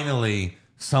 finally,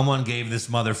 someone gave this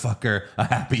motherfucker a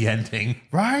happy ending.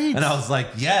 Right. And I was like,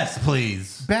 yes,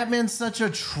 please. Batman's such a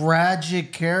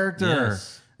tragic character.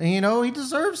 Yes. And, you know, he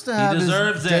deserves to have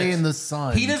his day in the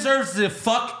sun. He deserves to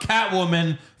fuck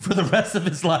Catwoman for the rest of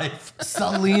his life.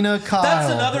 Selena Kyle.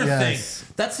 That's another thing.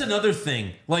 That's another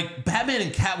thing. Like, Batman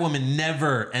and Catwoman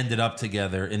never ended up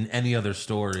together in any other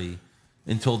story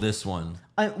until this one.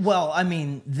 I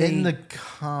mean, in the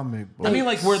comic book. I mean,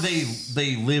 like, where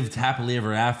they lived happily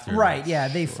ever after. Right, yeah,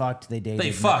 they fucked, they dated.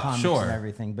 They fucked, the comics sure. and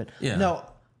everything. But yeah. No,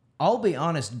 I'll be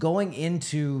honest, going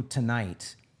into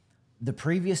tonight, the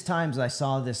previous times I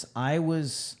saw this, I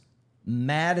was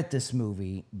mad at this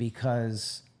movie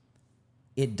because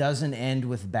it doesn't end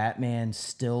with Batman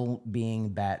still being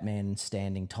Batman and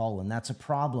standing tall, and that's a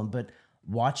problem. But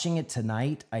watching it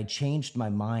tonight, I changed my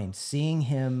mind. Seeing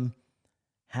him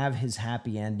have his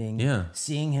happy ending,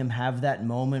 seeing him have that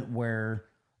moment where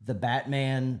the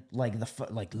Batman, like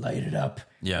light it up,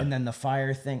 and then the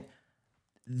fire thing.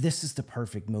 This is the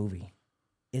perfect movie.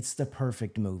 It's the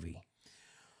perfect movie.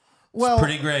 Well, it's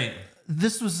pretty great.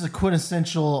 This was the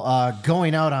quintessential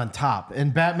going out on top,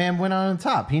 and Batman went out on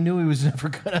top. He knew he was never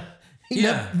gonna.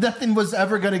 Nothing was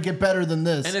ever gonna get better than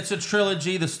this. And it's a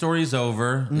trilogy. The story's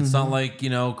over. Mm-hmm. It's not like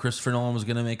Christopher Nolan was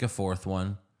gonna make a fourth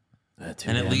one.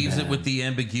 And it leaves it with the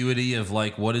ambiguity of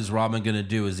like, what is Robin gonna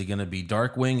do? Is he gonna be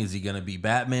Darkwing? Is he gonna be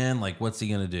Batman? Like, what's he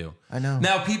gonna do? I know.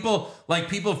 Now, people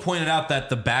have pointed out that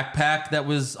the backpack that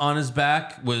was on his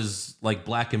back was like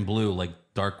black and blue, like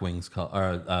Darkwing's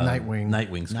color.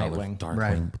 Nightwing's color. Darkwing.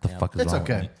 Right. What the fuck is It's wrong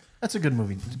okay. with me? That's a good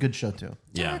movie. It's a good show too.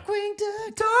 Yeah.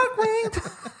 Darkwing.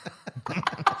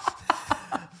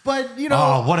 But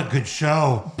oh, what a good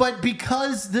show! But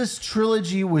because this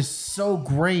trilogy was so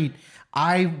great,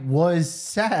 I was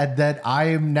sad that I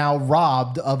am now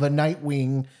robbed of a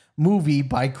Nightwing movie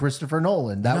by Christopher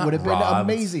Nolan. That would have been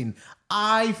amazing.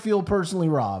 I feel personally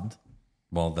robbed.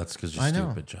 Well, that's because you're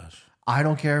stupid, Josh. I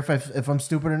don't care if I'm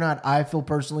stupid or not. I feel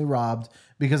personally robbed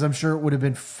because I'm sure it would have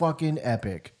been fucking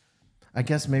epic. I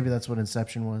guess maybe that's what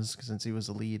Inception was, since he was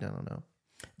the lead. I don't know.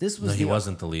 He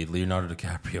wasn't the lead. Leonardo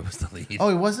DiCaprio was the lead. Oh,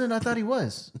 he wasn't? I thought he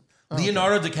was.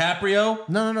 Leonardo DiCaprio?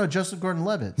 No. Joseph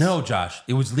Gordon-Levitt. No, Josh.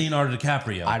 It was Leonardo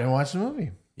DiCaprio. I didn't watch the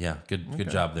movie. Yeah, good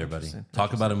job there, buddy.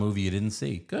 Talk about a movie you didn't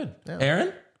see. Good. Yeah.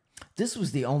 Aaron? This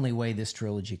was the only way this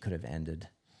trilogy could have ended.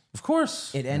 Of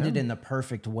course. It ended in the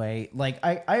perfect way. Like,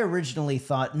 I originally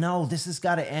thought, no, this has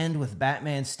got to end with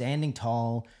Batman standing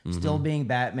tall, still being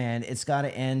Batman. It's got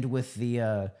to end with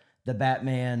the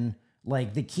Batman,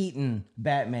 like the Keaton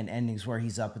Batman endings where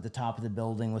he's up at the top of the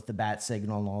building with the bat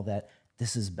signal and all that.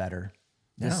 This is better.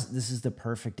 This is the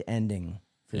perfect ending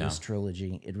for this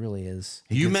trilogy. It really is.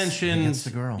 You mentioned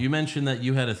that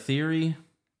you had a theory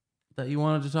that you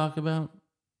wanted to talk about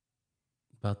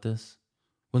this.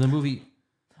 When the movie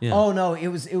Oh no, it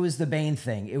was the Bane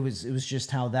thing. It was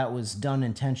just how that was done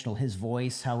intentional. His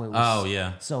voice, how it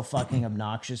was so fucking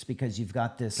obnoxious because you've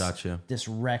got this this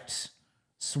wrecked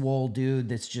swole dude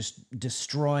that's just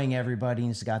destroying everybody and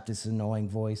he's got this annoying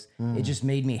voice. It just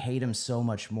made me hate him so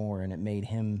much more and it made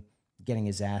him getting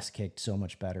his ass kicked so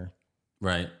much better.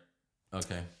 Right.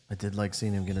 Okay. I did like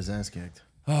seeing him get his ass kicked.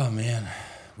 Oh man,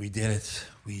 we did it.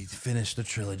 We finished the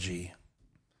trilogy.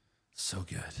 So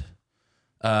good.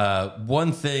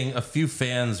 One thing, a few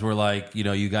fans were like,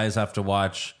 you guys have to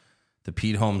watch the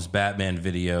Pete Holmes Batman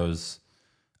videos.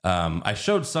 I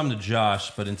showed some to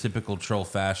Josh, but in typical troll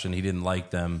fashion, he didn't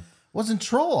like them. Wasn't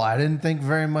troll. I didn't think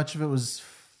very much of it was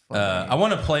funny. I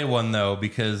want to play one, though,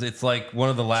 because it's like one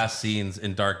of the last scenes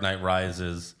in Dark Knight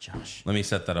Rises. Josh. Let me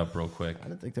set that up real quick. I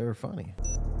didn't think they were funny.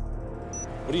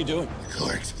 What are you doing? The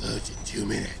car explodes in 2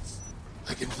 minutes.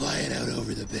 I can fly it out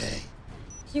over the bay.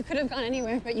 You could have gone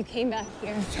anywhere, but you came back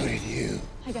here. So did you.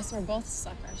 I guess we're both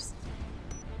suckers.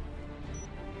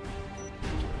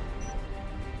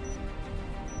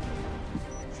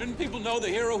 Shouldn't people know the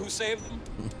hero who saved them?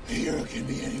 A hero can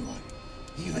be anyone.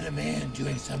 Even a man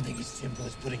doing something as simple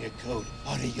as putting a coat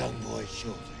on a young boy's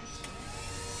shoulders.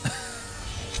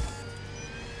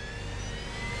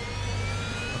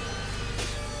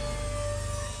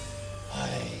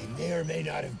 I may or may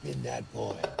not have been that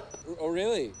boy. Oh,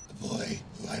 really? A boy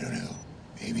who, I don't know,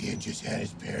 maybe had just had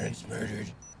his parents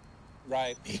murdered.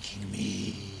 Right. Making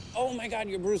me... Oh my God,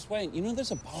 you're Bruce Wayne. You know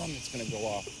there's a bomb that's gonna go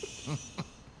off.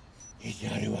 It's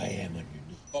not who I am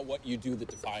underneath. But what you do that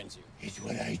defines you. It's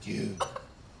what I do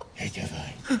that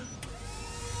defines me.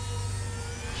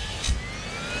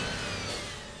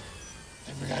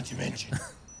 I forgot to mention,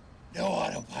 no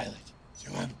autopilot.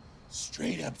 So I'm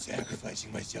straight up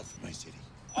sacrificing myself for my city.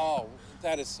 Oh,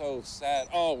 that is so sad.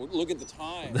 Oh, look at the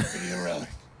time. Pretty heroic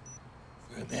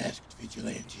for a masked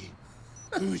vigilante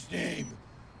whose name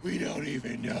we don't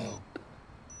even know.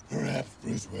 Perhaps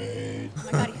Bruce Wayne. Oh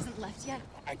my God, he hasn't left yet.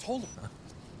 I told him.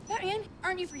 Batman,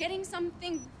 aren't you forgetting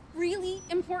something really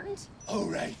important? Oh,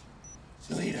 right.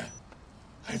 Selina,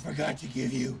 I forgot to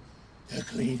give you the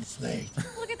clean slate.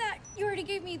 Look at that. You already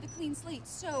gave me the clean slate,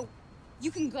 so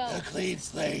you can go. The clean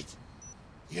slate.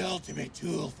 The ultimate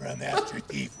tool for a master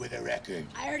thief with a record.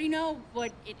 I already know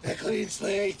what it... The clean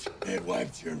slate. It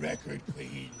wipes your record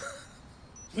clean.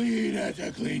 Clean as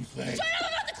a clean slate. Shut up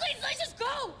about the clean slate, just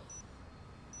go!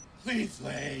 Clean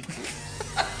slate.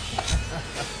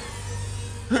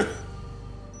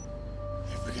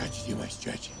 I forgot to do my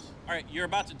stretches. All right, you're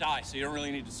about to die, so you don't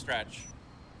really need to stretch.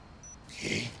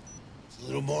 Okay. It's a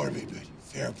little morbid, but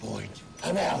fair point.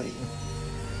 I'm outie.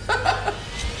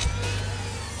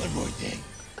 One more thing.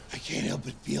 I can't help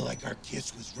but feel like our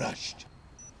kiss was rushed.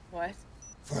 What?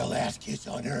 For a last kiss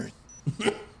on Earth.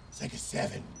 It's like a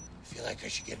 7. I feel like I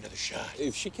should get another shot.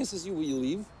 If she kisses you, will you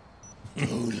leave?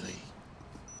 Totally.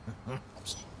 I'm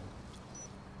sorry.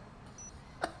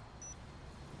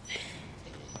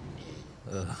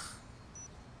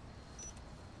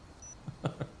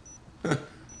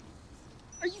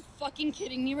 Are you fucking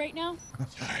kidding me right now?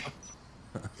 Sorry.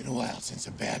 Been a while since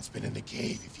a bat's been in the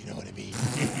cave, if you know what I mean.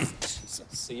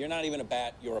 So you're not even a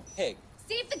bat, you're a pig.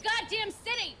 Save the goddamn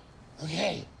city!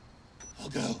 Okay. I'll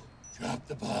go. Drop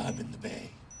the bomb in the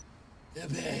bay. The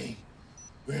bay.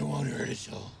 Where it won't hurt us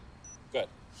all. Good.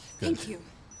 Thank you.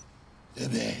 The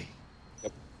bay.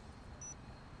 Yep.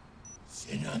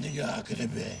 Sitting on the dock of the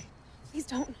bay. Please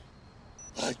don't.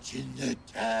 Watching the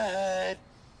tide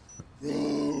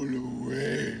roll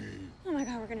away. Oh my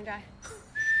God, we're gonna die.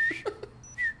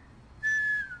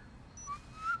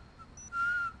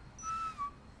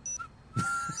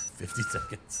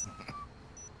 $50.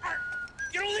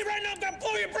 You don't leave right now, I'm gonna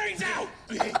blow your brains out!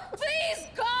 Okay, Please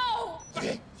go!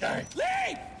 okay, sorry.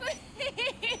 Leave!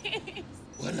 Please!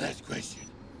 One last question.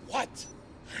 What?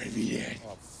 Harvey Dent,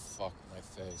 Oh, fuck my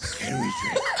face. can we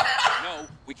trust? No,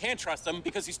 we can't trust him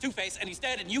because he's Two-Face and he's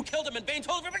dead and you killed him and Bane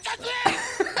told everyone just leave!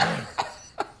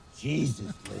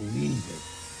 Jesus, Louisa.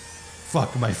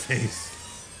 Fuck my face.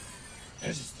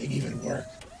 Does this thing even work?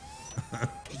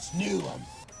 It's new, I'm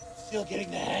still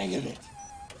getting the hang of it.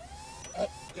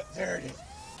 There it is.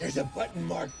 There's a button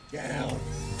marked down.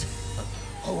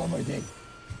 Oh, one more thing.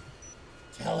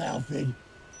 Tell Alfred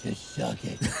to suck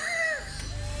it.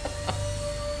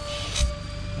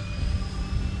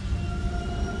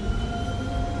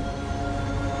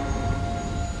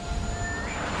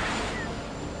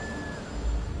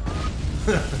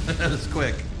 That was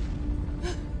quick.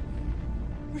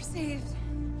 We're saved.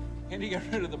 And he got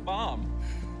rid of the bomb.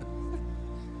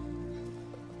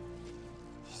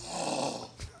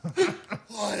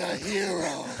 What a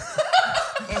hero.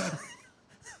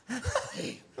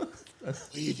 Hey, what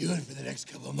are you doing for the next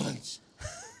couple of months?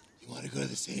 You want to go to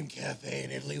the same cafe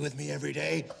in Italy with me every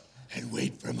day and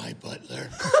wait for my butler?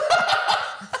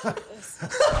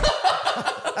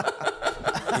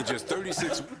 He just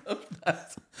 36.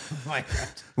 My God.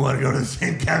 Want to go to the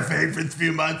same cafe for a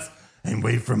few months and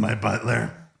wait for my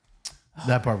butler?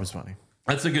 That part was funny.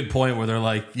 That's a good point where they're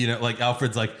like, you know, like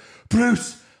Alfred's like,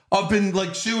 Bruce, I've been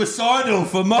like suicidal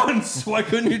for months. Why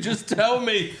couldn't you just tell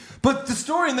me? But the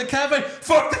story in the cafe,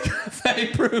 fuck the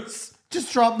cafe, Bruce.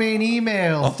 Just drop me an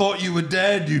email. I thought you were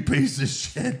dead, you piece of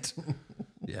shit.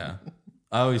 Yeah.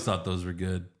 I always thought those were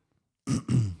good.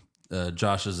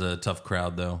 Josh is a tough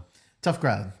crowd, though. Tough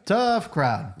crowd. Tough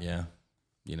crowd. Yeah.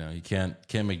 You know, you can't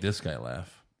make this guy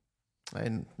laugh.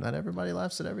 And not everybody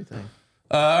laughs at everything.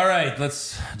 All right,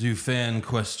 let's do fan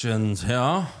questions here.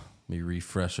 Let me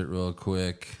refresh it real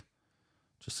quick.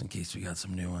 just in case we got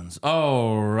some new ones.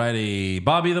 Alrighty.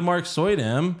 Bobby the Mark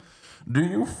Soydam. Do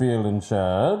you feel in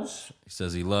charge? He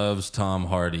says he loves Tom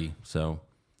Hardy. So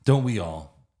don't we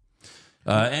all?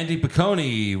 Andy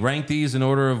Piccone, rank these in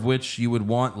order of which you would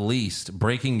want least.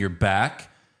 Breaking your back,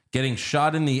 getting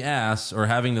shot in the ass, or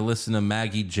having to listen to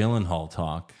Maggie Gyllenhaal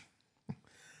talk.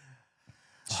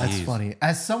 That's funny.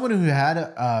 As someone who had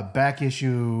a back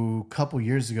issue a couple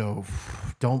years ago,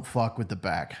 don't fuck with the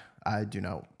back. I do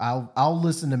know. I'll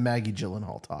listen to Maggie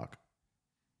Gyllenhaal talk.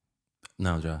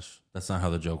 No, Josh, that's not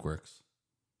how the joke works.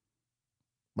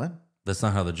 What? That's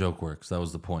not how the joke works. That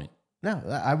was the point. No,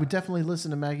 I would definitely listen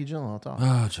to Maggie Gyllenhaal talk.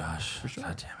 Oh, Josh. For sure.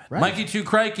 God damn it. Right. Mikey Too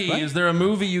Crikey, is there a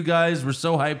movie you guys were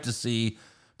so hyped to see,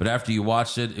 but after you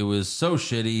watched it, it was so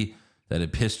shitty that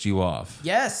it pissed you off?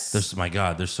 Yes. My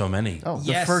God, there's so many. Oh,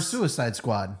 the first Suicide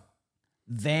Squad.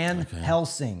 Van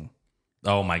Helsing.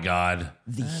 Oh, my God.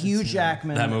 The Hugh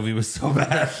Jackman. That movie was so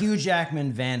bad. The Hugh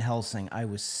Jackman Van Helsing. I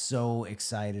was so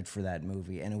excited for that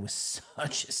movie, and it was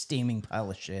such a steaming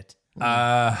pile of shit.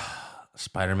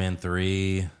 Spider-Man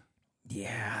 3.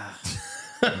 Yeah.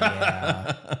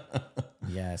 Yeah.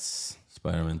 Yes.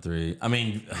 Spider-Man 3. I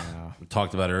mean, we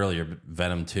talked about it earlier, but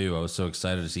Venom 2. I was so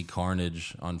excited to see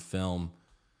Carnage on film.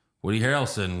 Woody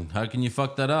Harrelson, how can you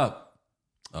fuck that up?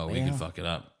 Oh, we can fuck it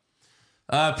up.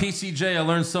 PCJ, I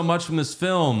learned so much from this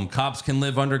film. Cops can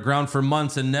live underground for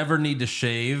months and never need to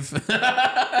shave.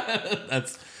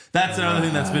 That's another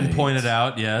thing that's been pointed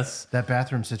out, yes. That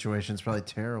bathroom situation is probably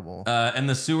terrible. And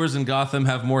the sewers in Gotham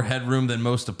have more headroom than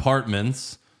most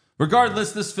apartments.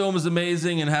 Regardless, this film is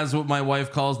amazing and has what my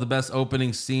wife calls the best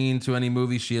opening scene to any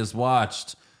movie she has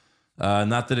watched.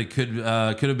 Not that it could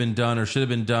have been done or should have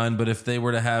been done, but if they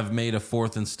were to have made a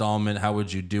fourth installment, how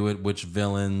would you do it? Which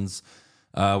villains,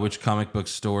 which comic book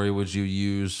story would you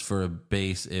use for a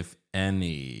base, if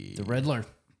any? The Riddler.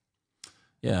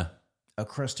 Yeah. A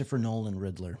Christopher Nolan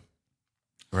Riddler.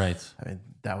 Right. I mean,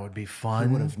 that would be fun.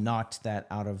 He would have knocked that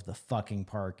out of the fucking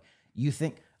park. You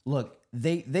think, look,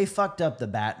 they fucked up the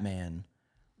Batman.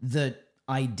 The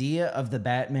idea of the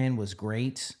Batman was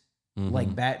great. Mm-hmm.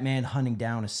 Like Batman hunting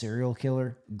down a serial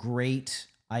killer. Great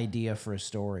idea for a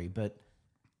story, but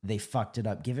they fucked it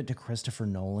up. Give it to Christopher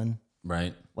Nolan.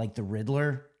 Right. Like the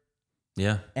Riddler.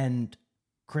 Yeah. And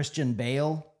Christian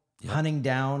Bale hunting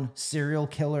down serial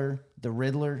killer, the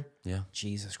Riddler. Yeah.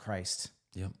 Jesus Christ.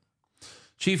 Yep.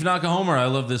 Chief Nakahomer, I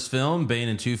love this film. Bane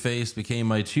and Two-Face became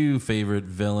my two favorite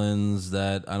villains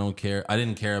that I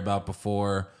didn't care about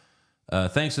before.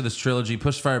 Thanks to this trilogy,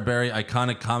 Pushfire Barry,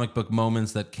 iconic comic book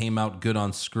moments that came out good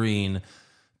on screen.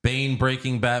 Bane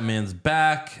breaking Batman's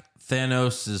back,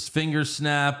 Thanos' finger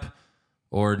snap,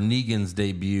 or Negan's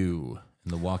debut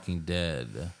in The Walking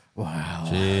Dead. Wow.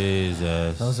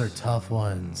 Jesus. Those are tough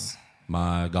ones.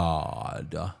 My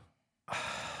God.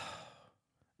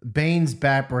 Bane's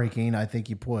backbreaking, I think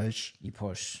you push. You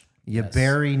push. You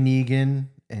bury Negan,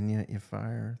 and you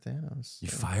fire Thanos. You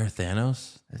fire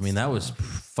Thanos? I mean, that was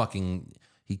fucking...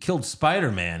 He killed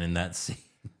Spider-Man in that scene.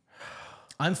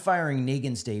 I'm firing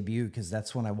Negan's debut because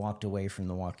that's when I walked away from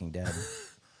The Walking Dead.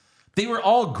 They were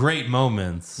all great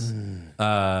moments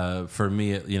for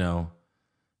me, you know.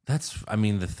 The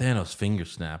Thanos finger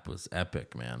snap was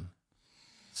epic, man.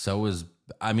 So was...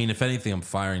 I mean, if anything, I'm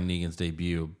firing Negan's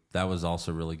debut. That was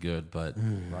also really good, but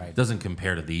it doesn't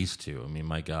compare to these two. I mean,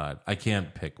 my God, I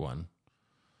can't pick one.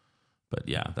 But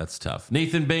yeah, that's tough.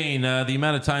 Nathan Bane, the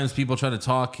amount of times people try to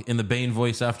talk in the Bane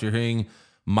voice after hearing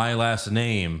my last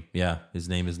name. Yeah, his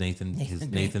name is Nathan.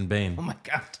 Nathan Bane. Oh my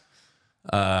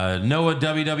God. Noah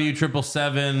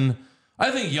WW777.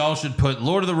 I think y'all should put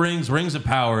Lord of the Rings, Rings of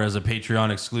Power as a Patreon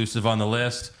exclusive on the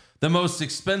list. The most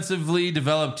expensively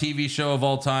developed TV show of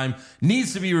all time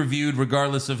needs to be reviewed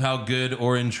regardless of how good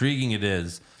or intriguing it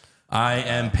is. I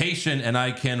am patient and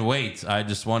I can wait. I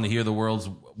just want to hear the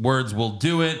words will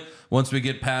do it once we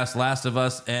get past Last of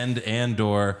Us and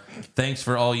Andor. Thanks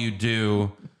for all you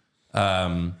do.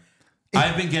 I've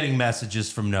been getting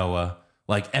messages from Noah.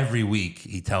 Like every week,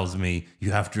 he tells me,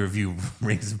 you have to review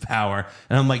Rings of Power.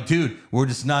 And I'm like, dude, we're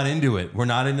just not into it. We're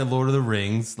not into Lord of the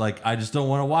Rings. Like, I just don't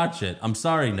want to watch it. I'm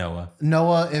sorry, Noah.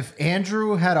 Noah, if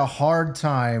Andrew had a hard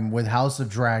time with House of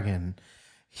Dragon,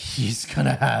 he's going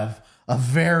to have a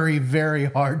very, very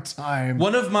hard time.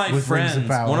 One of my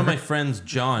friends,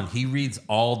 John, he reads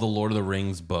all the Lord of the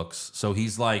Rings books. So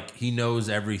he's like, he knows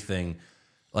everything.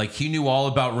 Like, he knew all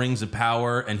about Rings of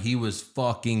Power, and he was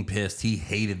fucking pissed. He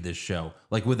hated this show,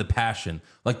 like, with a passion.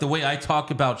 Like, the way I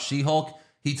talk about She-Hulk,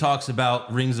 he talks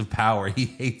about Rings of Power. He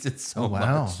hates it so much.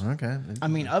 Wow, okay. I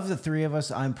mean, of the three of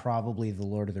us, I'm probably the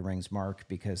Lord of the Rings mark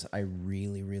because I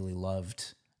really, really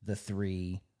loved the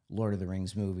three Lord of the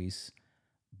Rings movies.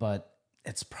 But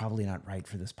it's probably not right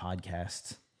for this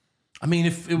podcast. I mean,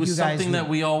 if it was something that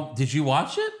we all... Did you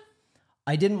watch it?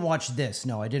 I didn't watch this.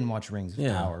 No, I didn't watch Rings of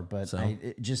Power, but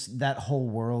just that whole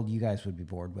world you guys would be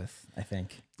bored with, I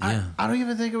think. Yeah. I don't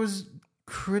even think it was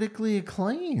critically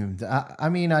acclaimed. I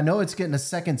mean, I know it's getting a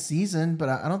second season, but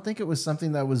I don't think it was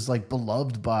something that was like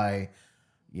beloved by,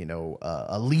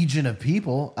 a legion of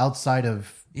people outside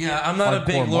of... Yeah, I'm not a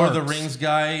big Lord of the Rings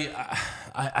guy.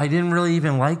 I didn't really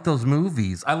even like those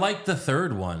movies. I liked the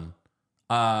third one.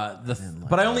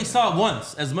 But I only saw it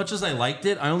once. As much as I liked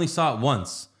it, I only saw it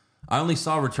once. I only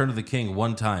saw Return of the King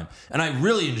one time, and I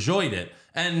really enjoyed it.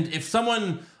 And if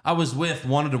someone I was with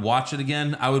wanted to watch it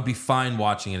again, I would be fine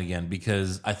watching it again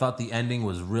because I thought the ending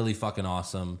was really fucking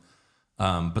awesome.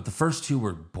 But the first two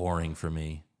were boring for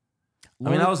me.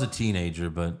 I was a teenager,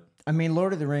 but...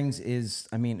 Lord of the Rings is,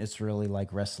 it's really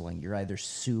like wrestling. You're either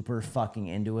super fucking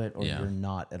into it or you're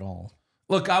not at all.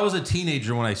 Look, I was a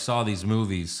teenager when I saw these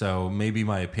movies, so maybe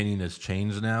my opinion has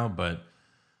changed now, but...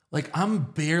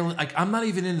 I'm not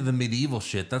even into the medieval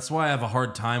shit. That's why I have a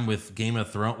hard time with Game of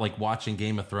Thrones, watching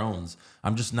Game of Thrones.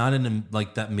 I'm just not into,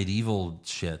 that medieval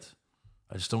shit.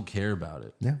 I just don't care about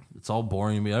it. Yeah. It's all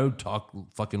boring to me. I would talk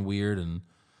fucking weird and,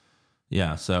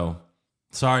 yeah, so,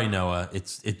 sorry, Noah.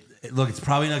 Look, it's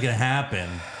probably not going to happen.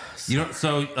 You don't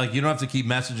have to keep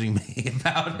messaging me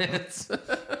about it.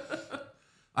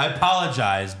 I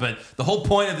apologize, but the whole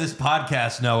point of this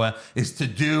podcast, Noah, is to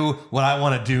do what I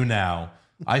want to do now.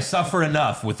 I suffer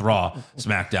enough with Raw,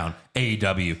 SmackDown,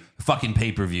 AEW, fucking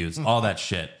pay-per-views, all that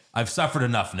shit. I've suffered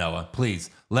enough, Noah. Please,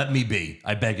 let me be.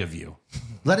 I beg of you.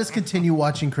 Let us continue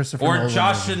watching Christopher Or Nolan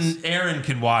Josh movies. and Aaron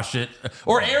can watch it.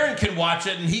 Or Aaron can watch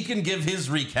it and he can give his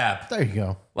recap. There you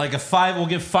go. We'll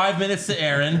give 5 minutes to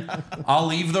Aaron. I'll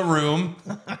leave the room.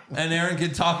 And Aaron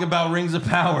can talk about Rings of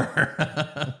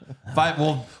Power.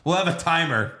 We'll have a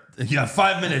timer. You have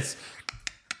 5 minutes.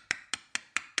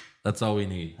 That's all we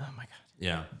need. Oh my God.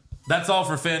 Yeah. That's all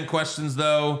for fan questions,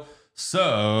 though.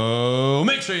 So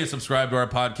make sure you subscribe to our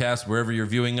podcast wherever you're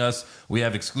viewing us. We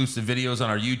have exclusive videos on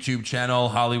our YouTube channel,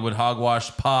 Hollywood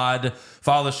Hogwash Pod.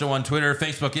 Follow the show on Twitter,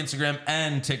 Facebook, Instagram,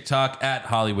 and TikTok at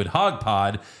Hollywood Hog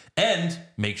Pod. And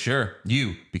make sure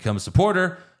you become a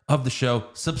supporter of the show.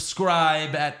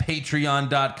 Subscribe at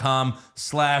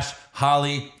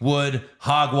patreon.com/Hollywood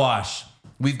Hogwash.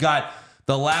 We've got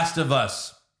The Last of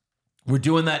Us. We're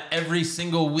doing that every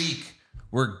single week.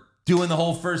 We're doing the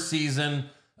whole first season.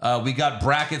 We got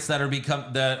brackets that are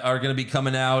going to be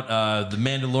coming out. The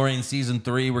Mandalorian season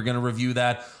 3, we're going to review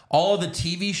that. All of the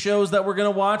TV shows that we're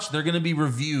going to watch, they're going to be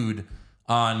reviewed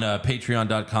on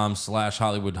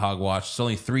patreon.com/Hollywood Hogwash. It's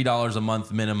only $3 a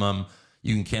month minimum.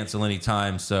 You can cancel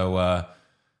anytime. So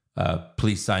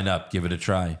please sign up. Give it a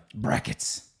try.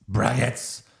 Brackets.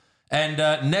 And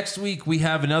next week we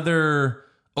have another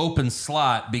open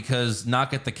slot because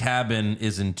Knock at the Cabin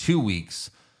is in 2 weeks.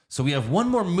 So we have one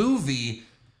more movie.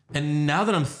 And now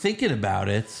that I'm thinking about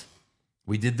it,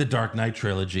 we did the Dark Knight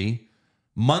trilogy.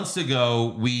 Months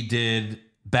ago, we did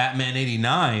Batman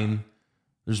 89.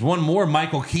 There's one more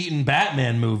Michael Keaton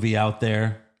Batman movie out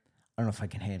there. I don't know if I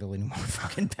can handle any more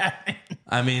fucking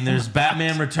Batman. There's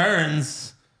Batman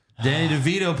Returns. Danny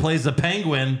DeVito plays a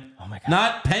penguin. Oh my God.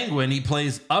 Not penguin, he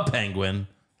plays a penguin.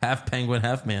 Half penguin,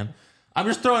 half man. I'm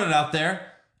just throwing it out there.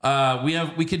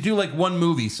 We could do one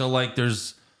movie. So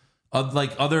there's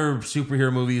other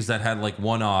superhero movies that had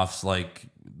one-offs.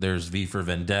 There's V for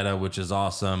Vendetta, which is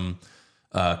awesome.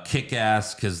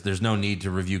 Kick-Ass, because there's no need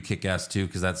to review Kick-Ass 2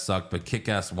 because that sucked. But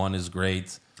Kick-Ass 1 is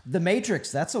great. The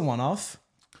Matrix, that's a one-off.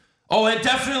 Oh, it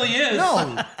definitely is.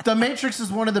 No, The Matrix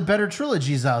is one of the better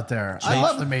trilogies out there. I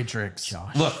love The Matrix.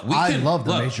 Josh. Look, I love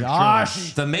The Matrix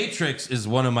trilogy. The Matrix is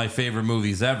one of my favorite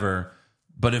movies ever.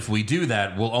 But if we do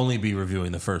that, we'll only be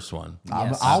reviewing the first one.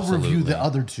 Yes. I'll review the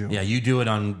other two. Yeah, you do it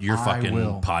on your fucking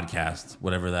podcast,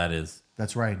 whatever that is.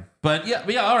 That's right. But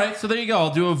yeah, all right. So there you go.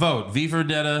 I'll do a vote. V for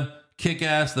Vendetta,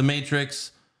 Kick-Ass, The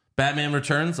Matrix, Batman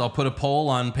Returns. I'll put a poll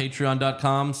on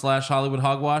patreon.com/Hollywood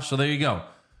Hogwash. So there you go.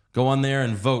 Go on there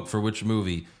and vote for which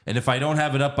movie. And if I don't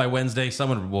have it up by Wednesday,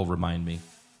 someone will remind me.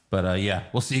 But yeah,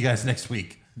 we'll see you guys next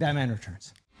week. Batman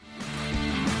Returns.